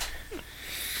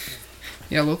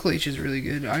 Yeah, Local H is really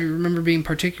good. I remember being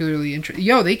particularly interested.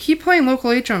 Yo, they keep playing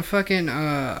Local H on fucking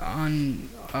on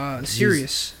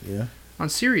Sirius. Yeah. On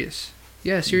Sirius.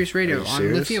 Yeah, Sirius Radio you on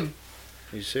serious? Lithium.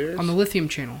 Are you serious? On the Lithium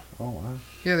channel. Oh wow.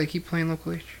 Yeah, they keep playing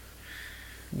Local H.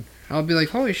 I'll be like,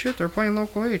 holy shit, they're playing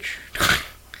Local H.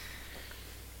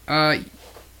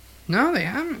 No, they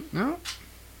haven't. No,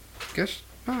 guess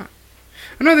not.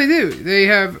 Oh, no, they do. They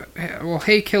have. Well,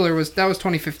 Hey Killer was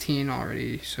 2015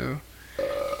 already. So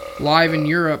live in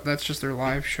Europe, that's just their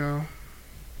live show.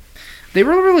 They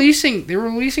were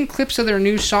releasing clips of their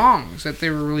new songs that they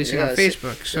were releasing on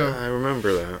Facebook. So yeah, I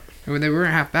remember that. they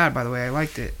weren't half bad, by the way. I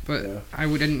liked it, but Yeah. I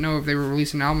didn't know if they were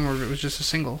releasing an album or if it was just a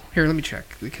single. Here, let me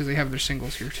check because they have their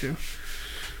singles here too.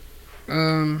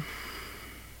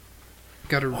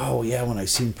 Got to. Oh yeah, when I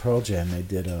seen Pearl Jam, they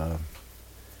did a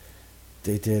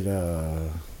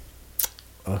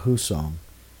Who song.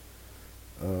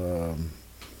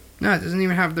 No, it doesn't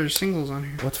even have their singles on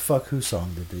here. What the fuck Who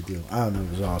song did they do? I don't know.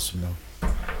 It was awesome though.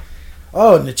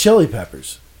 Oh, and the Chili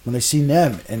Peppers. When I seen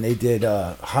them and they did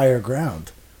Higher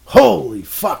Ground. Holy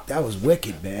fuck, that was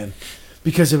wicked, man.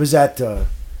 Because it was at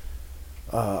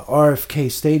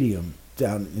RFK Stadium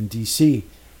down in DC,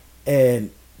 and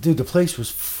dude, the place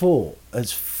was full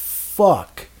as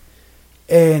fuck.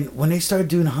 And when they started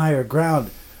doing Higher Ground,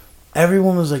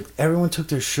 everyone took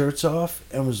their shirts off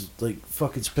and was like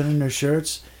fucking spinning their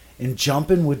shirts and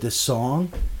jumping with the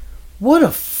song. What a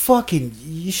fucking...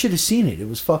 You should have seen it. It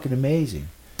was fucking amazing.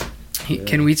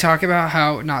 Can we talk about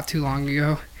how not too long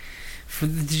ago?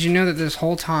 Did you know that this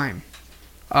whole time,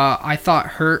 I thought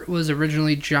 "Hurt" was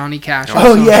originally Johnny Cash's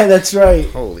Oh song? yeah, that's right.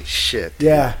 Holy shit.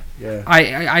 Yeah. Yeah.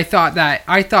 I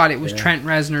thought it was Yeah. Trent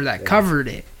Reznor that covered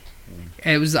it.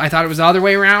 I thought it was the other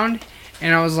way around,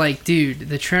 and I was like, dude,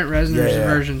 the Trent Reznor's Yeah.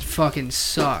 version fucking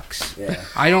sucks. Yeah.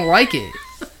 I don't like it.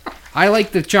 I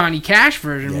like the Johnny Cash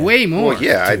version Yeah. way more. Well,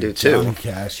 yeah, I do too. Johnny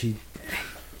Cash,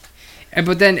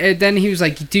 But then he was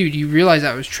like, dude, you realize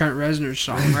that was Trent Reznor's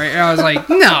song, right? And I was like,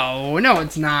 no,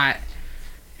 it's not.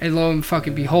 And lo and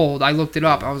fucking behold, I looked it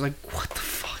up. I was like, what the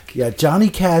fuck? yeah, Johnny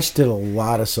Cash did a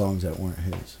lot of songs that weren't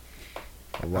his.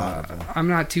 A lot of them. I'm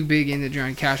not too big into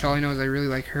Johnny Cash. All I know is I really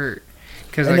like Hurt.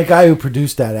 Cause And like, the guy who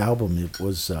produced that album, it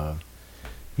was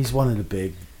he's one of the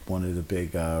big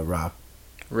rock.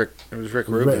 It was Rick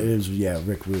Rubin.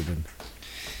 Rick Rubin.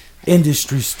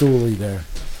 Industry stoolie there.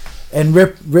 And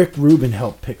Rick Rubin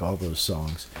helped pick all those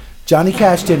songs. Johnny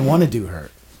Cash didn't want to do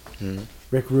Hurt. Mhm.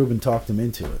 Rick Rubin talked him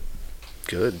into it.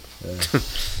 Good.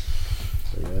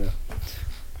 Yeah.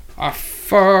 I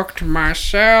fucked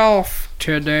myself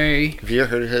today. Have you ever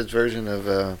heard his version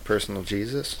of Personal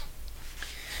Jesus?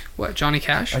 What, Johnny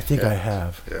Cash? I think Yeah. I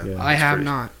have. Yeah. Yeah. I have pretty-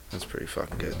 not. That's pretty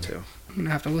fucking good too. I'm gonna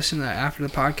have to listen to that after the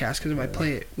podcast because if I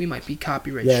play it, we might be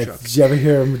copyright Yeah, struck. did you ever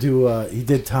hear him do, he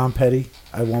did Tom Petty,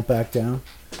 I Won't Back Down?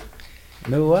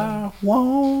 No, I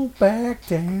won't back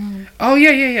down. Oh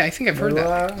yeah. I think I've heard No,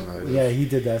 that. Yeah, he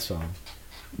did that song,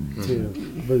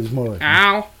 too. But it's more like...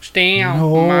 Ow, stay out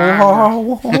No, my. I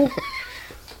won't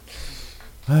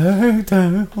back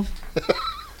down.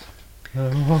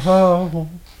 No, I won't.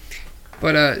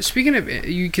 But speaking of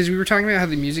you, because we were talking about how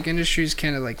the music industry is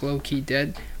kind of like low key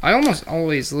dead. I almost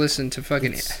always listen to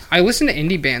fucking. I listen to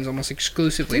indie bands almost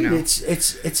exclusively Dude, now.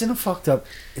 it's in a fucked up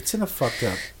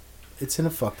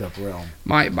realm.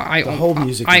 The whole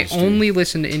music I industry. only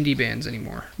listen to indie bands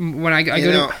anymore. When I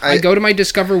I go to my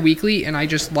Discover Weekly and I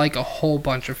just like a whole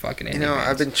bunch of fucking indie You know, bands.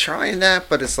 I've been trying that,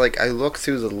 but it's like I look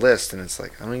through the list and it's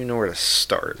like I don't even know where to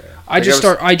start. I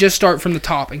just start from the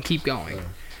top and keep going.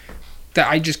 That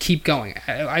I just keep going.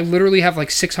 I literally have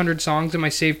like 600 songs in my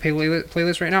saved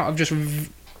playlist right now of just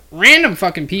random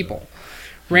fucking people.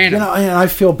 Random. You know, and I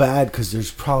feel bad because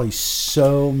there's probably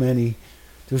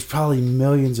there's probably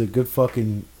millions of good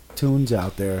fucking tunes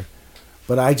out there,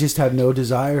 but I just have no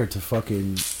desire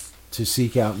to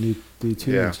seek out new tunes.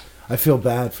 Yeah. I feel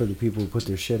bad for the people who put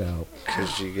their shit out.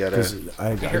 Because you Because gotta,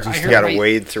 I heard just you gotta my-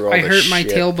 wade through all I this hurt my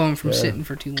shit. tailbone from Yeah. sitting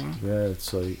for too long. yeah,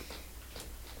 it's like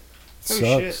Oh,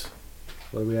 sucks.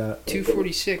 What are we at?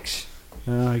 2:46.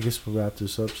 I guess we'll wrap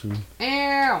this up soon.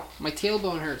 Ow! My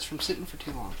tailbone hurts from sitting for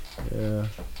too long.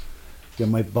 Yeah,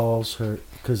 my balls hurt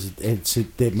because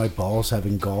my balls have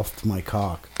engulfed my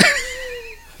cock.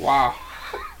 Wow.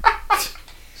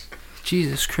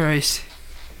 Jesus Christ.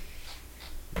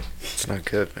 It's not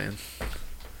good, man.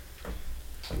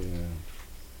 Yeah.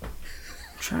 I'm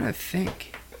trying to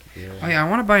think. Yeah. Oh yeah, I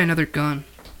want to buy another gun.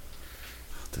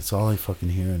 That's all I fucking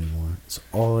hear anymore. It's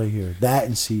all I hear. That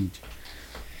and Siege.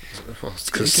 Well, it's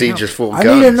You because can Siege help. is full of I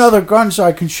guns. need another gun so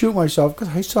I can shoot myself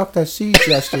because I sucked at Siege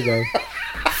yesterday.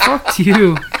 Fuck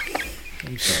you.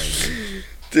 I'm sorry.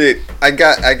 Dude, I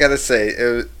gotta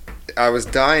say, I was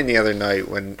dying the other night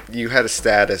when you had a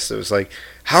status. It was like,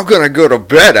 how could I go to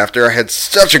bed after I had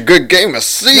such a good game of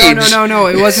Siege? No.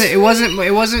 It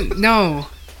wasn't. No.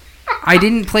 I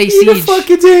didn't play Eat a Siege.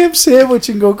 fucking damn sandwich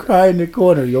and go cry in the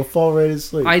corner. You'll fall right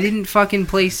asleep. I didn't fucking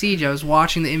play Siege. I was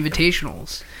watching the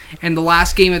Invitationals. And the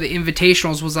last game of the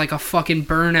Invitationals was like a fucking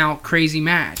burnout crazy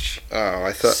match. Oh,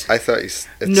 I thought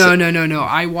you. No.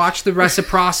 I watched the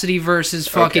Reciprocity versus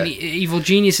fucking Okay. Evil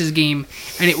Geniuses game,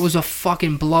 and it was a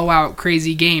fucking blowout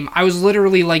crazy game. I was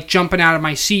literally like jumping out of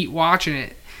my seat watching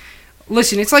it.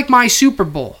 Listen, it's like my Super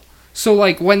Bowl. So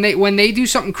like when they do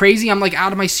something crazy, I'm like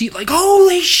out of my seat, like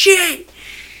holy shit.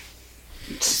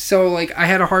 So like I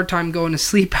had a hard time going to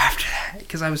sleep after that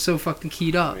because I was so fucking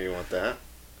keyed up. You want that?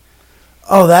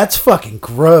 Oh, that's fucking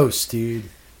gross, dude.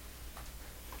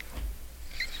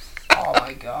 Oh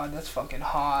my god, that's fucking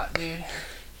hot, dude.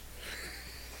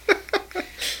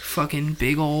 Fucking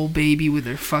big old baby with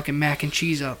her fucking mac and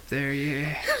cheese up there,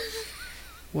 yeah.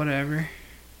 Whatever.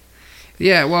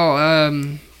 Yeah,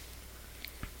 well,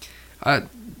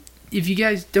 if you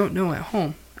guys don't know at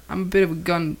home, I'm a bit of a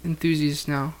gun enthusiast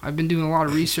now. I've been doing a lot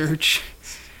of research.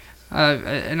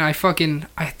 And I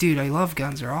love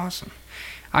guns. They're awesome.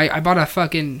 I bought a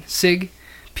fucking SIG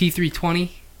P320.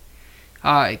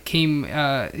 It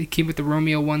came with the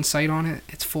Romeo 1 sight on it.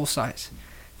 It's full size.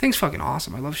 Thing's fucking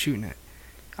awesome. I love shooting it.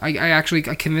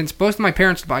 I convinced both of my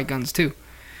parents to buy guns too.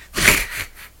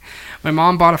 My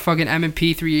mom bought a fucking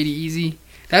M&P 380 Easy.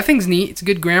 That thing's neat. It's a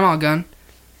good grandma gun.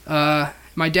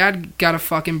 My dad got a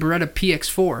fucking Beretta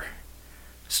PX4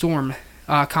 Storm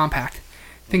compact.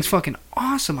 Thing's fucking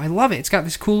awesome. I love it. It's got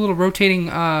this cool little rotating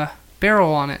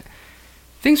barrel on it.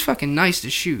 Thing's fucking nice to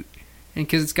shoot. And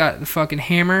because it's got the fucking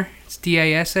hammer, it's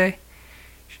DASA.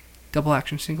 Double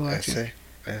action, single action.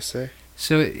 SA.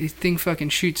 So it thing fucking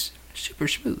shoots super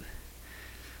smooth.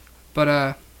 But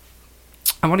I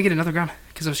want to get another gun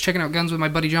because I was checking out guns with my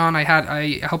buddy John.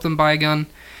 I helped him buy a gun.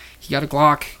 He got a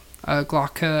Glock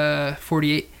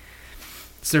 48.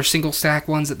 It's their single stack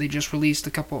ones that they just released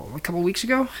a couple weeks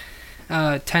ago.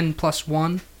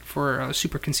 10+1 for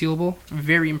super concealable.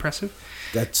 Very impressive.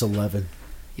 That's 11.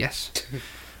 Yes.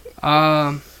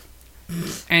 And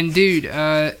dude,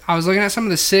 I was looking at some of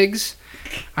the SIGs.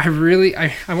 I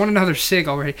want another SIG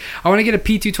already. I want to get a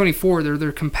P224.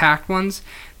 They're compact ones.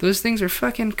 Those things are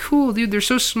fucking cool, dude. They're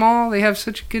so small. They have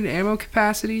such good ammo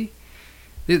capacity.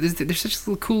 They're such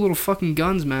little cool little fucking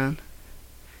guns, man.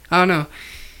 I don't know.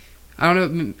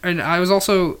 And I'm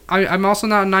also not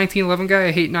a 1911 guy.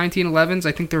 I hate 1911s.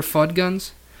 I think they're FUD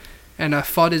guns. And a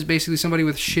FUD is basically somebody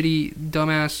with shitty,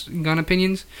 dumbass gun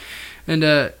opinions. And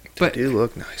but they do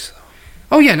look nice though.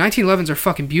 Oh yeah, 1911s are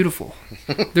fucking beautiful.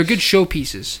 They're good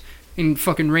showpieces in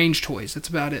fucking range toys. That's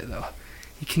about it though.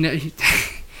 You can.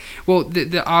 Well,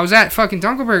 I was at fucking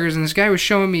Dunkelberger's and this guy was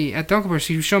showing me at Dunkelberger's.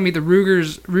 He was showing me the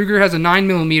Ruger has a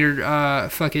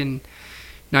 9mm fucking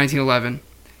 1911,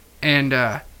 and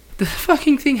the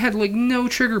fucking thing had like no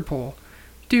trigger pull.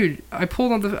 Dude, I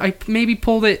maybe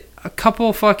pulled it a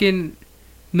couple fucking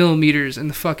millimeters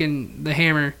and the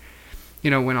hammer,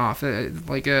 went off.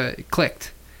 It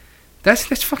clicked.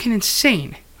 That's fucking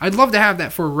insane. I'd love to have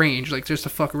that for a range, like just to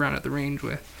fuck around at the range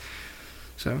with.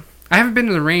 So, I haven't been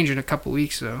to the range in a couple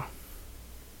weeks, though.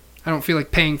 I don't feel like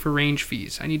paying for range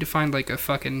fees. I need to find like a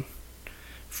fucking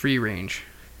free range.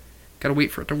 Gotta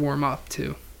wait for it to warm up,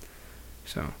 too.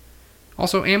 So,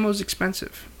 also, ammo's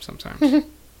expensive sometimes.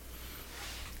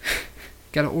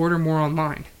 Gotta order more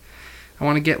online. I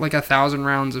want to get like 1,000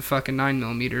 rounds of fucking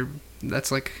 9mm.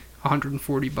 That's like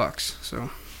 $140,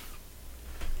 so...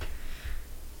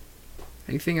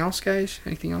 Anything else, guys?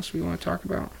 Anything else we want to talk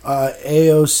about?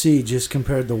 AOC just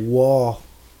compared the wall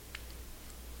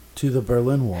to the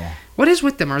Berlin Wall. What is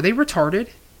with them? Are they retarded?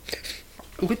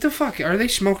 What the fuck? Are they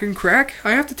smoking crack?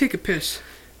 I have to take a piss.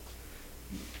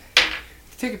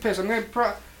 I'm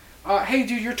gonna... hey,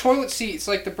 dude, your toilet seat's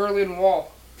like the Berlin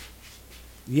Wall.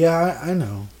 Yeah, I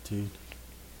know, dude.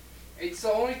 It's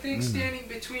the only thing standing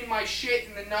between my shit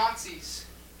and the Nazis.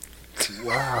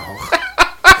 Wow.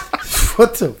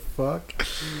 What the fuck?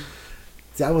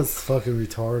 That was fucking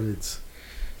retarded.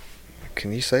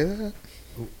 Can you say that?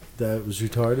 That was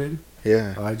retarded?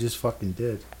 Yeah. I just fucking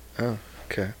did. Oh,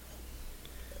 okay.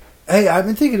 Hey, I've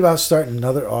been thinking about starting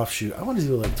another offshoot. I want to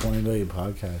do like 20 million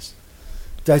podcasts.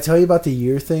 Did I tell you about the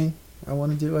year thing I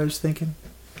want to do? I was thinking.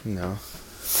 No.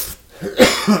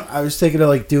 I was thinking of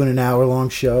like doing an hour-long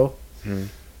show. Hmm.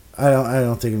 I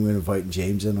don't think I'm going to invite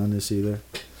James in on this either.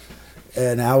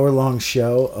 An hour-long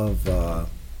show of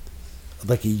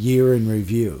like a year in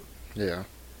review. Yeah,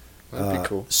 that'd be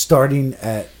cool. Starting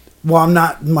at I'm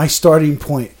not my starting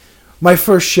point. My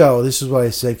first show. This is what I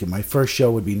was thinking. My first show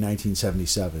would be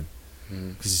 1977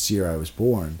 because it's the year I was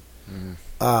born.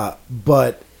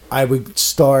 But I would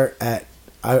start at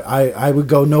I would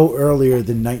go no earlier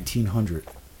than 1900.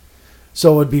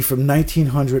 So it would be from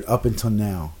 1900 up until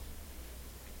now.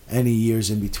 Any years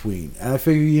in between. And I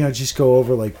figure, just go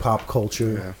over like pop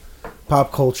culture. Yeah.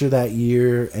 Pop culture that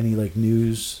year, any like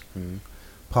news,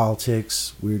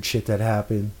 politics, weird shit that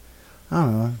happened. I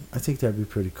don't know. I think that'd be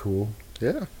pretty cool.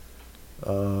 Yeah.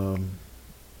 I don't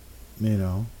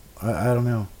know.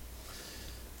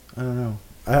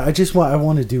 I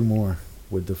want to do more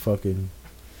with the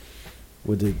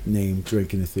name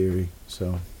Drinking the Theory.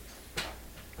 So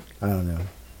I don't know.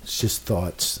 It's just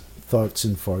thoughts. Thoughts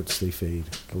and farts, they fade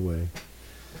away.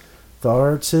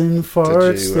 Thoughts and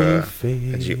farts, they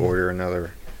fade. Did you order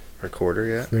another recorder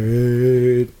yet?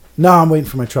 Fade. No, I'm waiting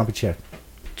for my Trumpy check.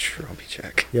 Trumpy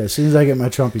check. Yeah, as soon as I get my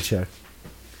Trumpy check.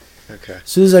 Okay. As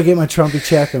soon as I get my Trumpy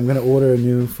check, I'm going to order a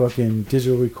new fucking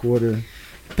digital recorder.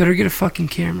 Better get a fucking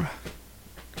camera.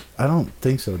 I don't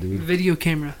think so, dude. Video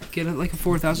camera. Get it like a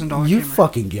 $4,000 camera. You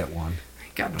fucking get one. I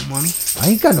ain't got no money. I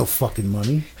ain't got no fucking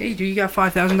money. Hey, dude, you got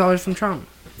 $5,000 from Trump.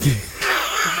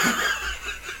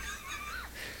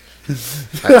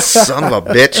 That son of a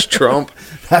bitch, Trump.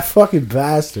 That fucking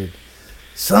bastard.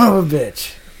 Son of a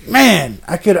bitch. Man,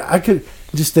 I could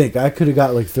just think I could have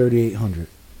got like 3,800.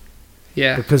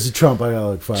 Yeah. Because of Trump, I got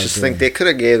like 5,000. Just think they could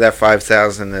have gave that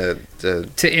 5,000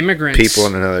 to immigrants. People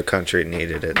in another country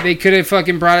needed it. They could have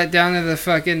fucking brought it down to the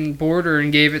fucking border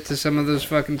and gave it to some of those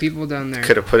fucking people down there.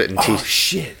 Could have put it in Oh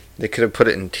shit. They could have put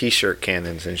it in T-shirt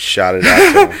cannons and shot it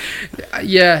out to him.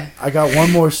 Yeah. I got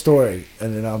one more story,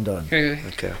 and then I'm done. Okay.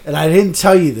 Okay. And I didn't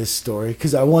tell you this story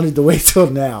because I wanted to wait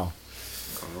till now.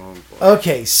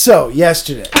 Okay, so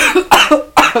yesterday.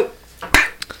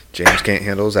 James can't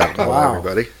handle his alcohol, Wow.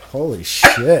 everybody. Holy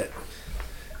shit.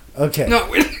 Okay. No,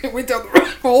 we went down the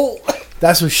wrong hole.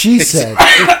 That's what she said.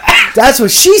 That's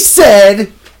what she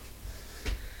said.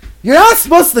 You're not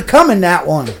supposed to come in that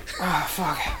one. Oh,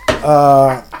 fuck.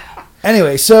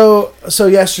 Anyway, so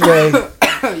yesterday,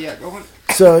 Yeah, go on.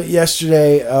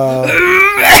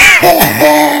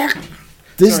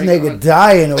 this Sorry, go nigga on.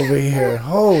 dying over here.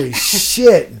 Holy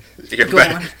shit. You Go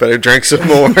on. better drink some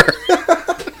more.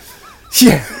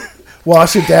 Yeah.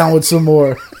 Wash it down with some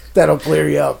more. That'll clear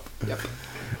you up. Yep.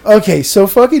 Okay, so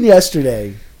fucking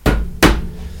yesterday.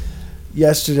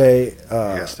 Yesterday.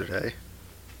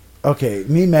 Okay,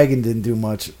 me and Megan didn't do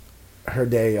much. Her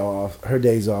days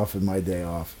off, and my day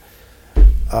off.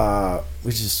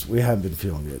 We haven't been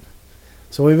feeling good.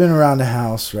 So we've been around the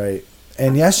house, right?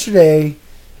 And yesterday,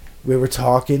 we were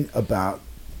talking about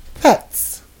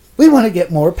pets. We want to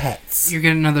get more pets. You're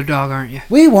getting another dog, aren't you?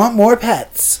 We want more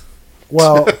pets.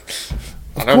 Well,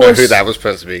 I don't know who that was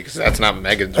supposed to be because that's not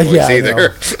Megan's voice yeah, I either. know.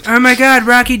 Oh my God,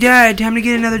 Rocky died. Time to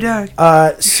get another dog.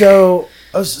 so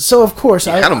of course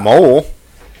I had a mole.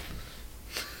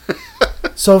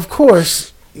 So of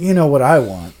course, you know what I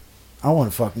want. I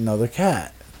want to fuck another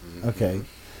cat. Okay.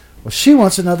 Well, she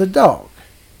wants another dog.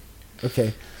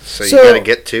 Okay. So you got to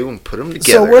get two and put them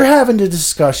together. So we're having the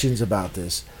discussions about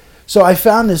this. So I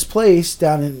found this place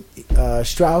down in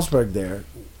Stroudsburg there.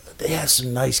 They had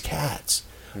some nice cats,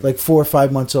 like 4 or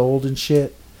 5 months old and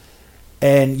shit.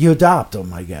 And you adopt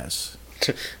them, I guess.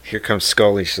 Here comes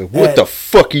Scully. She's like, what the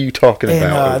fuck are you talking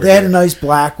about? And they had a nice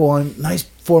black one, nice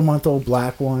 4-month-old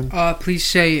black one. Please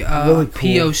say Really cool.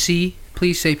 POC.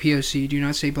 Please say POC. Do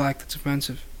not say black. That's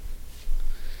offensive.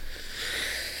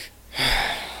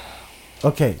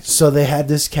 Okay, so they had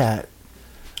this cat.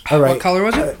 All right. What color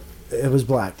was it? It was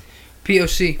black.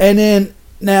 POC. And then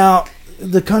now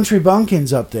the country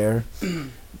bumpkins up there,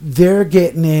 they're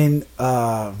getting in.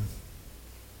 I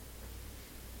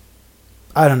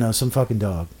don't know, some fucking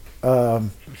dog.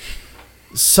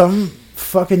 Some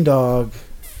fucking dog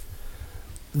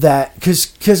that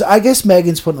because I guess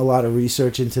Megan's putting a lot of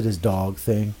research into this dog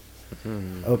thing.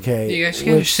 Okay, You guys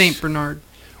get a Saint Bernard.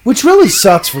 which really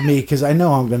sucks for me because I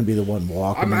know I'm going to be the one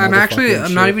walking. the I'm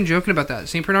motherfucking not shit. even joking about that.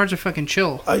 Saint Bernards are fucking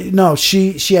chill. No,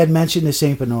 she had mentioned the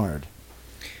Saint Bernard,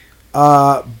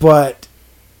 but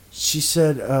she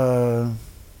said well,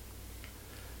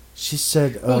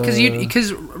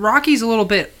 because Rocky's a little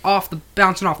bit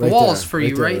bouncing off the walls for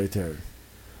you, right? Right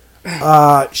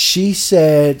there. She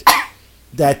said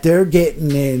that they're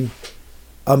getting in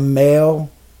a male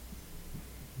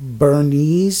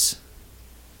Bernese.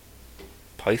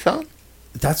 Python?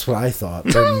 That's what I thought.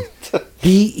 Bernese.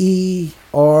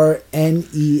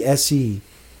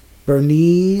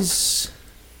 Bernese.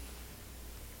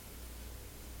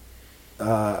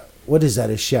 What is that?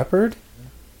 A shepherd?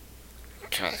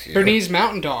 Bernese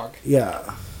Mountain Dog.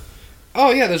 Yeah.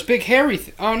 Oh yeah, those big hairy.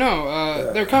 Oh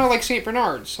no, they're kind of like Saint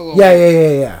Bernards. A little Yeah,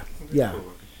 bit. yeah.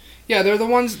 Yeah, they're the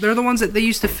ones. They're the ones that they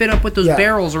used to fit up with those Yeah.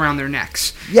 barrels around their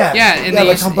necks. Yeah, and they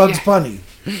like used on to- Bugs yeah. Bunny.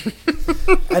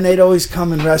 And they'd always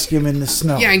come and rescue him in the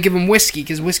snow. Yeah, and give them whiskey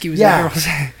because whiskey was Yeah. the girls.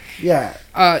 Yeah.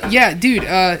 Yeah, dude,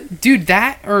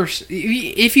 that or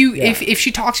if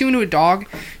she talks you into a dog,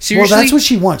 seriously. Well, that's what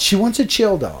she wants. She wants a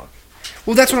chill dog.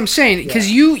 Well, that's what I'm saying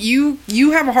because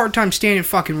you have a hard time standing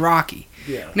fucking Rocky.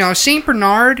 Yeah. Now, Saint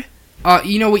Bernard,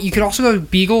 you know what? You could also go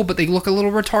Beagle, but they look a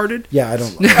little retarded. Yeah, I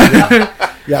don't.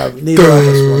 Yeah, neither of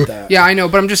us want that. Yeah, I know,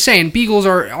 but I'm just saying Beagles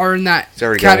are in that He's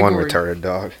already category. got one retarded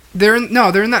dog. They're in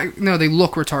that. No, they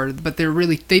look retarded, but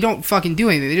they don't fucking do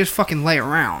anything. They just fucking lay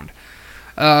around.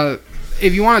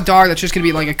 If you want a dog that's just gonna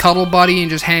be like a cuddle buddy and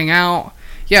just hang out,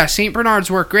 yeah, Saint Bernards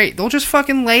work great. They'll just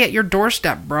fucking lay at your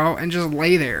doorstep, bro, and just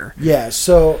lay there. Yeah.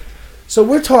 So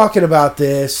we're talking about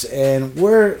this, and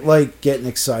we're like getting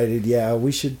excited. Yeah,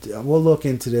 we should. We'll look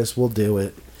into this. We'll do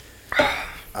it.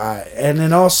 And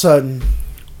then all of a sudden,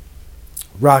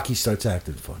 Rocky starts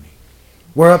acting funny.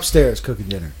 We're upstairs cooking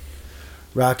dinner.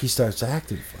 Rocky starts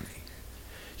acting funny.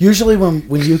 Usually when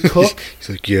you cook, He's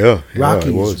like, yeah,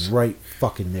 Rocky's right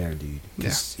fucking there, dude.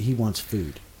 'Cause he wants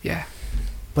food. Yeah.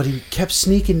 But he kept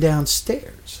sneaking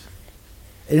downstairs.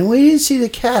 And we didn't see the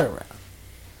cat around.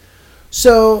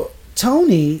 So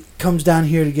Tony comes down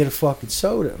here to get a fucking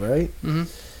soda, right? Mhm.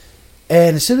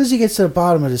 And as soon as he gets to the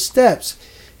bottom of the steps,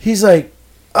 he's like,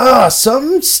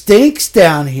 something stinks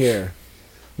down here.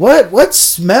 What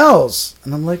smells?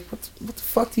 And I'm like, what the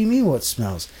fuck do you mean what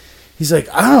smells? He's like,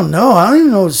 I don't know. I don't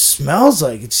even know what it smells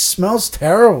like. It smells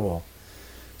terrible.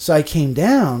 So I came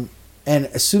down, and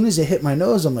as soon as it hit my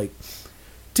nose, I'm like,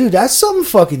 dude, that's something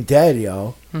fucking dead,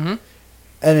 yo. Mm-hmm.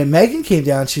 And then Megan came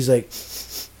down. She's like,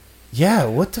 yeah,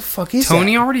 what the fuck is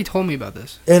Tony that? already told me about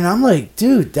this. And I'm like,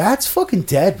 dude, that's fucking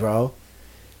dead, bro.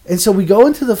 And so we go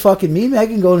into the fucking, me and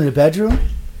Megan go into the bedroom.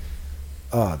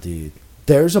 Oh, dude.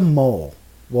 There's a mole.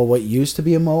 Well, what used to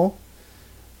be a mole.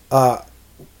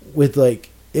 With like,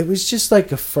 it was just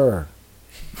like a fur.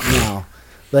 Now,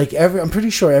 like I'm pretty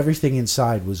sure everything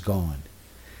inside was gone.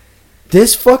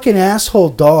 This fucking asshole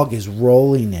dog is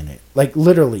rolling in it. Like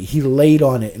literally, he laid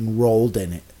on it and rolled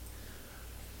in it.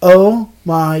 Oh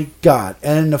my god.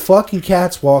 And the fucking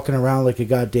cat's walking around like a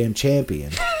goddamn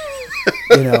champion.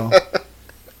 You know.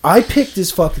 I picked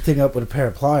this fucking thing up with a pair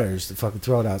of pliers to fucking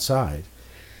throw it outside.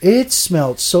 It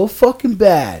smelled so fucking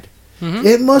bad. Mm-hmm.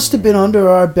 It must have been under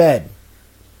our bed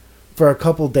for a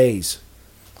couple days.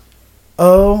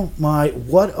 Oh my,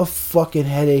 what a fucking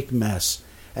headache mess.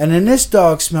 And then this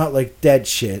dog smelled like dead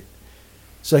shit.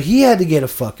 So he had to get a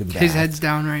fucking bath. His head's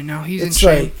down right now. He's in It's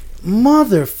shame. like,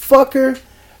 motherfucker.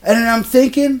 And then I'm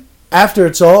thinking, after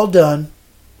it's all done,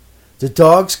 the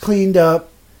dog's cleaned up,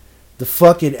 the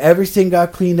fucking everything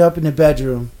got cleaned up in the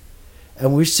bedroom,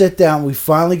 and we sit down, we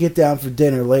finally get down for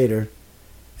dinner later,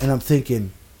 and I'm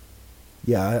thinking,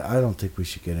 yeah, I don't think we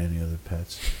should get any other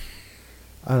pets.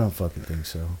 I don't fucking think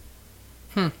so.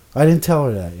 I didn't tell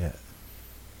her that yet.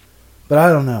 But I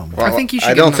don't know, man. Well, I think you should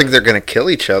I get don't another- think they're going to kill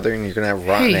each other, and you're going to have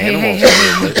rotten animals.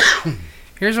 Hey.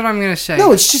 Here's what I'm gonna say.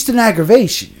 No, it's just an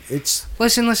aggravation. It's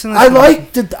Listen. I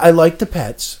like the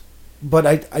pets, but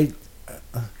I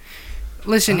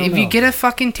Listen, I if don't you know. get a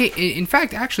fucking... in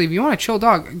fact, actually, if you want a chill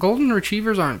dog, golden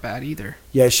retrievers aren't bad either.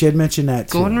 yeah, she had mentioned that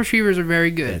too. Golden retrievers are very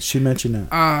Yeah, good. she mentioned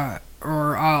that.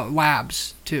 Or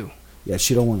labs, too. Yeah,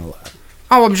 she don't want to laugh.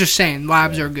 Oh, I'm just saying,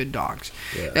 labs are good dogs.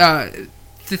 Yeah.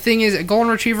 The thing is, a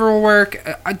golden retriever will work.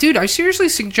 Dude, I seriously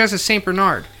suggest a Saint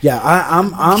Bernard. Yeah, I'm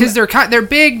Because they're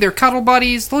big, they're cuddle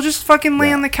buddies. They'll just fucking lay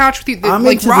Yeah. on the couch with you. I'm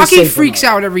Like into the Rocky Saint freaks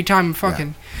Bernard. out every time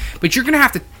fucking. But you're gonna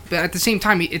have to. At the same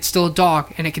time, it's still a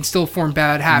dog, and it can still form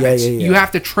bad habits. yeah. You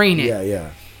have to train it. Yeah.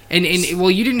 And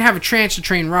well, you didn't have a chance to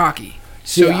train Rocky,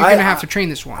 so See, you're gonna have to train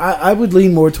this one. I would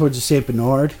lean more towards the Saint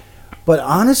Bernard, but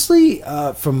honestly,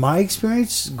 from my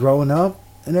experience growing up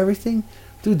and everything,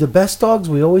 dude, the best dogs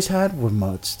we always had were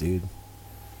mutts, dude.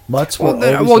 Mutts were always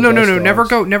no, the best never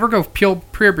dogs. go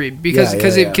pure breed because Yeah,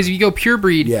 yeah. if you go pure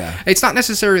breed, Yeah. it's not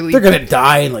necessarily They're gonna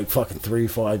die in like fucking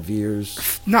 3-5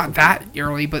 years. not that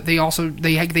early, but they also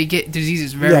they get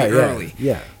diseases very yeah, early.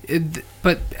 Yeah,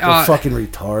 But they're fucking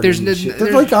retarded. there's and no- shit.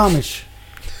 They're there's- like Amish.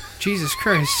 Jesus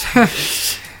Christ.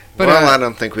 But Well, I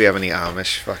don't think we have any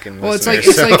Amish fucking well, it's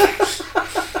listeners.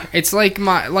 it's like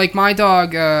my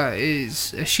dog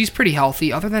she's pretty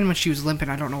healthy. Other than when she was limping,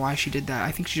 I don't know why she did that.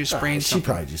 I think she just sprained She something.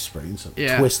 probably just sprained something.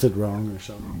 Yeah. Twisted wrong or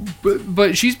something.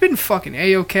 But she's been fucking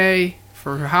A-okay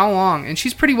for how long? And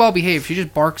she's pretty well behaved. She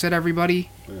just barks at everybody.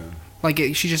 Yeah. Like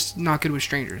she's just not good with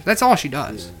strangers. That's all she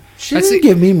does. She That's didn't the-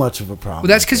 give me much of a problem. Well,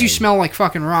 that's because you with that. smell like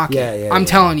fucking Rocky. Yeah, I'm yeah.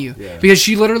 telling you. Yeah. Because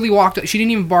she literally walked up. She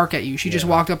didn't even bark at you. She just Yeah.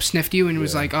 walked up, sniffed you, and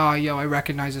was Yeah. like, oh, yo, I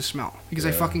recognize the smell. Because I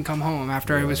Yeah. fucking come home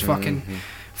after I was fucking Mm-hmm.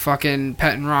 fucking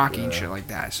petting Rocky and shit like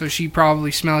that. So she probably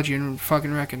smelled you and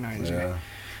fucking recognized you. Yeah.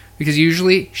 Because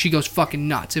usually she goes fucking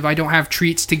nuts. If I don't have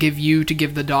treats to give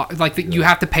the dog, like you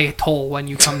have to pay a toll when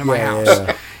you come to my Yeah, house.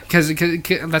 yeah. Because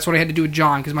that's what I had to do with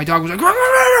John. Because my dog was like,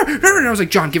 and I was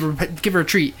like, John, give her a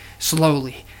treat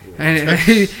slowly, and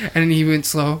then he went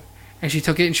slow, and she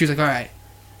took it, and she was like, all right,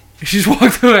 and she just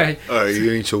walked away. Oh,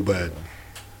 you ain't so bad.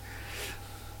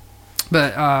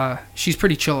 But she's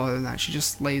pretty chill other than that. She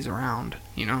just lays around,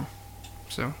 you know.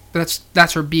 So but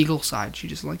that's her beagle side. She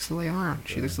just likes to lay around.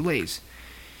 She likes to lays.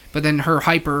 But then her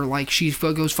hyper, like she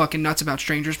goes fucking nuts about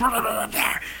strangers.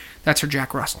 That's her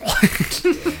Jack Russell.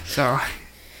 So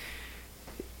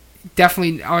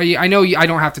definitely, I know I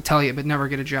don't have to tell you, but never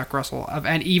get a Jack Russell,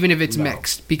 and even if it's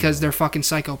mixed, because they're fucking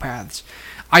psychopaths.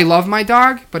 I love my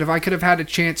dog, but if I could have had a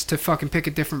chance to fucking pick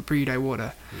a different breed, I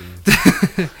woulda.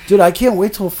 Dude, I can't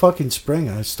wait till fucking spring.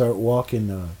 I start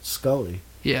walking Scully.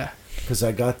 Yeah, Because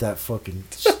I got that fucking...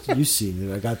 you seen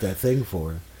it. I got that thing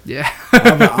for her. yeah.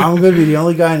 I'm going to be the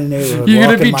only guy in the neighborhood You're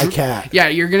gonna walking be my dr- cat. Yeah,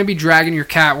 you're gonna be dragging your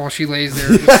cat while she lays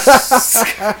there.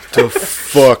 The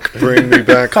fuck, bring me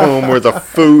back home where the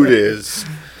food is.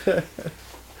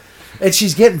 And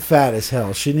she's getting fat as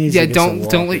hell. She needs Yeah, to get some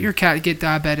don't let walking. your cat get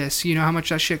diabetes. You know how much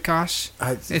that shit costs?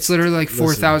 I- It's literally like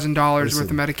 $4,000 worth of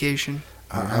listen. medication.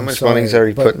 How I'm much sorry, money's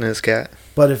already but, put in his cat?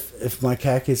 But if my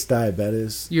cat gets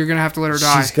diabetes, You're gonna have to let her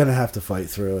die. she's going to have to fight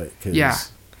through it. 'cause Yeah.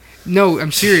 No,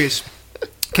 I'm serious.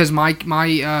 Because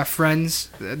my friends,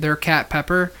 their cat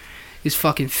Pepper, is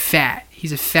fucking fat.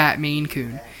 He's a fat Maine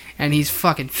Coon, and he's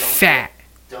fucking fat.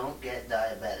 Don't get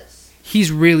diabetes.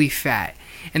 He's really fat,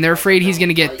 and they're afraid he's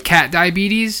gonna get cat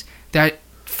diabetes. That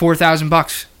 $4,000,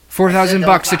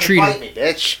 $4,000 to treat Bite him. me,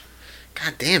 bitch.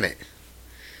 God damn it.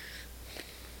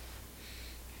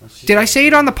 Did I say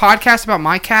it on the podcast about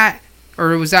my cat,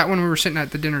 or was that when we were sitting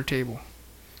at the dinner table?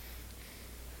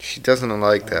 She doesn't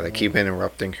like that. I keep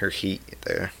interrupting her heat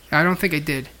there. I don't think I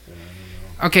did.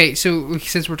 Okay, so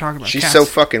since we're talking about She's cats, so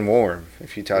fucking warm.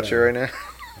 If you touch her right now.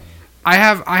 I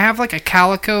have like a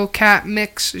calico cat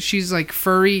mix. She's like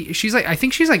furry. I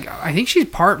think she's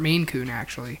part Maine Coon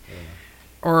actually,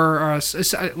 or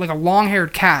like a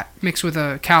long-haired cat mixed with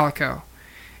a calico,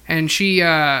 and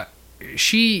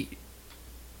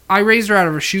I raised her out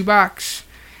of a shoebox,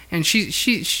 and she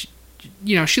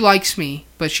you know, she likes me,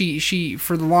 but she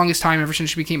for the longest time, ever since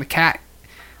she became a cat,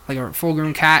 like a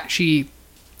full-grown cat, she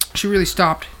really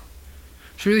stopped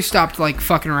like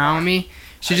fucking around with me.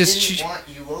 She want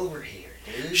you over here,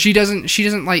 dude. she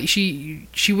doesn't like she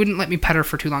wouldn't let me pet her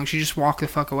for too long. She just walked the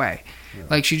fuck away. Yeah.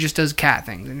 Like she just does cat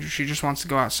things and she just wants to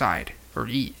go outside or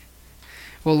eat.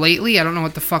 Well, lately I don't know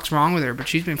what the fuck's wrong with her, but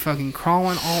she's been fucking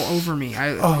crawling all over me.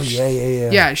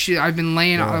 Yeah, I've been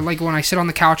laying like when I sit on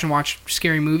the couch and watch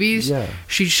scary movies. Yeah.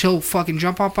 She'll fucking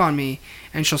jump up on me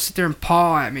and she'll sit there and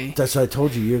paw at me. That's what I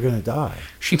told you. You're gonna die.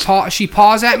 She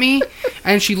paws at me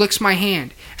and she licks my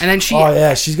hand and then she. Oh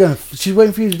yeah, she's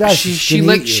waiting for you to die. She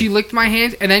licked my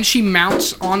hand and then she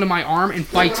mounts onto my arm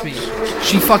and bites me.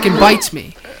 She fucking bites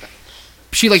me.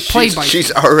 She like play bites.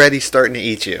 She's already starting to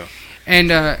eat you.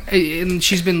 And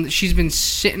she's been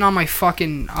sitting on my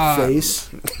fucking face.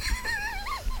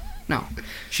 No,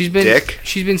 she's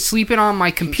been sleeping on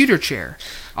my computer chair.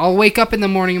 I'll wake up in the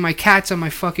morning and my cat's on my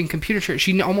fucking computer chair.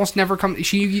 She almost never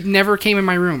She never came in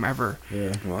my room ever.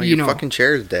 Yeah. Well, your fucking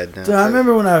chair is dead now. Dude, I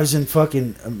remember when I was in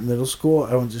fucking middle school.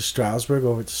 I went to Stroudsburg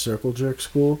over to Circle Jerk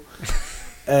School,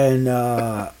 and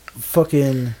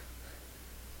fucking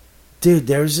dude,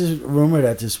 there was this rumor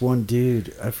that this one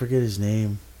dude, I forget his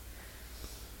name.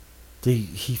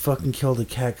 He fucking killed a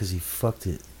cat because he fucked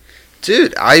it.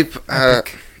 Dude,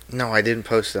 no, I didn't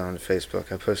post it on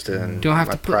Facebook. I posted it on Don't have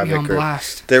my to put private me on group.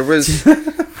 blast. There was,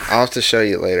 I'll have to show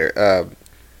you later.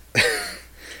 There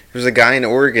was a guy in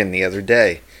Oregon the other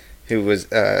day who was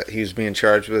he was being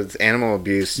charged with animal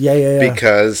abuse.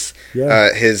 Because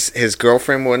his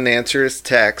girlfriend wouldn't answer his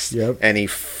text, and he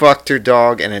fucked her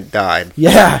dog and it died.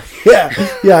 Yeah,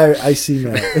 I seen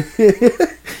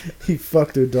that. He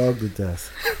fucked her dog to death.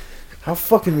 How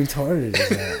fucking retarded is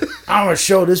that? I'm gonna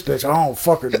show this bitch I don't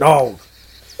fuck her dog.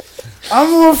 I'm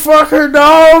gonna fuck her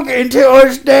dog until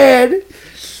it's dead.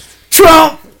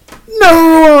 Trump,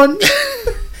 #1.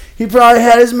 He probably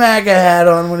had his MAGA hat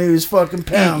on when he was fucking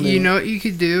pounding. You know what you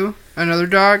could do? Another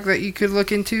dog that you could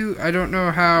look into. I don't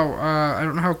know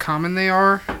how common they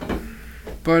are,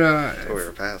 but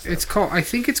it's called. I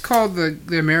think it's called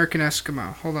the American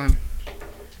Eskimo. Hold on.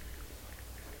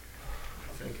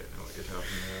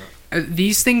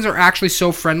 These things are actually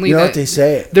so friendly. You know what they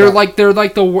say? They're like the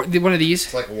one of these.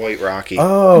 It's like White Rocky.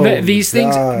 Oh, these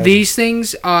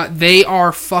things. They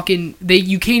are fucking.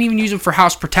 You can't even use them for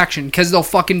house protection because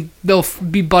they'll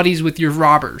be buddies with your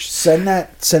robbers. Send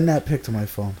that pic to my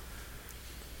phone.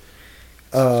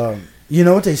 You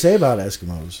know what they say about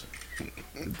Eskimos?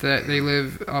 That they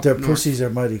live up Their north. pussies are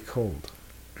mighty cold.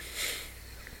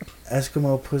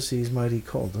 Eskimo pussies mighty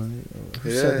cold. Who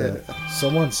said that?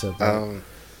 Someone said that.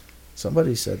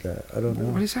 Somebody said that. I don't know.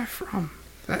 What is that from?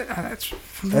 That's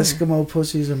familiar. Eskimo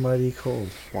pussies are mighty cold.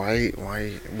 Why?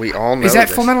 We all know. Is that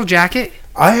this. Full Metal Jacket?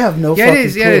 I have no fucking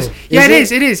clue.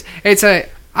 It is. It's a.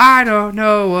 I don't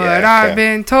know what I've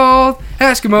been told.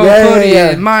 Eskimo pussy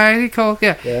is mighty cold.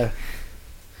 Yeah.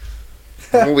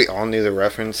 Well, we all knew the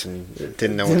reference and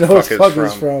didn't know what the fuck it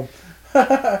was from.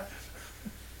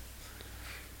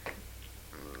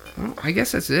 Well, I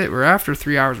guess that's it. We're after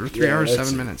 3 hours. We're 3 hours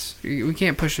 7 minutes. We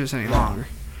can't push this any longer.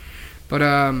 But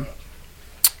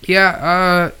looking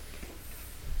at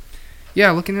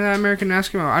that American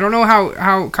Eskimo. I don't know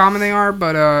how common they are,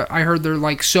 but I heard they're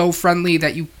like so friendly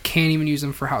that you can't even use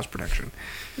them for house protection.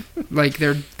 Like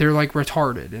they're like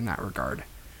retarded in that regard.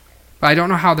 But I don't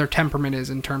know how their temperament is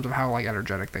in terms of how like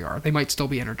energetic they are. They might still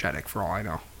be energetic for all I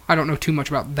know. I don't know too much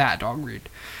about that dog breed.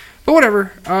 But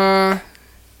whatever.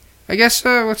 I guess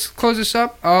let's close this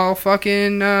up. I'll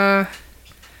fucking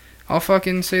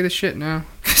say this shit now.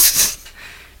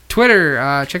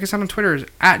 Twitter, check us out on Twitter.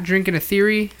 It's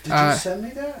 @DrinkingATheory. Did you send me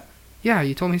that? Yeah,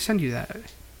 you told me to send you that.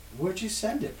 Where'd you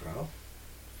send it, bro?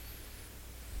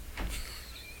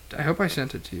 I hope I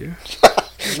sent it to you.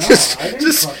 I didn't fucking do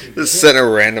just it. send a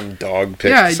random dog pic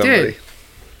Yeah, I to somebody. did.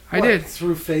 I What, did.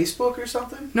 through Facebook or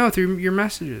something. No, through your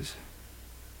messages.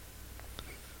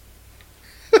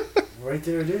 Right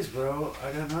there it is, bro.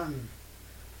 I got nothing.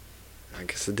 I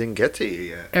guess it didn't get to you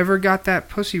yet. Ever got that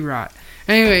pussy rot?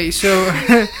 Anyway, so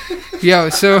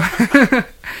so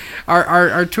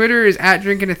our Twitter is at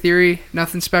Drinking a Theory.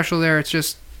 Nothing special there. It's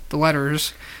just the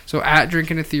letters. So at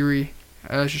Drinking a Theory.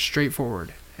 It's just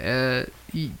straightforward.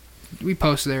 We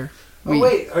post there. Oh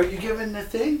wait, are you giving the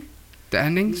thing? The You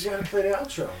endings. gotta play the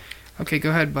outro. Okay,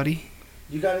 go ahead, buddy.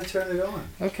 You gotta turn it on.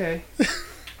 Okay,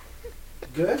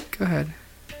 Good. go ahead.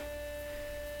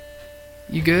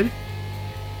 You good?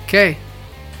 Okay.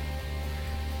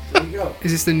 There you go.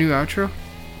 Is this the new outro?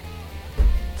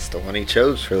 It's the one he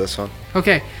chose for this one.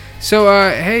 Okay, so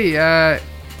hey,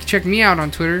 check me out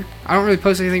on Twitter. I don't really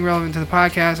post anything relevant to the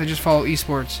podcast. I just follow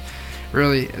esports,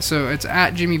 really. So it's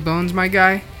at Jimmy Bones, my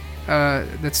guy.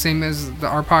 That's same as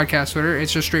our podcast Twitter.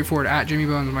 It's just straightforward at Jimmy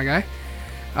Bones, my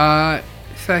guy.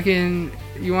 Fucking,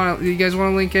 you guys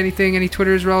want to link anything? Any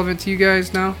Twitter is relevant to you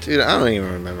guys now? Dude, I don't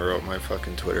even remember what my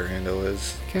fucking Twitter handle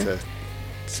is Okay. to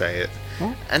say it.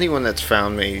 Well. Anyone that's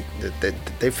found me,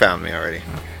 they found me already.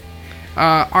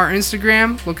 Our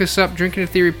Instagram, look us up, Drinking a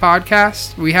Theory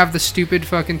Podcast. We have the stupid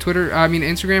fucking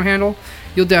Instagram handle.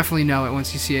 You'll definitely know it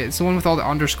once you see it. It's the one with all the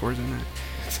underscores in it.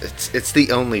 It's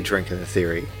the only Drinking the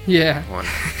Theory Yeah. one.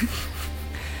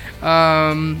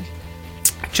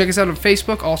 Check us out on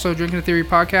Facebook, also Drinking a Theory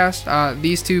Podcast.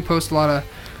 These two post a lot of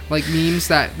like memes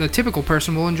that the typical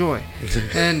person will enjoy,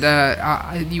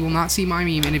 and you will not see my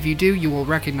meme, and if you do, you will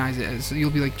recognize it as you'll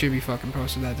be like, Jimmy fucking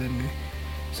posted that, didn't he?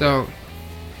 So,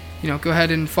 go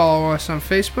ahead and follow us on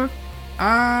Facebook.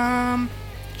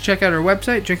 Check out our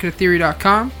website,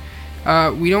 drinkingatheory.com.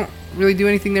 We don't really do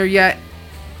anything there yet,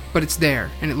 but it's there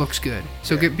and it looks good.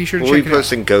 So be sure to We'll check be it out.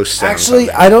 posting ghost sounds. Actually,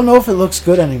 I don't know if it looks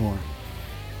good anymore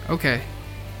Okay.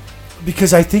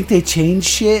 because I think they changed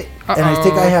shit, and I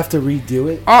think I have to redo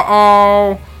it.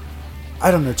 Uh-oh. I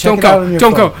don't know. Check Don't it out go. on your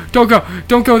Don't phone. go. Don't go.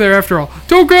 Don't go there after all.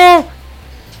 Don't go.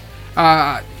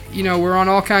 We're on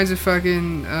all kinds of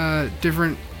fucking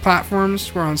different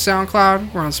platforms. We're on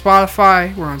SoundCloud. We're on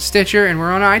Spotify. We're on Stitcher, and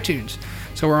we're on iTunes.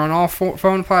 So we're on all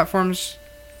phone platforms.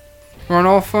 We're on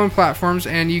all phone platforms,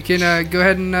 and you can go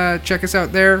ahead and check us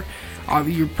out there.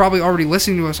 You're probably already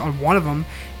listening to us on one of them.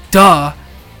 Duh.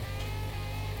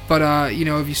 But,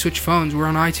 if you switch phones, we're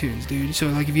on iTunes, dude. So,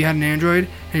 like, if you had an Android,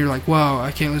 and you're like, wow,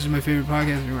 I can't listen to my favorite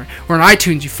podcast anymore. We're on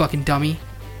iTunes, you fucking dummy.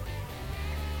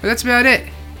 But that's about it.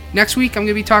 Next week, I'm going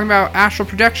to be talking about astral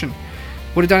projection.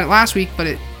 Would have done it last week,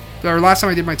 or last time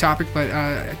I did my topic, but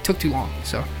it took too long.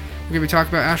 So, we're going to be talking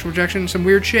about astral projection and some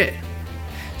weird shit.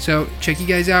 So, check you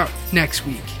guys out next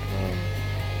week.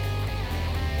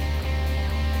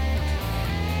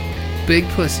 Big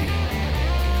pussy.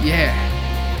 Yeah.